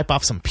wipe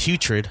off some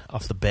putrid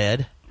off the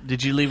bed.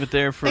 Did you leave it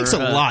there for Thanks a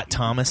lot,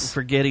 Thomas.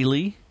 for Geddy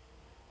Lee?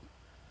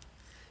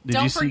 Did you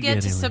Don't see forget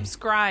Geddy to Lee?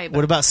 subscribe.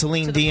 What about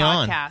Celine to the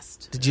Dion?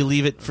 podcast. Did you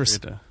leave it for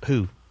Good.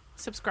 who?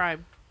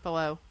 Subscribe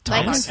below. Like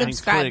and Thomas?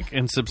 subscribe. Click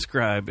and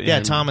subscribe. Yeah,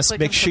 and Thomas. Click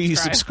Make and sure you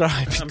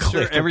subscribe. subscribe. I'm Click,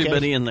 sure okay?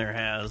 everybody in there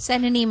has.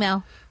 Send an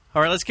email.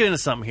 All right, let's get into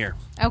something here.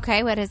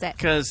 Okay, what is it?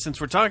 Because since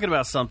we're talking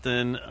about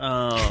something,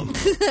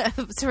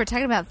 So we're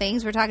talking about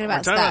things. We're talking we're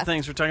about talking stuff. about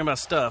things, we're talking about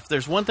stuff.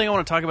 There's one thing I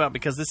want to talk about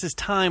because this is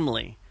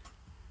timely.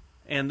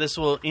 And this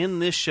will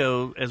end this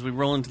show as we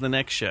roll into the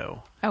next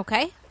show.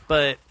 Okay.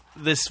 But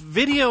this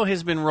video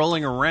has been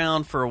rolling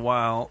around for a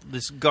while.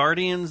 This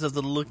Guardians of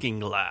the Looking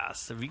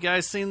Glass. Have you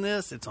guys seen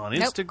this? It's on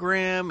Nope.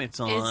 Instagram.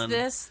 It's on. Is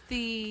this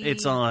the?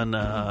 It's on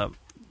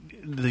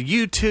the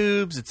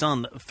YouTubes. It's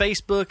on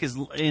Facebook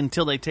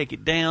until they take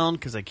it down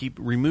because I keep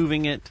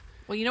removing it.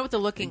 Well, you know what the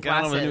Looking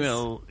Got Glass him a is?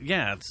 new-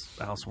 yeah, it's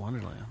Alice in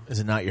Wonderland. Is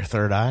it not your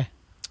third eye?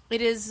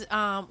 It is.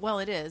 Well,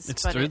 it is.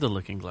 It's but through the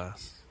Looking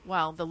Glass.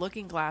 Well, the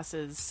Looking Glass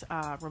is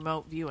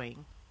remote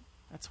viewing.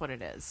 That's what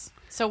it is.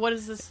 So what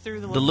is this through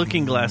the? The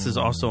Looking Glass is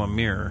also a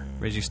mirror.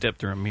 As you step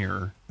through a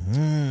mirror.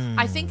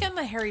 I think in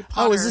the Harry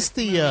Potter. Oh, is this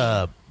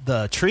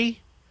the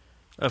tree?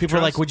 Of People are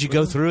like, trust? would you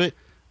go through it?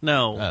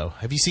 No. Oh,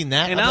 have you seen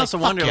that? In I'm Alice like,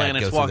 in fuck yeah, Wonderland,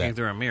 I'd it's go walking that.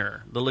 through a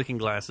mirror. The Looking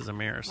Glass is a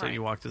mirror, so Right.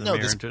 you walk through the No,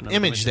 mirror this into another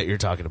image dimension. that you're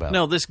talking about.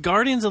 No, this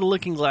Guardians of the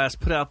Looking Glass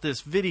put out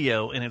this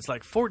video, and it's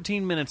like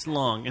 14 minutes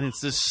long, and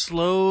it's this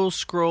slow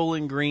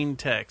scrolling green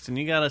text, and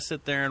you got to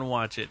sit there and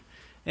watch it.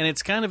 And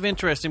it's kind of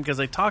interesting because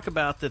they talk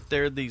about that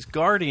there are these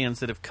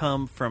guardians that have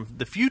come from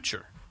the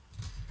future,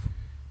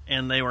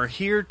 and they were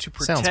here to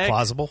Sounds protect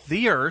plausible.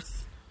 the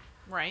Earth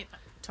Right.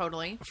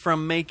 Totally.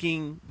 from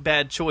making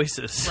bad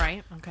choices.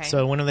 Right. Okay.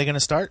 So when are they going to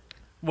start?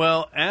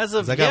 Well, as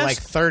of 'Cause I got like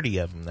 30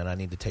 of them that I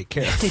need to take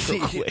care of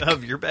real quick.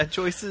 of your bad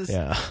choices.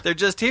 Yeah. They're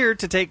just here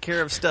to take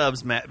care of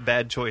Stubbs'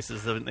 bad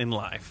choices in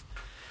life.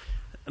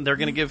 And they're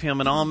going to give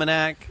him an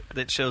almanac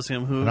that shows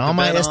him who And to all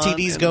my bet on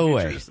STDs and go the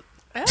away. futures.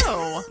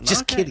 oh.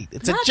 Just Okay. kidding.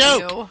 It's a Matthew.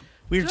 joke.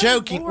 We're Good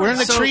joking. Lord. We're in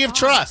the So- tree of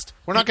trust.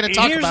 We're not going to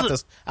talk Here's about the-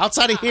 this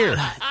outside of here.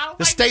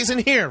 This stays in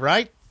here,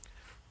 right?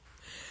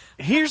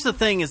 Here's the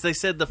thing: is they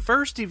said the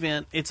first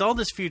event, it's all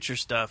this future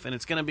stuff, and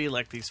it's going to be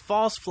like these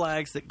false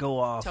flags that go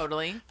off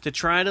Totally. to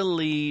try to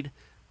lead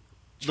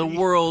the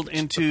world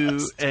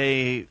into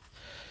a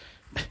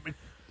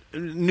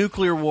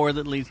nuclear war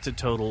that leads to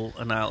total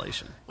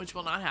annihilation, Which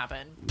will not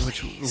happen.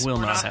 which will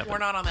We're not happen. We're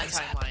not on that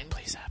timeline.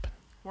 Please happen.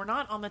 We're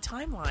not on the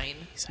timeline.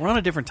 We're on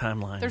a different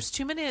timeline. There's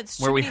too many. It's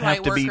too where we many have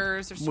light to be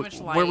workers. There's too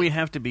much light. where we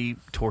have to be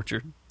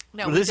tortured.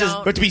 No, this we is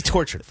don't. But to be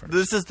tortured first.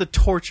 this is the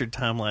tortured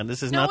timeline.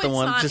 This is No, not the it's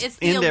one. not. Just It's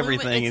the end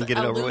everything and get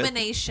it over with.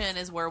 Illumination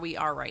is where we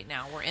are right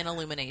now. We're in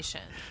illumination.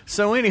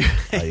 So anyway,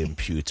 I am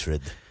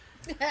putrid.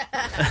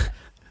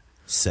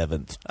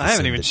 Seventh. I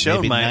haven't even descendant,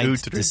 shown maybe my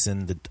ninth Utrid.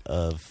 descendant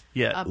of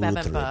yeah,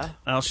 Uhtred.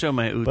 I'll show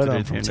my But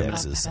I'm Uhtred from here in a minute.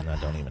 Texas, and I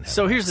don't even have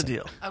So an here's the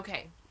accent. deal.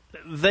 Okay.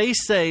 They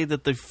say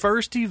that the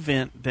first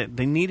event that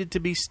they needed to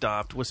be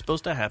stopped was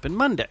supposed to happen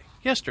Monday,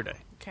 yesterday.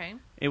 Okay.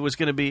 It was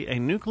going to be a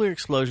nuclear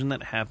explosion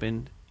that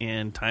happened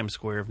in Times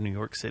Square of New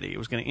York City. It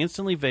was going to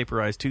instantly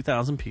vaporize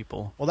 2,000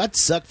 people. Well, that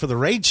sucked for the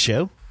Rage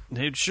show.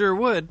 It sure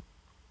would.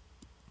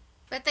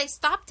 But they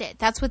stopped it.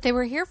 That's what they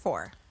were here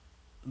for.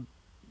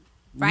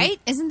 Right?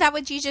 Isn't that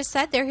what you just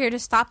said? They're here to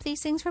stop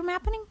these things from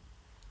happening?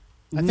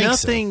 I think so.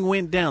 Nothing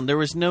went down. There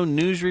was no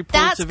news reports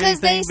That's of 'cause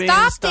anything they being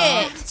stopped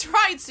stopped. it. That's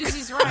right.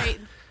 Susie's right.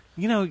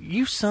 You know,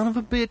 you son of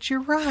a bitch,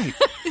 you're right.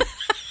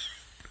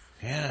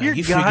 Yeah, You're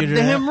you figured it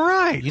goddamn out.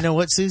 right. You know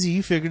what, Susie?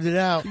 You figured it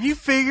out. You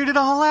figured it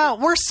all out.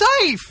 We're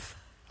safe.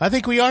 I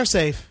think we are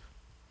safe.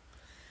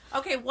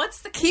 Okay. What's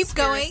the Keep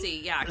going.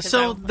 conspiracy? Yeah. 'cause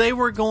So I'm- they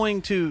were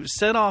going to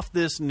set off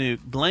this nuke.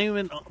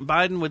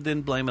 Biden would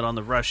then blame it on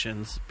the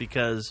Russians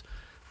because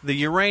the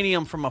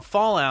uranium from a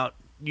fallout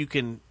you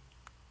can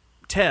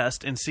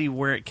test and see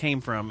where it came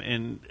from,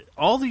 and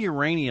all the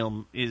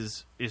uranium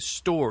is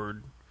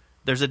stored.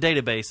 There's a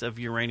database of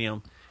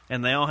uranium,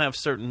 and they all have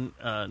certain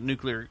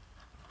nuclear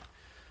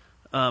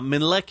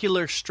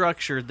molecular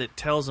structure that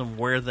tells them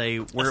where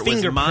it was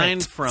fingerprint.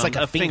 mined from. It's like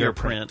a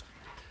fingerprint.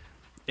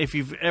 If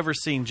you've ever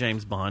seen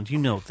James Bond, you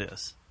know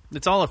this.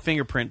 It's all a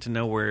fingerprint to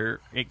know where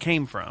it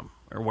came from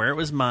or where it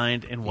was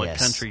mined and what Yes.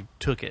 country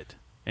took it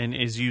and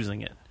is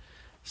using it.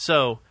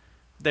 So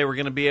they were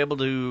going to be able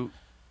to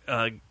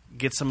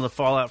get some of the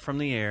fallout from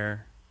the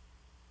air,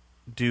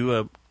 do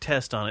a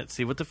test on it,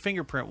 see what the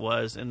fingerprint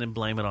was, and then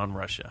blame it on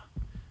Russia.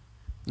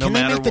 No Can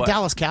they matter make the what.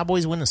 Dallas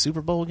Cowboys win the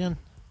Super Bowl again?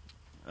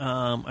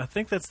 I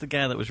think that's the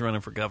guy that was running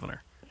for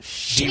governor.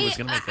 He was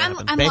going to make that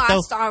happen. I'm Beto?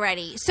 lost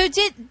already. So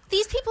did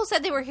these people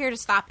said they were here to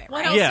stop it, What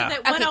right? else? Yeah. Are they,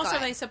 what Okay, else go are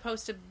they ahead.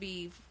 supposed to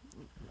be?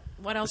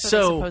 What else are So,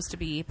 they supposed to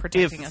be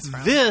protecting if us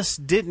from? this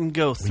didn't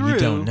go through, You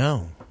don't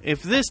know.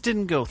 If this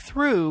didn't go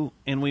through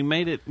and we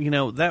made it,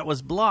 that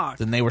was blocked,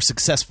 Then they were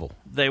successful.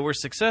 they were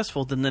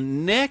successful, then the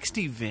next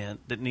event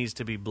that needs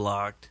to be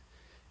blocked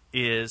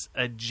is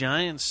a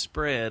giant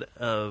spread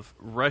of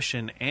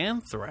Russian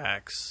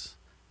anthrax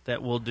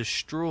that will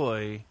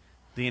destroy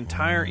the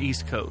entire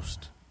East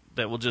Coast,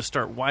 that will just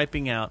start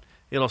wiping out.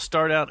 It'll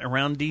start out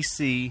around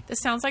D.C., This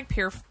sounds like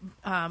pure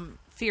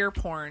fear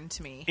porn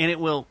to me. and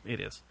it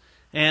is.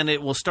 And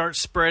it will start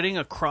spreading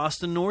across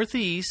the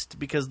Northeast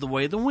because the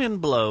way the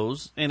wind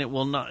blows, and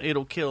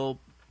it'll kill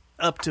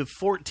up to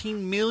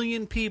 14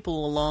 million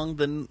people along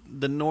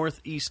the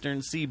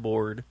northeastern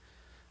seaboard,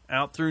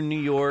 out through New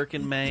York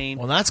and Maine.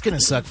 Well, that's going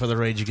to suck for the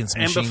Rage Against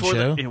the and Machine before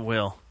show. it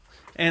will.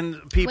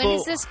 And people When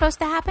is this supposed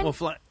to happen? will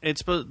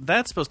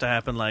that's supposed to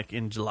happen like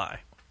in July,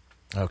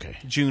 Okay.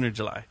 June or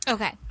July.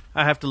 Okay.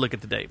 I have to look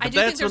at the date. But I do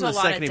think that's there's when a the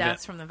lot of second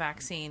deaths event. from the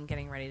vaccine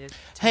getting ready to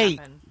Hey,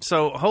 happen.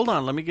 So hold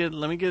on, let me get.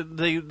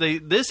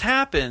 This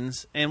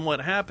happens, and what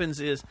happens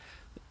is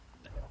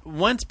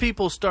once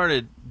people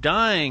started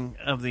dying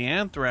of the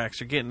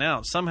anthrax or getting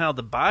out, somehow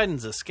the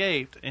Bidens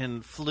escaped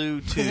and flew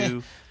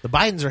to. The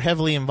Bidens are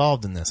heavily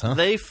involved in this, huh?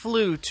 They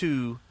flew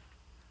to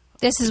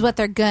This is what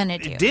they're gonna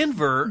do.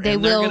 Denver, They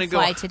and they're will going to go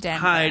fly to Denver.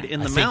 hide in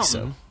the I think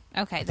mountain.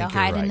 so. Okay, they'll think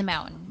you're hide in right. the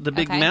mountain. The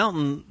big Okay.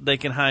 mountain they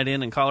can hide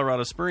in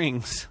Colorado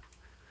Springs.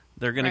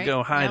 They're going to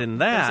go hide in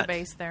There's that. a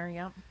base there,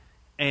 yep.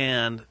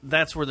 And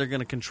that's where they're going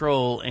to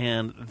control,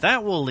 and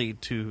that will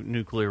lead to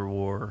nuclear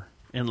war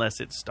unless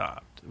it's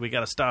stopped. We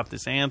got to stop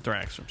this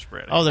anthrax from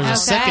spreading. Oh, there's a Okay.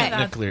 second That-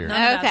 nuclear.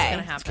 none of that's Okay.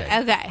 going to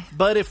happen. Okay.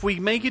 But if we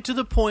make it to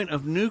the point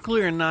of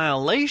nuclear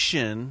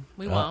annihilation,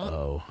 We won't.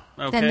 Oh,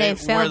 okay, Then they where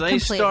failed they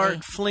completely.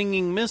 start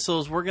flinging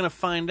missiles, we're going to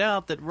find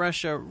out that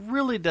Russia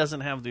really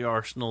doesn't have the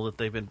arsenal that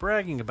they've been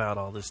bragging about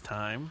all this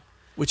time.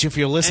 which if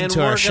you listen And to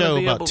we're our gonna show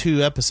be about able-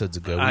 2 episodes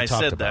ago, we I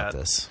talked said about that.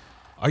 this.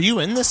 Are you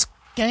in this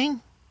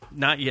gang?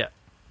 Not yet.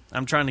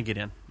 I'm trying to get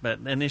in, but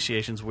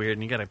initiation's weird,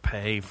 and you got to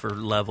pay for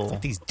level.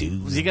 These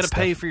dudes. You got to and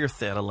pay stuff. for your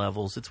theta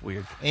levels. It's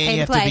weird. And Pay you to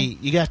have play.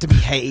 you have to be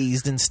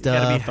hazed and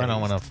gotta be stuff. I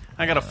don't hazed. want to.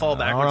 I got to fall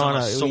backwards on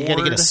a sword. You got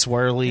to get a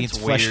swirly, It's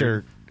flush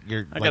weird.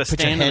 your I like, got to put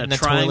your stand head in in a the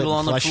toilet triangle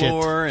and on the flush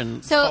floor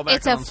and So fall back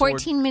it's a on the sword.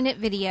 14-minute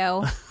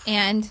video,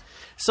 and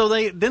So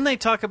they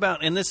talk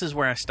about, and this is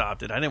where I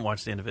stopped it. I didn't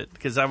watch the end of it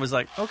because I was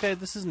like, okay,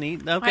 this is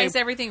neat. Why Okay, is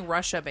everything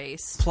Russia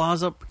based?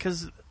 Plaza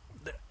because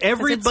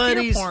Everybody's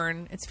everybody's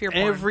porn. It's fear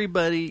porn.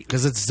 everybody.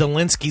 because it's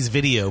Zelensky's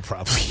video,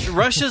 probably.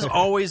 Russia's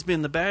always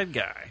been the bad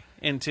guy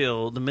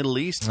until the Middle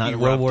East. Not in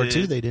World War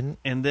erupted. II, they didn't.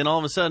 And then all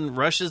of a sudden,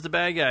 Russia's the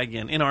bad guy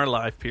again in our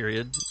life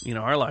period.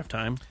 Our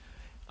lifetime.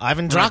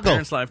 Ivan In our Drago.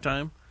 parents'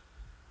 lifetime.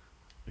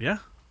 Yeah.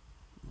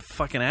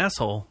 Fucking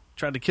asshole.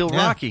 Tried to kill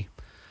Yeah. Rocky.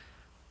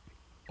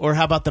 Or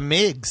how about the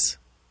MiGs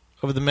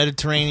over the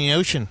Mediterranean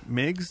Ocean?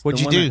 Migs? What'd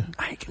the you one do? that-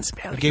 I can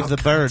smell I it. gave the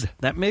bird.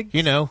 That Mig?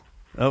 You know,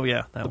 Oh,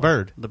 yeah. That the one.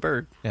 bird. The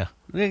bird. Yeah.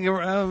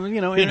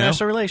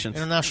 International relations.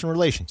 International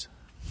relations.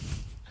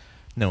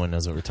 No one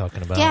knows what we're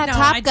talking about. yeah, No,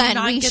 Top I do Gun,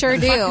 not we get sure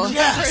the do. fucking-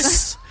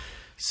 Yes.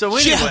 So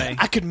Yeah, anyway,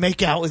 I could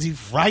make out with you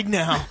right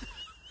now.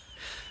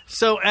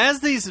 so as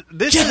these,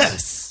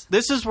 Yes.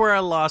 this is where I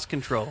lost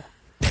control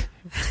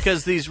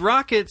because these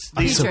rockets,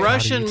 I'm these so proud of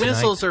Russian you tonight.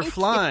 missiles are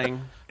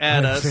flying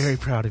at I'm us, very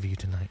proud of you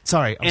tonight.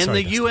 Sorry, I'm and sorry.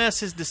 the Dustin. U.S.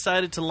 has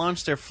decided to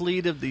launch their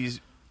fleet of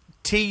these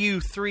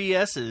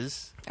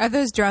Tu-3Ss. Are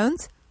those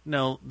drones?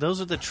 No,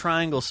 those are the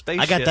triangle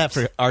spaceships. I got that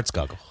for Arts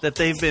Goggle. that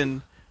they've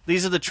been.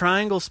 These are the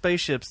triangle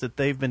spaceships that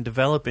they've been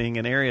developing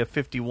in Area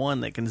 51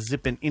 that can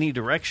zip in any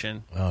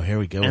direction, Oh, here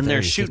we go. and with they're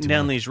Area shooting 51.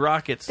 down these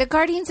rockets. The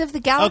Guardians of the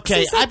Galaxy.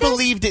 Okay, said I this?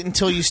 believed it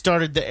until you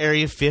started the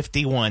Area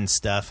 51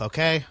 stuff.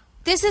 Okay,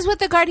 This is what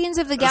the Guardians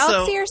of the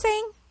Galaxy So- are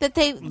saying. That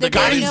they The that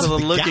Guardians they of know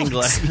the Looking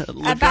Glass.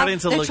 about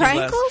Guardians of the the Looking Glass.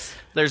 triangles.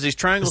 There's these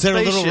triangle Is there a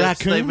little spaceships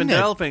raccoon they've been that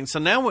developing. So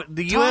now what,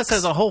 the U.S. talks?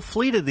 has a whole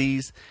fleet of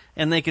these,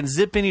 and they can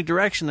zip any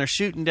direction. They're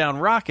shooting down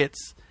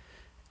rockets,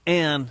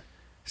 and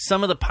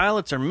some of the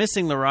pilots are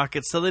missing the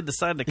rockets, so they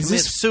decide to Is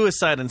commit this-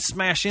 suicide and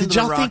smash into did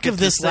the y'all rockets. think of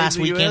this to save last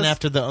the weekend US?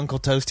 after the Uncle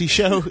Toasty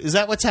show? Is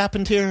that what's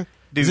happened here?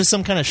 Dude, Is this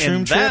some kind of shroom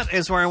and trip? that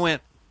is where I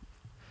went.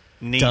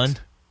 Neat. Done.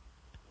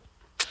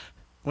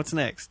 What's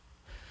next?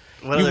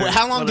 What You- other-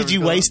 how long what did other you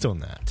going- waste on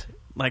that?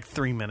 Like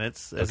 3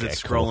 minutes as Okay,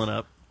 it's cool. scrolling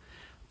up.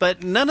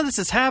 But none of this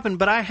has happened.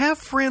 But I have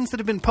friends that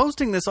have been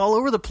posting this all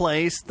over the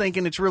place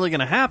thinking it's really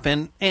going to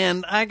happen.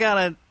 And I got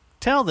to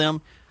tell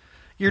them,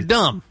 you're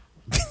dumb.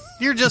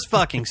 You're just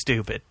fucking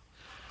stupid.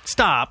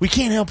 Stop. We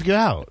can't help you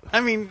out.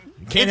 I mean,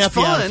 Can't it's help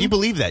you out fun. if you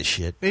believe that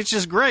shit. It's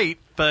just great.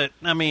 But,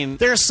 I mean,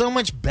 There are so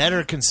much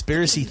better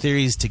conspiracy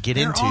theories to get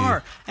there into.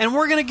 are. And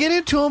we're going to get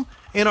into them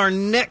in our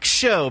next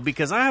show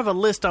because I have a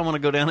list I want to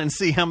go down and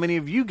see how many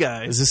of you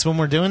guys Is this when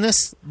we're doing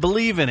this?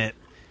 believe in it.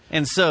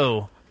 And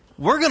so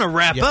we're going to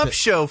wrap You have up to-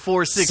 show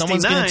 469.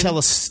 Someone's going to tell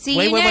us. See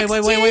wait, you wait, next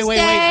wait, wait, wait, wait, wait.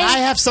 Tuesday. I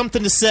have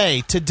something to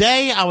say.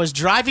 Today, I was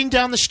driving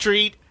down the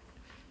street.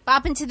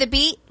 Bopping to the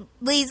beat,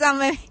 leaves on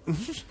my.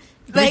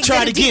 Let me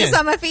try it again.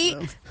 On my feet.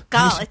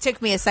 God, it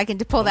took me a second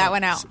to pull that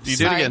one out. You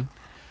do it Sorry. again.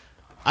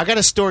 I got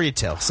a story to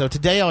tell. So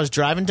today, I was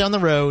driving down the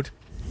road.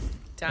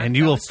 And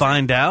you will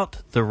find out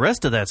the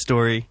rest of that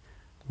story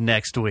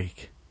next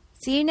week.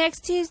 See you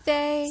next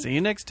Tuesday. See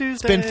you next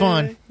Tuesday. been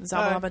fun. Bye.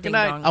 Zabba-labba Good ding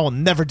night. dong. I will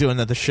never do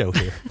another show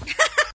here.